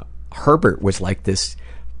 Herbert was like this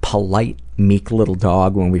polite, meek little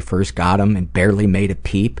dog when we first got him and barely made a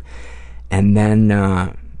peep. And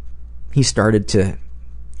then he started to,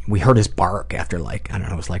 we heard his bark after like, I don't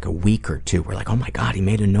know, it was like a week or two. We're like, oh my God, he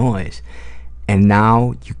made a noise. And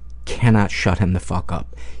now you cannot shut him the fuck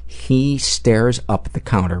up. He stares up at the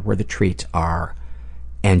counter where the treats are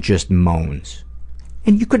and just moans.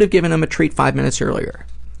 And you could have given him a treat 5 minutes earlier.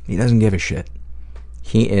 He doesn't give a shit.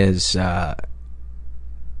 He is, yeah.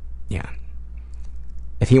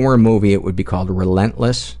 If he were a movie, it would be called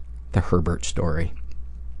Relentless, the Herbert Story.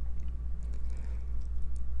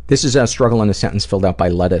 This is a struggle in a sentence filled out by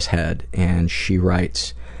Lettuce Head, and she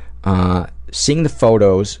writes, seeing the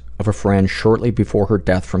photos of a friend shortly before her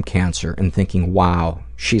death from cancer and thinking, wow,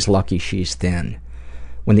 she's lucky she's thin.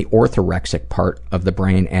 When the orthorexic part of the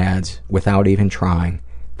brain adds, without even trying,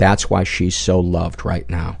 that's why she's so loved right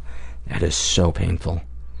now. That is so painful.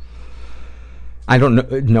 I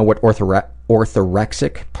don't know what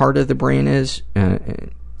orthorexic part of the brain is,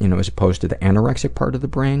 as opposed to the anorexic part of the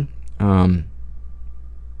brain. But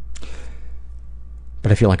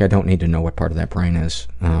I feel like I don't need to know what part of that brain is,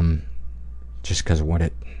 just because of what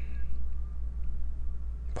it...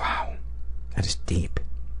 Wow, that is deep.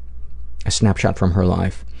 A snapshot from her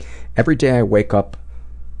life. Every day I wake up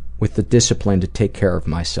with the discipline to take care of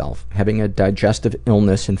myself, having a digestive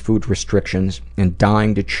illness and food restrictions, and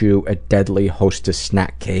dying to chew a deadly Hostess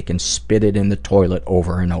snack cake and spit it in the toilet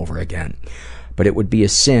over and over again. But it would be a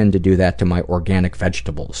sin to do that to my organic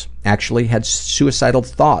vegetables. Actually had suicidal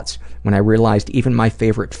thoughts when I realized even my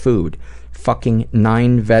favorite food, fucking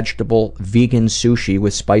 9-vegetable vegan sushi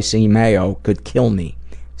with spicy mayo, could kill me.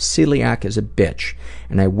 Celiac is a bitch,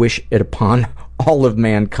 and I wish it upon all of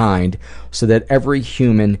mankind so that every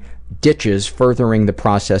human ditches furthering the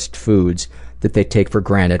processed foods that they take for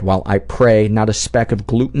granted, while I pray not a speck of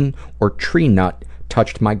gluten or tree nut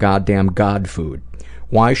touched my goddamn god food.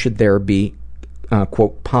 Why should there be,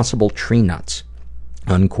 quote, possible tree nuts,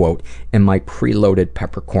 unquote, in my preloaded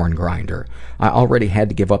peppercorn grinder? I already had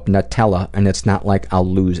to give up Nutella, and it's not like I'll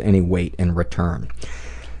lose any weight in return.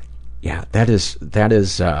 Yeah, that is,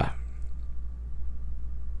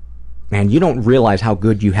 man, you don't realize how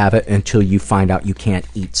good you have it until you find out you can't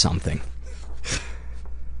eat something.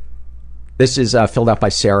 This is filled out by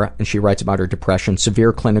Sarah, and she writes about her depression.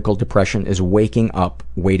 Severe clinical depression is waking up,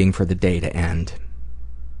 waiting for the day to end.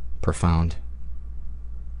 Profound.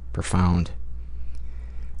 Profound.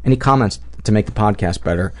 Any comments to make the podcast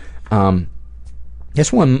better?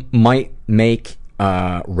 This one might make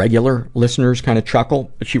regular listeners kind of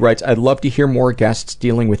chuckle. She writes, I'd love to hear more guests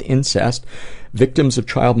dealing with incest, victims of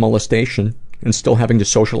child molestation, and still having to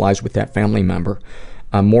socialize with that family member.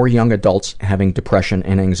 More young adults having depression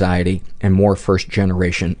and anxiety, and more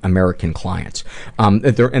first-generation American clients. And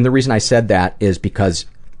the reason I said that is because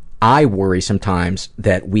I worry sometimes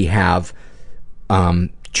that we have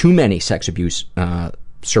too many sex abuse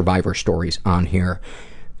survivor stories on here.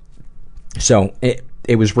 So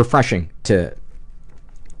it was refreshing to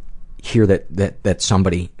hear that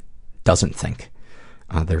somebody doesn't think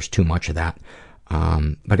there's too much of that.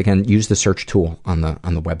 But again, use the search tool on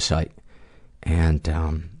the website, and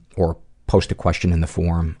or post a question in the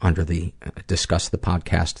forum under the discuss the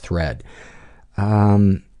podcast thread.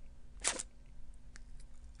 I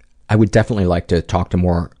would definitely like to talk to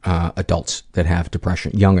more adults that have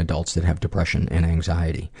depression, young adults that have depression and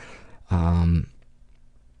anxiety.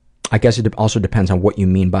 I guess it also depends on what you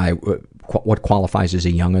mean by what qualifies as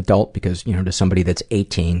a young adult, because, to somebody that's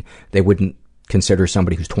 18, they wouldn't consider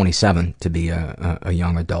somebody who's 27 to be a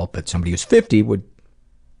young adult, but somebody who's 50 would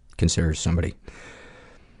consider somebody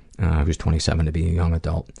who's 27 to be a young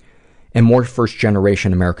adult. And more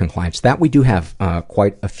first-generation American clients. That we do have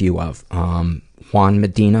quite a few of. Juan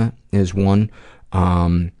Medina is one.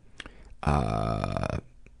 Nadare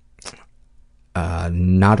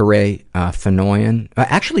Fenoyan.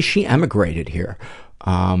 Actually, she emigrated here.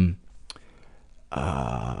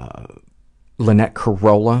 Lynette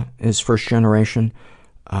Carolla is first generation.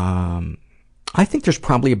 I think there's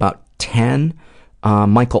probably about 10.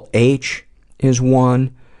 Michael H. is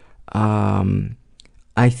one.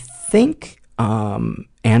 I think Anna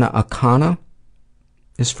Akana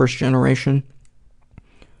is first generation.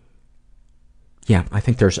 Yeah, I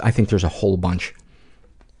think there's a whole bunch.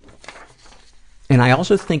 And I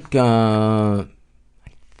also think, I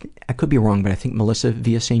could be wrong, but I think Melissa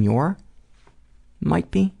Villaseñor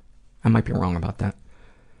might be. I might be wrong about that.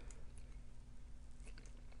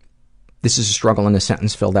 This is a struggle in a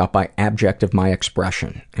sentence filled out by Abject of My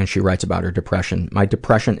Expression, and she writes about her depression. My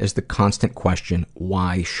depression is the constant question,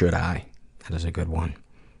 why should I? That is a good one.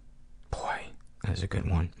 That is a good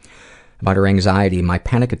one. About her anxiety, my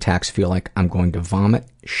panic attacks feel like I'm going to vomit,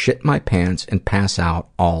 shit my pants, and pass out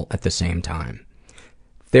all at the same time.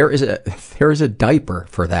 There is a diaper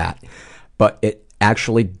for that, but it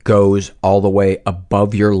actually goes all the way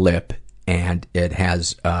above your lip, and it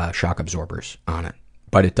has shock absorbers on it.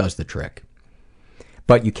 But it does the trick.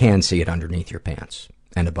 But you can see it underneath your pants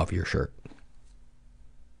and above your shirt.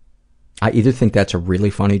 I either think that's a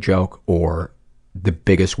really funny joke or the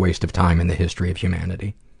biggest waste of time in the history of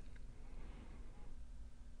humanity.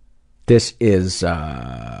 This is...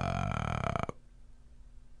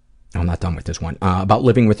 I'm not done with this one. About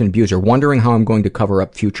living with an abuser. Wondering how I'm going to cover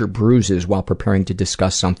up future bruises while preparing to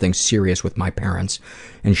discuss something serious with my parents,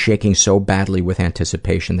 and shaking so badly with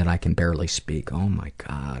anticipation that I can barely speak. Oh my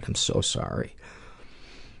God, I'm so sorry.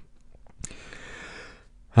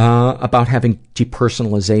 About having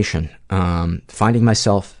depersonalization. Finding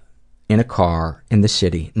myself in a car in the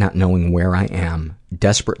city, not knowing where I am,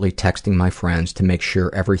 desperately texting my friends to make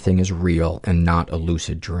sure everything is real and not a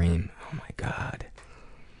lucid dream. Oh my God.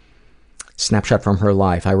 Snapshot from her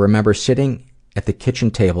life. I remember sitting at the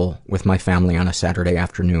kitchen table with my family on a Saturday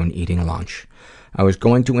afternoon eating lunch. I was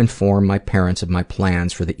going to inform my parents of my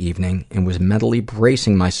plans for the evening and was mentally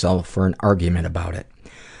bracing myself for an argument about it.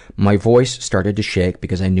 My voice started to shake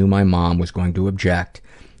because I knew my mom was going to object,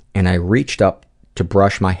 and I reached up to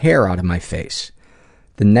brush my hair out of my face.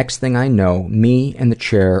 The next thing I know, me and the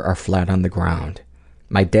chair are flat on the ground.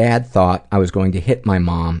 My dad thought I was going to hit my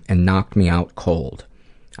mom and knocked me out cold.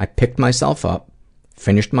 I picked myself up,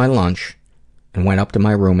 finished my lunch, and went up to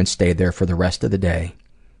my room and stayed there for the rest of the day.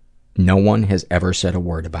 No one has ever said a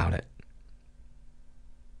word about it.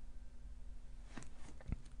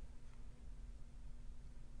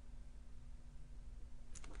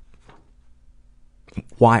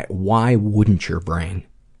 Why wouldn't your brain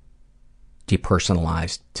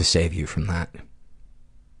depersonalize to save you from that?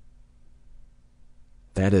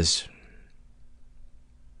 That is...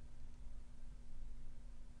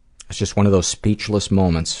 It's just one of those speechless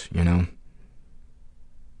moments, you know?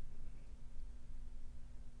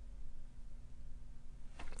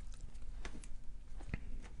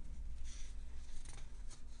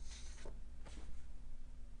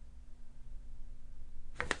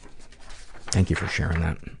 Thank you for sharing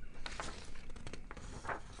that.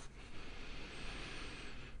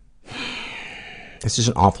 This is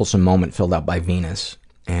an awfulsome moment filled out by Venus.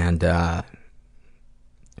 And,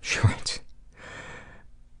 she writes,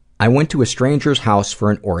 I went to a stranger's house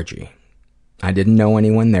for an orgy. I didn't know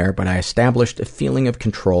anyone there, but I established a feeling of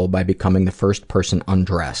control by becoming the first person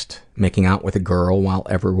undressed, making out with a girl while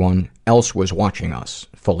everyone else was watching us,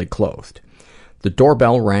 fully clothed. The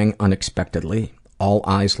doorbell rang unexpectedly. All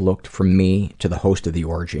eyes looked from me to the host of the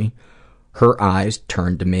orgy. Her eyes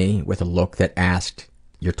turned to me with a look that asked,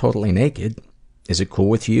 "You're totally naked. Is it cool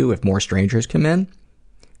with you if more strangers come in?"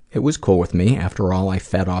 It was cool with me. After all, I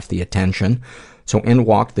fed off the attention. So in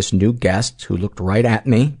walked this new guest who looked right at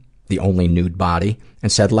me, the only nude body,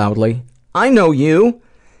 and said loudly, "I know you."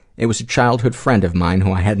 It was a childhood friend of mine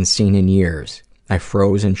who I hadn't seen in years. I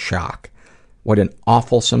froze in shock. What an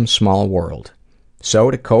awfulsome small world.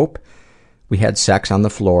 So to cope, we had sex on the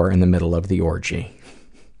floor in the middle of the orgy.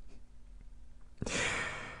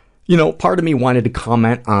 You know, part of me wanted to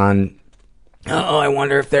comment on, oh, I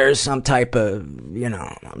wonder if there's some type of,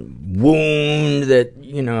 wound that,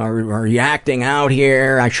 are you acting out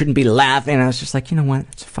here? I shouldn't be laughing. I was just like, you know what?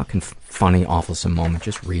 It's a fucking funny, awfulsome moment.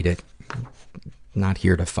 Just read it. I'm not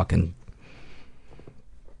here to fucking...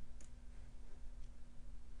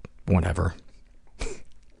 whatever.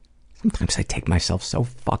 Sometimes I take myself so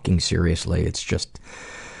fucking seriously. It's just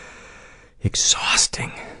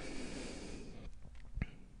exhausting.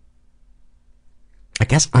 I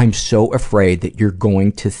guess I'm so afraid that you're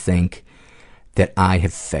going to think that I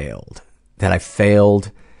have failed. That I failed.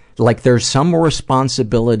 Like there's some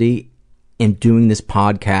responsibility in doing this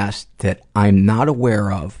podcast that I'm not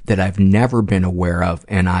aware of, that I've never been aware of,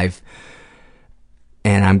 and I'm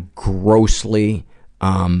grossly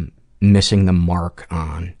missing the mark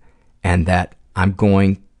on, and that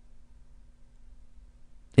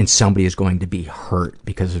somebody is going to be hurt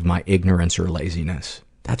because of my ignorance or laziness.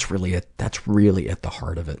 That's really at the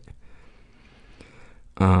heart of it.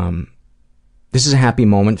 This is a happy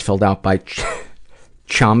moment filled out by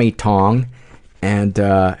Chami Tong,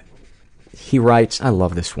 and he writes, I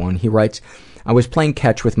love this one. He writes, I was playing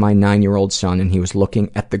catch with my 9-year-old son, and he was looking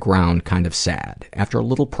at the ground kind of sad. After a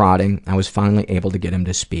little prodding, I was finally able to get him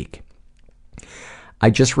to speak. I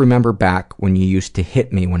just remember back when you used to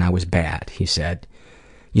hit me when I was bad, he said.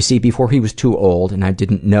 You see, before he was too old, and I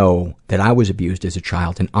didn't know that I was abused as a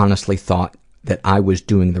child, and honestly thought that I was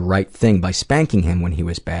doing the right thing by spanking him when he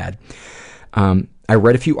was bad. I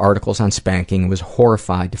read a few articles on spanking and was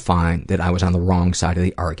horrified to find that I was on the wrong side of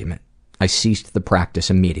the argument. I ceased the practice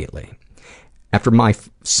immediately. After my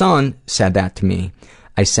son said that to me,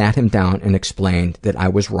 I sat him down and explained that I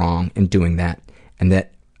was wrong in doing that, and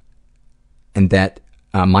that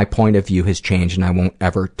my point of view has changed and I won't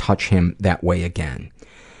ever touch him that way again.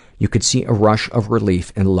 You could see a rush of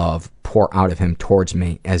relief and love pour out of him towards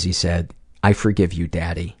me as he said, "I forgive you,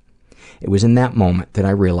 Daddy." It was in that moment that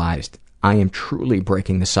I realized I am truly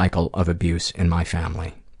breaking the cycle of abuse in my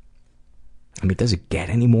family. I mean, does it get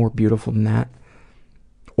any more beautiful than that?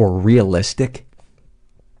 Or realistic?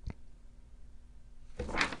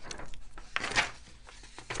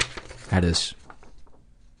 That is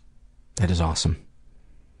awesome.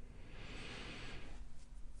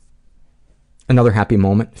 Another happy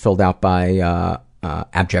moment filled out by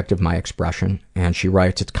Abject of My Expression, and she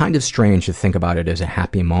writes, "It's kind of strange to think about it as a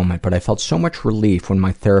happy moment, but I felt so much relief when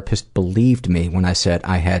my therapist believed me when I said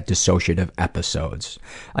I had dissociative episodes.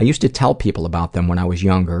 I used to tell people about them when I was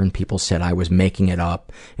younger, and people said I was making it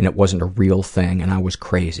up and it wasn't a real thing and I was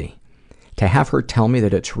crazy. To have her tell me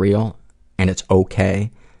that it's real and it's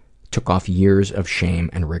okay took off years of shame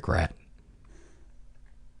and regret."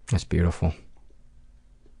 That's beautiful.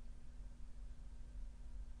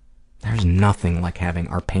 There's nothing like having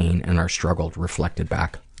our pain and our struggle reflected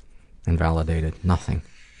back and validated. Nothing.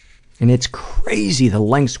 And it's crazy the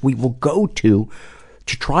lengths we will go to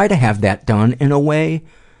try to have that done in a way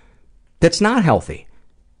that's not healthy.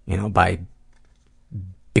 You know, by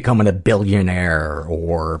becoming a billionaire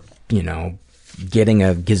or, you know, getting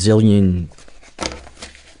a gazillion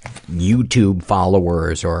YouTube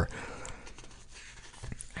followers, or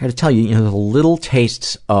I gotta tell you, the little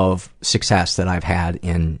tastes of success that I've had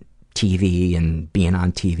in TV and being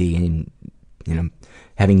on TV and,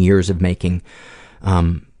 having years of making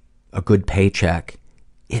a good paycheck,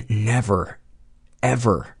 it never,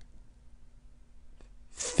 ever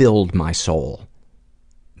filled my soul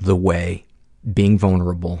the way being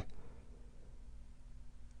vulnerable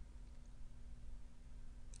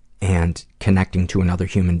and connecting to another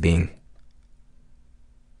human being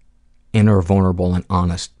in a vulnerable and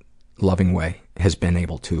honest, loving way has been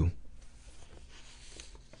able to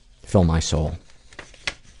fill my soul.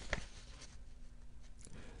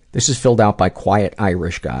 This is filled out by Quiet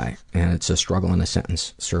Irish Guy, and it's a struggle in a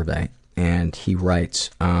sentence survey. And he writes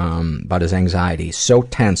about his anxiety. So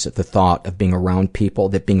tense at the thought of being around people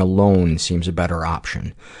that being alone seems a better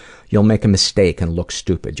option. You'll make a mistake and look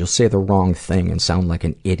stupid. You'll say the wrong thing and sound like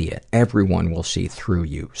an idiot. Everyone will see through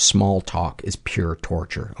you. Small talk is pure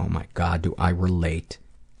torture. Oh my God, do I relate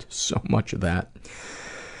to so much of that.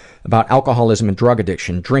 About alcoholism and drug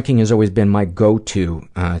addiction, drinking has always been my go-to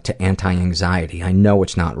to anti-anxiety. I know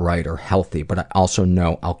it's not right or healthy, but I also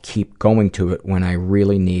know I'll keep going to it when I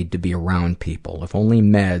really need to be around people. If only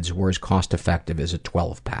meds were as cost-effective as a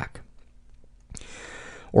 12-pack.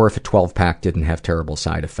 Or if a 12-pack didn't have terrible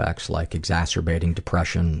side effects like exacerbating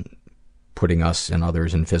depression, putting us and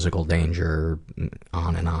others in physical danger,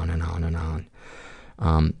 on and on and on and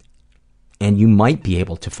on. And you might be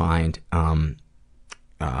able to find...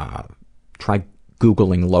 try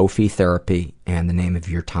Googling Lofi therapy and the name of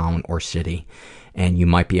your town or city, and you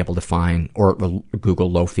might be able to find, or Google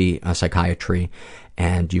Lofi psychiatry,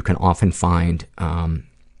 and you can often find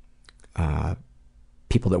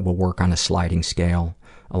people that will work on a sliding scale.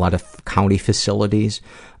 A lot of county facilities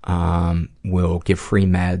will give free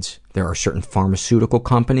meds. There are certain pharmaceutical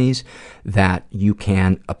companies that you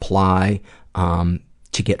can apply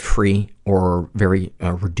to get free or very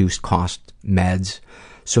reduced cost meds.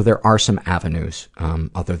 So there are some avenues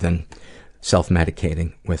other than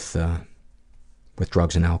self-medicating with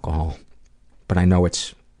drugs and alcohol. But I know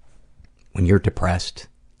it's, when you're depressed,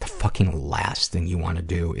 the fucking last thing you want to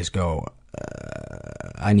do is go,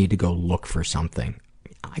 I need to go look for something.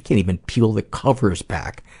 I can't even peel the covers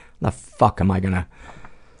back. How the fuck am I going to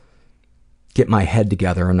get my head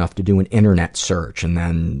together enough to do an internet search? And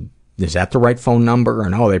then, is that the right phone number? Or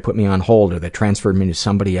no, they put me on hold, or they transferred me to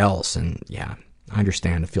somebody else. And yeah, I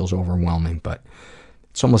understand it feels overwhelming, but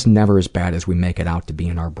it's almost never as bad as we make it out to be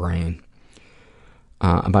in our brain.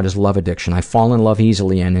 About his love addiction. I fall in love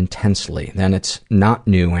easily and intensely. Then it's not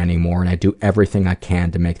new anymore, and I do everything I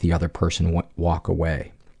can to make the other person walk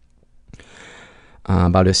away.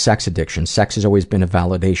 About his sex addiction. Sex has always been a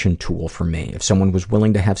validation tool for me. If someone was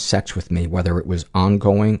willing to have sex with me, whether it was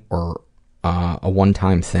ongoing or a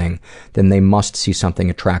one-time thing, then they must see something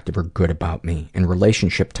attractive or good about me. In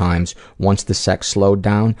relationship times, once the sex slowed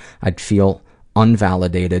down, I'd feel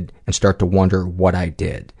unvalidated and start to wonder what I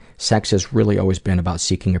did. Sex has really always been about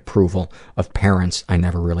seeking approval of parents I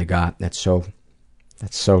never really got. That's so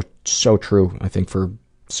true, I think, for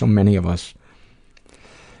so many of us.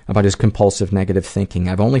 About his compulsive negative thinking.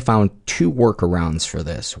 I've only found 2 workarounds for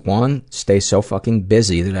this. 1, stay so fucking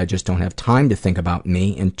busy that I just don't have time to think about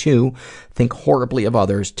me. And 2, think horribly of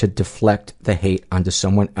others to deflect the hate onto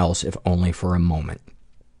someone else, if only for a moment.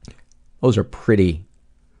 Those are pretty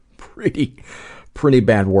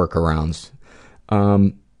bad workarounds.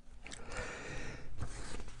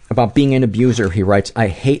 About being an abuser, he writes, I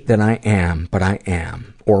hate that I am, but I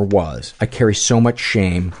am, or was. I carry so much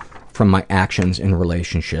shame from my actions in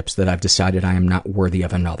relationships that I've decided I am not worthy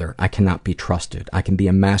of another. I cannot be trusted. I can be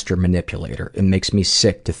a master manipulator. It makes me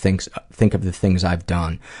sick to think of the things I've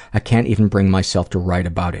done. I can't even bring myself to write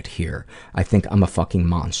about it here. I think I'm a fucking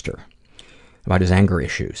monster. About his anger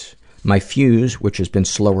issues. My fuse, which has been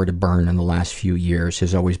slower to burn in the last few years,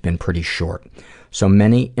 has always been pretty short. So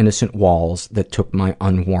many innocent walls that took my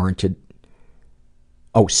unwarranted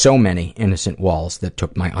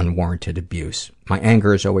abuse. My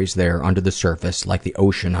anger is always there under the surface, like the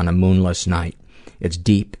ocean on a moonless night. It's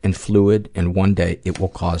deep and fluid, and one day it will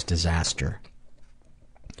cause disaster.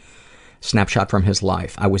 Snapshot from his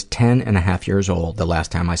life. I was 10.5 years old the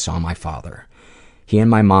last time I saw my father. He and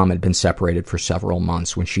my mom had been separated for several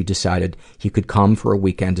months when she decided he could come for a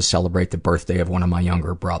weekend to celebrate the birthday of one of my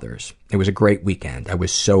younger brothers. It was a great weekend. I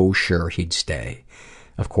was so sure he'd stay.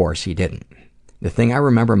 Of course, he didn't. The thing I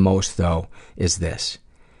remember most, though, is this.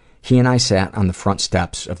 He and I sat on the front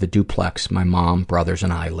steps of the duplex my mom, brothers,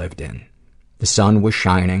 and I lived in. The sun was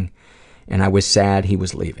shining, and I was sad he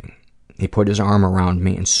was leaving. He put his arm around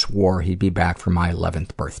me and swore he'd be back for my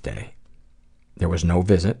 11th birthday. There was no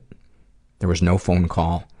visit. There was no phone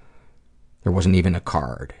call. There wasn't even a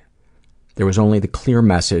card. There was only the clear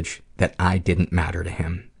message that I didn't matter to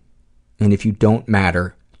him. And if you don't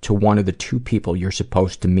matter to one of the 2 people you're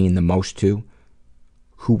supposed to mean the most to,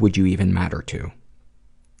 who would you even matter to?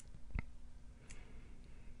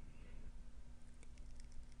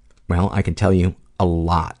 Well, I can tell you a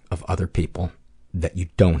lot of other people that you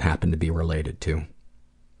don't happen to be related to,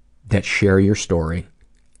 that share your story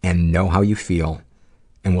and know how you feel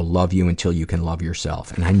and will love you until you can love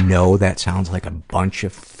yourself. And I know that sounds like a bunch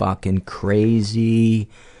of fucking crazy,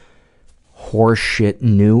 horseshit,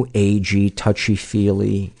 new agey,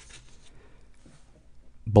 touchy-feely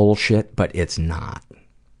bullshit, but it's not.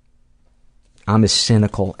 I'm as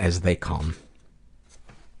cynical as they come.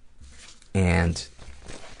 And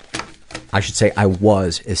I should say I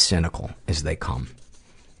was as cynical as they come.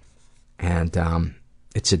 And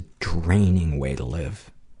it's a draining way to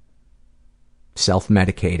live.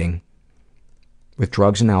 Self-medicating with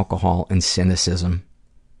drugs and alcohol and cynicism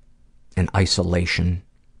and isolation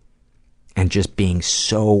and just being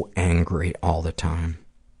so angry all the time.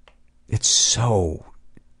 It's so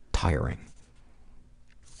tiring.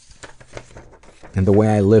 And the way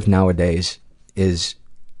I live nowadays is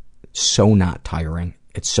so not tiring.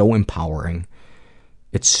 It's so empowering.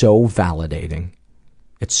 It's so validating.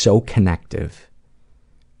 It's so connective.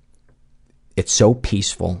 It's so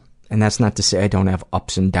peaceful. And that's not to say I don't have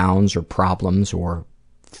ups and downs or problems or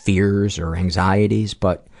fears or anxieties,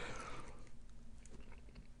 but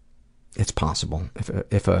it's possible.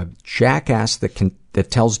 If a jackass that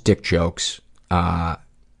tells dick jokes can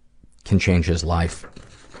change his life,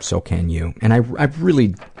 so can you. And I've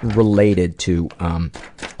really related to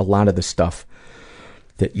a lot of the stuff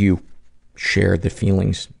that you shared, the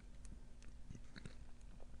feelings.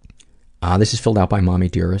 This is filled out by Mommy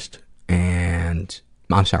Dearest, and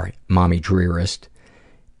Mommy Drearest,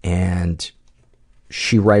 and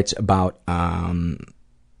she writes about her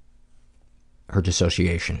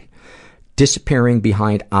dissociation. Disappearing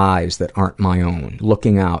behind eyes that aren't my own,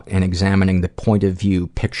 looking out and examining the point of view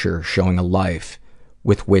picture showing a life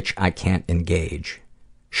with which I can't engage.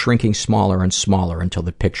 Shrinking smaller and smaller until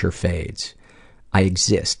the picture fades. I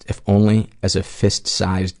exist, if only as a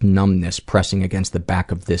fist-sized numbness pressing against the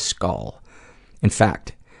back of this skull. In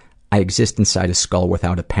fact, I exist inside a skull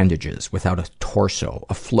without appendages, without a torso,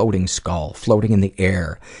 a floating skull, floating in the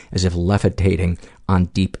air, as if levitating on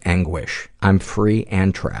deep anguish. I'm free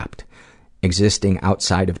and trapped, existing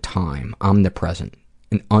outside of time, omnipresent,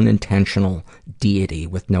 an unintentional deity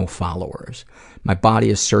with no followers. My body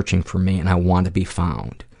is searching for me, and I want to be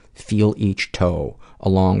found. Feel each toe,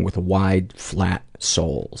 along with wide, flat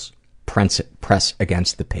soles. Press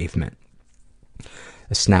against the pavement.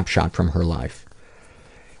 A snapshot from her life.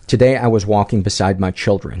 Today I was walking beside my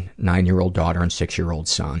children, 9-year-old daughter and 6-year-old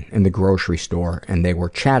son, in the grocery store, and they were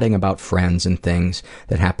chatting about friends and things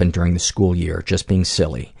that happened during the school year, just being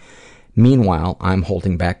silly. Meanwhile, I'm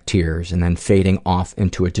holding back tears and then fading off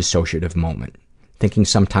into a dissociative moment, thinking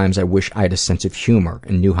sometimes I wish I had a sense of humor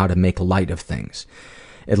and knew how to make light of things.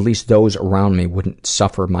 At least those around me wouldn't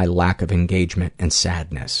suffer my lack of engagement and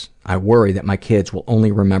sadness. I worry that my kids will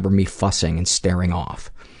only remember me fussing and staring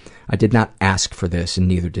off. I did not ask for this, and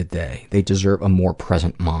neither did they. They deserve a more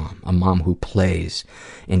present mom, a mom who plays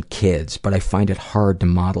and kids, but I find it hard to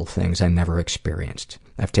model things I never experienced.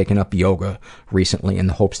 I've taken up yoga recently in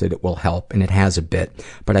the hopes that it will help, and it has a bit,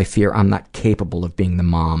 but I fear I'm not capable of being the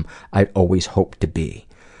mom I'd always hoped to be.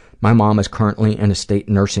 My mom is currently in a state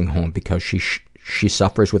nursing home because she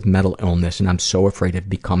suffers with mental illness, and I'm so afraid of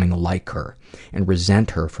becoming like her and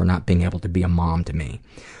resent her for not being able to be a mom to me.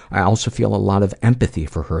 I also feel a lot of empathy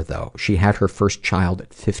for her, though. She had her first child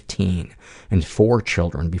at 15 and 4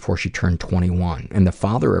 children before she turned 21, and the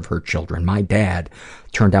father of her children, my dad,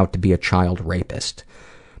 turned out to be a child rapist.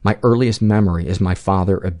 My earliest memory is my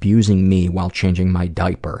father abusing me while changing my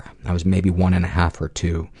diaper. I was maybe 1.5 or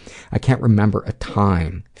 2. I can't remember a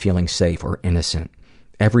time feeling safe or innocent.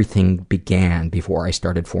 Everything began before I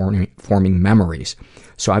started forming memories,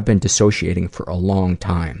 so I've been dissociating for a long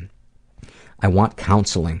time. I want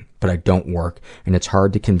counseling, but I don't work, and it's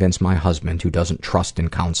hard to convince my husband, who doesn't trust in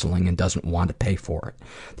counseling and doesn't want to pay for it.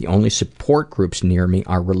 The only support groups near me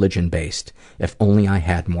are religion-based. If only I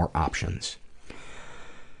had more options.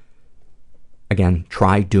 Again,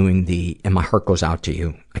 try doing and my heart goes out to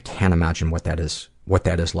you. I can't imagine what that is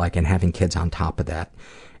like, and having kids on top of that.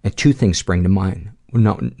 And 2 things spring to mind.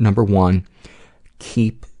 Number 1,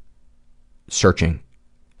 keep searching.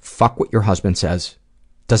 Fuck what your husband says.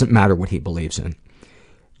 Doesn't matter what he believes in.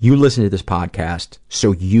 You listen to this podcast,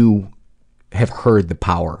 so you have heard the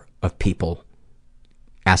power of people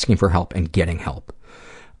asking for help and getting help.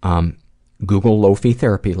 Google low-fee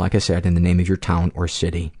therapy, like I said, in the name of your town or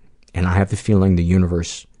city, and I have the feeling the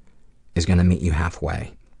universe is going to meet you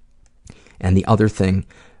halfway. And the other thing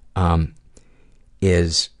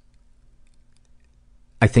is,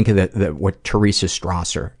 I think of what Teresa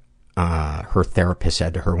Strasser, her therapist,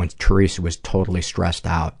 said to her when Teresa was totally stressed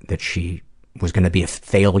out that she was going to be a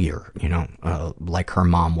failure, like her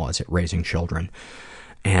mom was at raising children.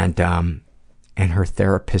 And her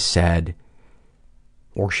therapist said,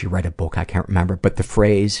 or she read a book, I can't remember, but the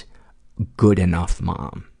phrase, good enough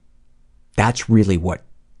mom. That's really what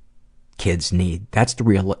kids need. That's the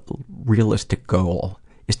realistic goal,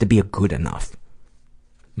 is to be a good enough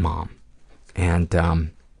mom. And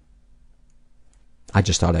I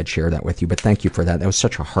just thought I'd share that with you, but thank you for that. That was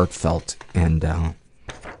such a heartfelt and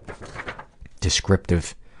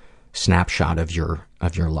descriptive snapshot of your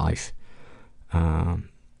life.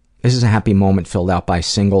 This is a happy moment filled out by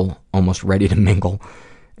Single, Almost Ready to Mingle.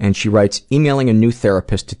 And she writes, emailing a new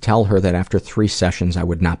therapist to tell her that after 3 sessions I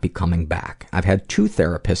would not be coming back. I've had 2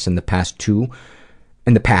 therapists in the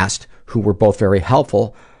past who were both very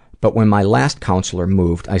helpful, but when my last counselor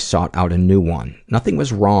moved, I sought out a new one. Nothing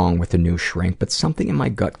was wrong with the new shrink, but something in my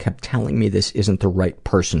gut kept telling me this isn't the right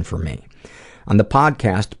person for me. On the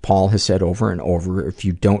podcast, Paul has said over and over, if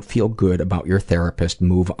you don't feel good about your therapist,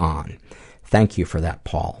 move on. Thank you for that,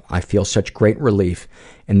 Paul. I feel such great relief,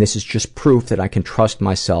 and this is just proof that I can trust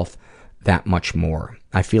myself that much more.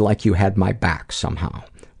 I feel like you had my back somehow.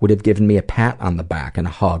 Would have given me a pat on the back and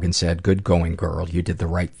a hug and said, good going, girl. You did the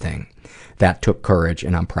right thing. That took courage,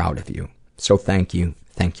 and I'm proud of you. So thank you.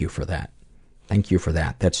 Thank you for that. Thank you for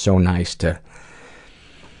that. That's so nice to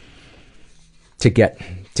get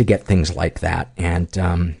things like that.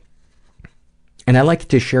 And I like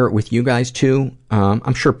to share it with you guys too.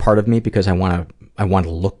 I'm sure part of me because I want to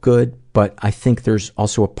look good, but I think there's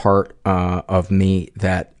also a part of me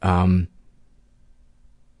that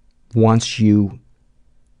wants you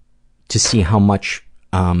to see how much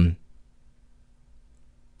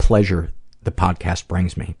pleasure the podcast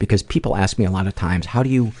brings me. Because people ask me a lot of times, how do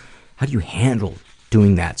you handle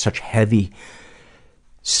doing that, such heavy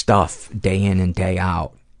stuff day in and day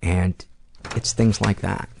out? And it's things like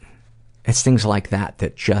that. It's things like that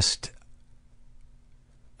that just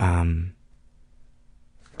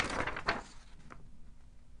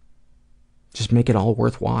make it all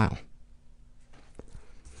worthwhile.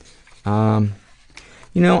 I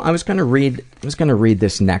was going to read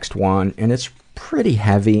this next one, and it's pretty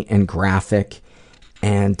heavy and graphic,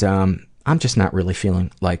 and I'm just not really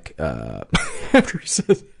feeling like after he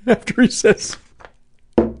says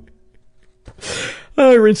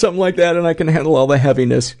I read something like that and I can handle all the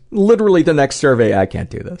heaviness. Literally the next survey, I can't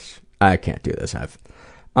do this. That's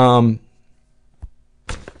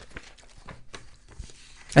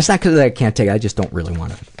not because I can't take it. I just don't really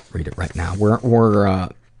want to read it right now.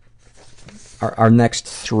 Our next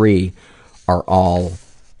 3 are all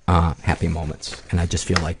happy moments. And I just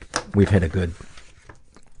feel like we've hit a good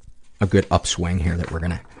upswing here that we're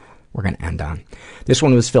gonna end on. This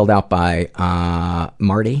one was filled out by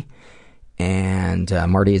Marty. And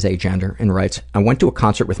Marty is agender and writes, I went to a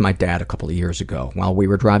concert with my dad a couple of years ago. While we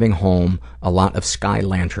were driving home, a lot of sky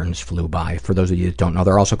lanterns flew by. For those of you that don't know,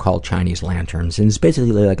 they're also called Chinese lanterns. And it's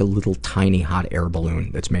basically like a little tiny hot air balloon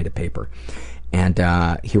that's made of paper. And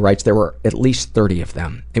he writes, there were at least 30 of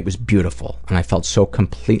them. It was beautiful, and I felt so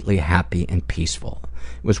completely happy and peaceful.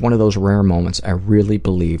 It was one of those rare moments I really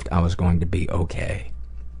believed I was going to be okay.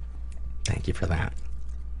 Thank you for that.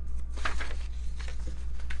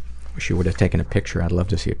 Wish you would have taken a picture. I'd love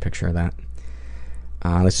to see a picture of that.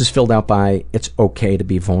 This is filled out by It's Okay to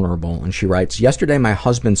Be Vulnerable. And she writes, yesterday my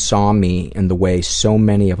husband saw me in the way so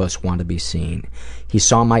many of us want to be seen. He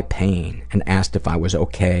saw my pain and asked if I was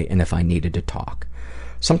okay and if I needed to talk.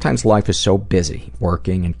 Sometimes life is so busy,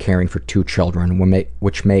 working and caring for 2 children,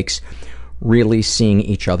 which makes really seeing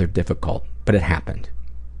each other difficult. But it happened.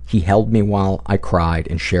 He held me while I cried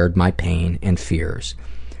and shared my pain and fears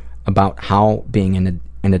about how being an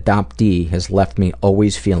adoptee has left me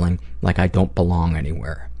always feeling like I don't belong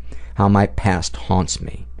anywhere. How my past haunts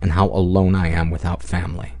me and how alone I am without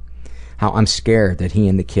family. How I'm scared that he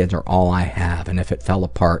and the kids are all I have, and if it fell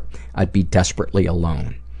apart, I'd be desperately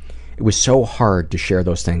alone. It was so hard to share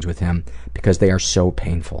those things with him because they are so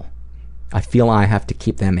painful. I feel I have to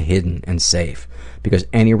keep them hidden and safe because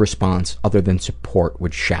any response other than support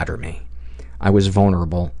would shatter me. I was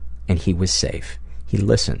vulnerable and he was safe. He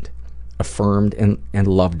listened, affirmed and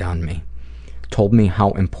loved on me, told me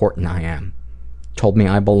how important I am, told me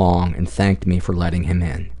I belong, and thanked me for letting him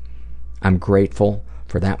in. I'm grateful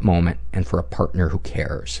for that moment and for a partner who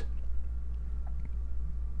cares.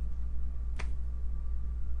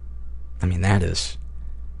 I mean, that is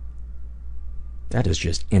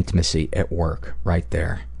just intimacy at work right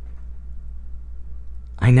there.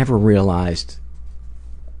 I never realized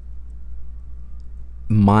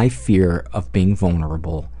my fear of being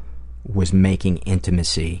vulnerable was making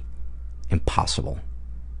intimacy impossible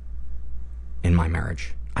in my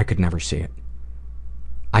marriage. I could never see it.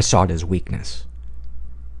 I saw it as weakness.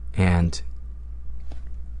 And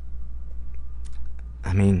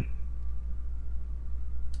I mean,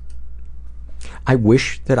 I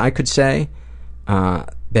wish that I could say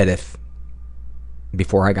that if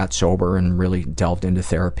before I got sober and really delved into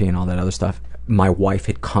therapy and all that other stuff, my wife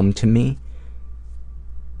had come to me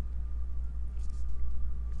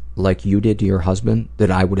like you did to your husband,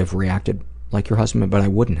 that I would have reacted like your husband, but I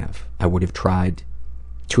wouldn't have. I would have tried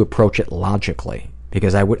to approach it logically,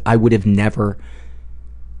 because I would have never,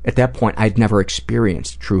 at that point, I'd never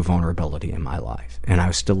experienced true vulnerability in my life, and I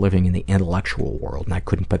was still living in the intellectual world, and I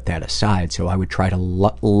couldn't put that aside, so I would try to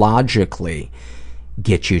logically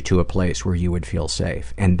get you to a place where you would feel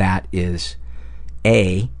safe, and that is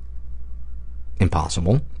A,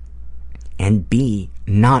 impossible, and B,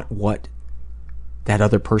 not what that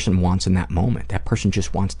other person wants in that moment. That person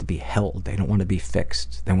just wants to be held. They don't want to be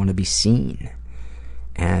fixed. They want to be seen.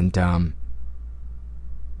 And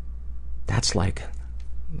that's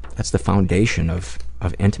the foundation of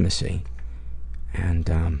intimacy. And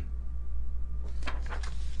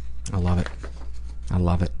I love it. I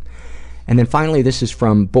love it. And then finally, this is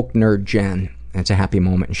from Book Nerd Jen. It's a happy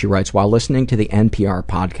moment. And she writes, while listening to the NPR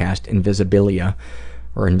podcast Invisibilia,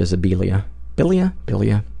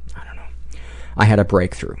 Bilia, I had a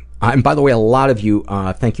breakthrough. And by the way, a lot of you,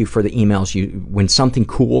 thank you for the emails. When something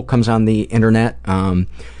cool comes on the internet,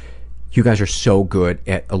 you guys are so good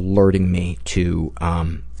at alerting me to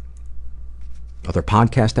other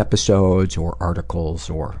podcast episodes or articles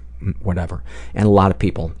or whatever. And a lot of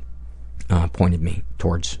people pointed me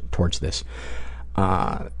towards this.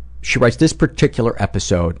 She writes, this particular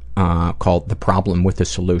episode called The Problem with the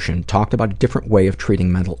Solution talked about a different way of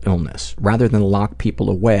treating mental illness. Rather than lock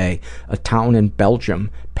people away, a town in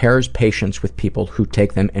Belgium pairs patients with people who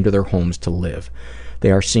take them into their homes to live.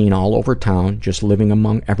 They are seen all over town, just living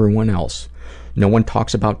among everyone else. No one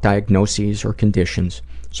talks about diagnoses or conditions.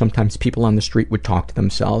 Sometimes people on the street would talk to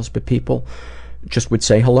themselves, but people just would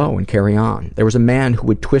say hello and carry on. There was a man who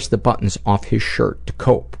would twist the buttons off his shirt to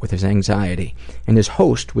cope with his anxiety, and his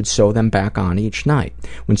host would sew them back on each night.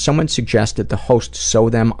 When someone suggested the host sew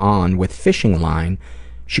them on with fishing line,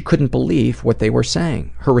 she couldn't believe what they were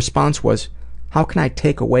saying. Her response was, how can I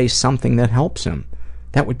take away something that helps him?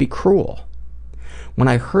 That would be cruel. When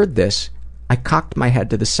I heard this, I cocked my head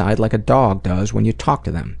to the side like a dog does when you talk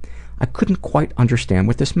to them. I couldn't quite understand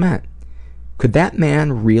what this meant. Could that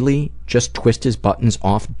man really just twist his buttons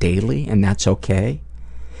off daily and that's okay?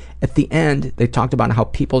 At the end, they talked about how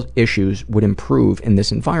people's issues would improve in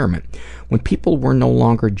this environment. When people were no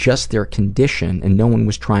longer just their condition and no one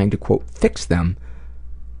was trying to, quote, fix them,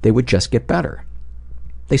 they would just get better.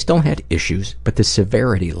 They still had issues, but the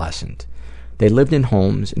severity lessened. They lived in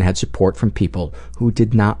homes and had support from people who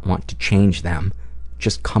did not want to change them,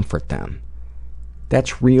 just comfort them.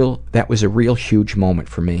 That's real. That was a real huge moment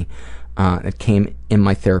for me. It came in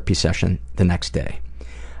my therapy session the next day.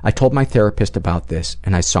 I told my therapist about this,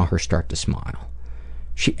 and I saw her start to smile.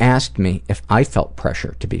 She asked me if I felt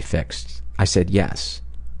pressure to be fixed. I said yes.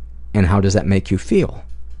 And how does that make you feel?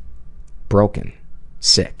 Broken,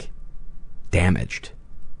 sick, damaged,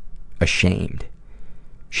 ashamed.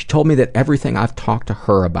 She told me that everything I've talked to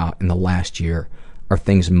her about in the last year are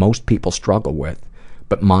things most people struggle with,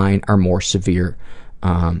 but mine are more severe,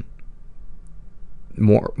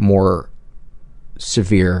 more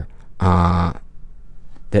severe,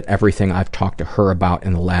 that everything I've talked to her about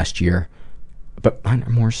in the last year, but mine are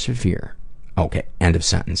more severe. Okay, end of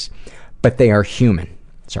sentence. But they are human.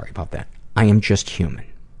 Sorry about that. I am just human.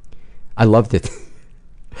 I loved it.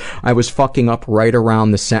 I was fucking up right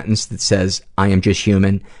around the sentence that says, I am just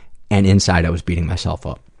human, and inside I was beating myself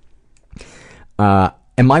up.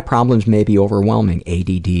 And my problems may be overwhelming,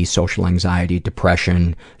 ADD, social anxiety,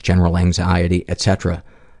 depression, general anxiety, etc.,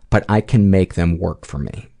 but I can make them work for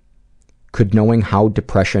me. Could knowing how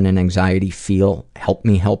depression and anxiety feel help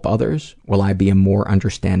me help others? Will I be a more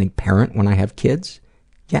understanding parent when I have kids?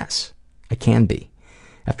 Yes, I can be.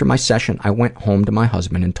 After my session, I went home to my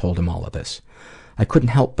husband and told him all of this. I couldn't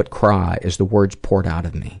help but cry as the words poured out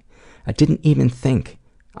of me. I didn't even think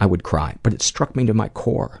I would cry, but it struck me to my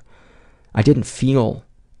core. I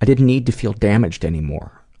didn't need to feel damaged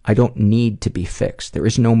anymore. I don't need to be fixed. There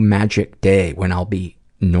is no magic day when I'll be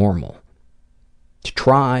normal. To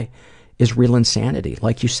try is real insanity.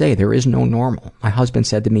 Like you say, there is no normal. My husband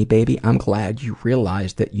said to me, baby, I'm glad you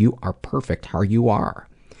realized that you are perfect how you are.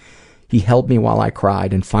 He held me while I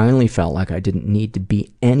cried and finally felt like I didn't need to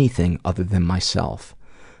be anything other than myself.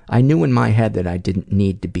 I knew in my head that I didn't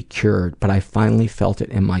need to be cured, but I finally felt it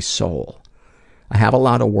in my soul. I have a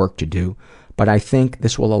lot of work to do, but I think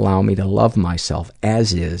this will allow me to love myself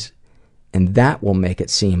as is, and that will make it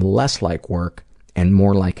seem less like work and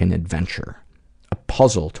more like an adventure, a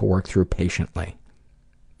puzzle to work through patiently.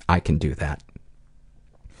 I can do that.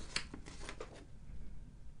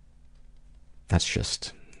 That's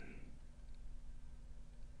just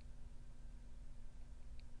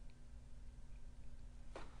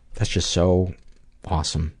so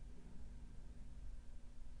awesome.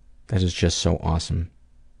 That is just so awesome.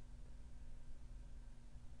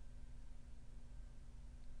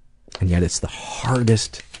 And yet it's the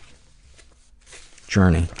hardest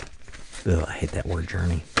journey. Ugh, I hate that word,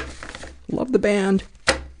 journey. Love the band.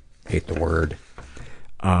 Hate the word.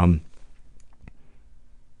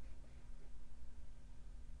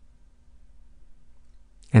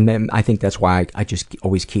 And then I think that's why I just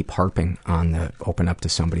always keep harping on the open up to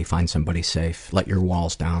somebody, find somebody safe, let your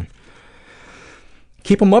walls down.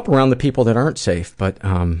 Keep them up around the people that aren't safe, but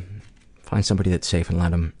find somebody that's safe and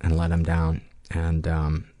let them down. And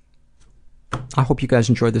I hope you guys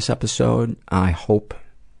enjoyed this episode. I hope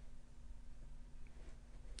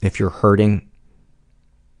if you're hurting,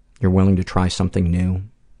 you're willing to try something new.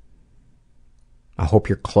 I hope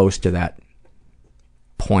you're close to that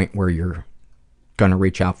point where you're going to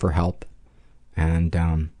reach out for help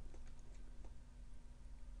and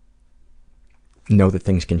know that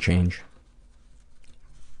things can change.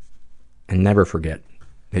 And never forget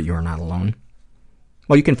that you are not alone.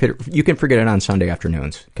 Well, you can forget it on Sunday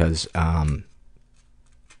afternoons, because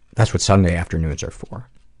that's what Sunday afternoons are for,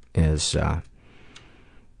 is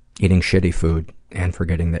eating shitty food and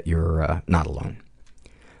forgetting that you're not alone.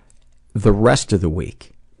 The rest of the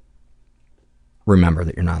week, remember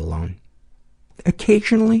that you're not alone.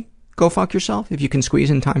 Occasionally, go fuck yourself if you can squeeze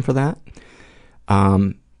in time for that.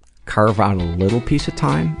 Carve out a little piece of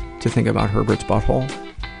time to think about Herbert's butthole,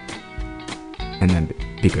 and then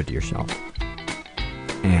be good to yourself.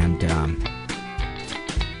 And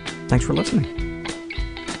thanks for listening.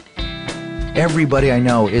 Everybody I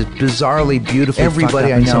know is bizarrely beautifully fucked up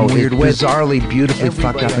in some weird way. Bizarrely beautifully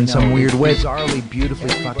fucked up in some weird way. Bizarrely beautifully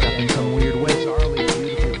fucked up in some weird way.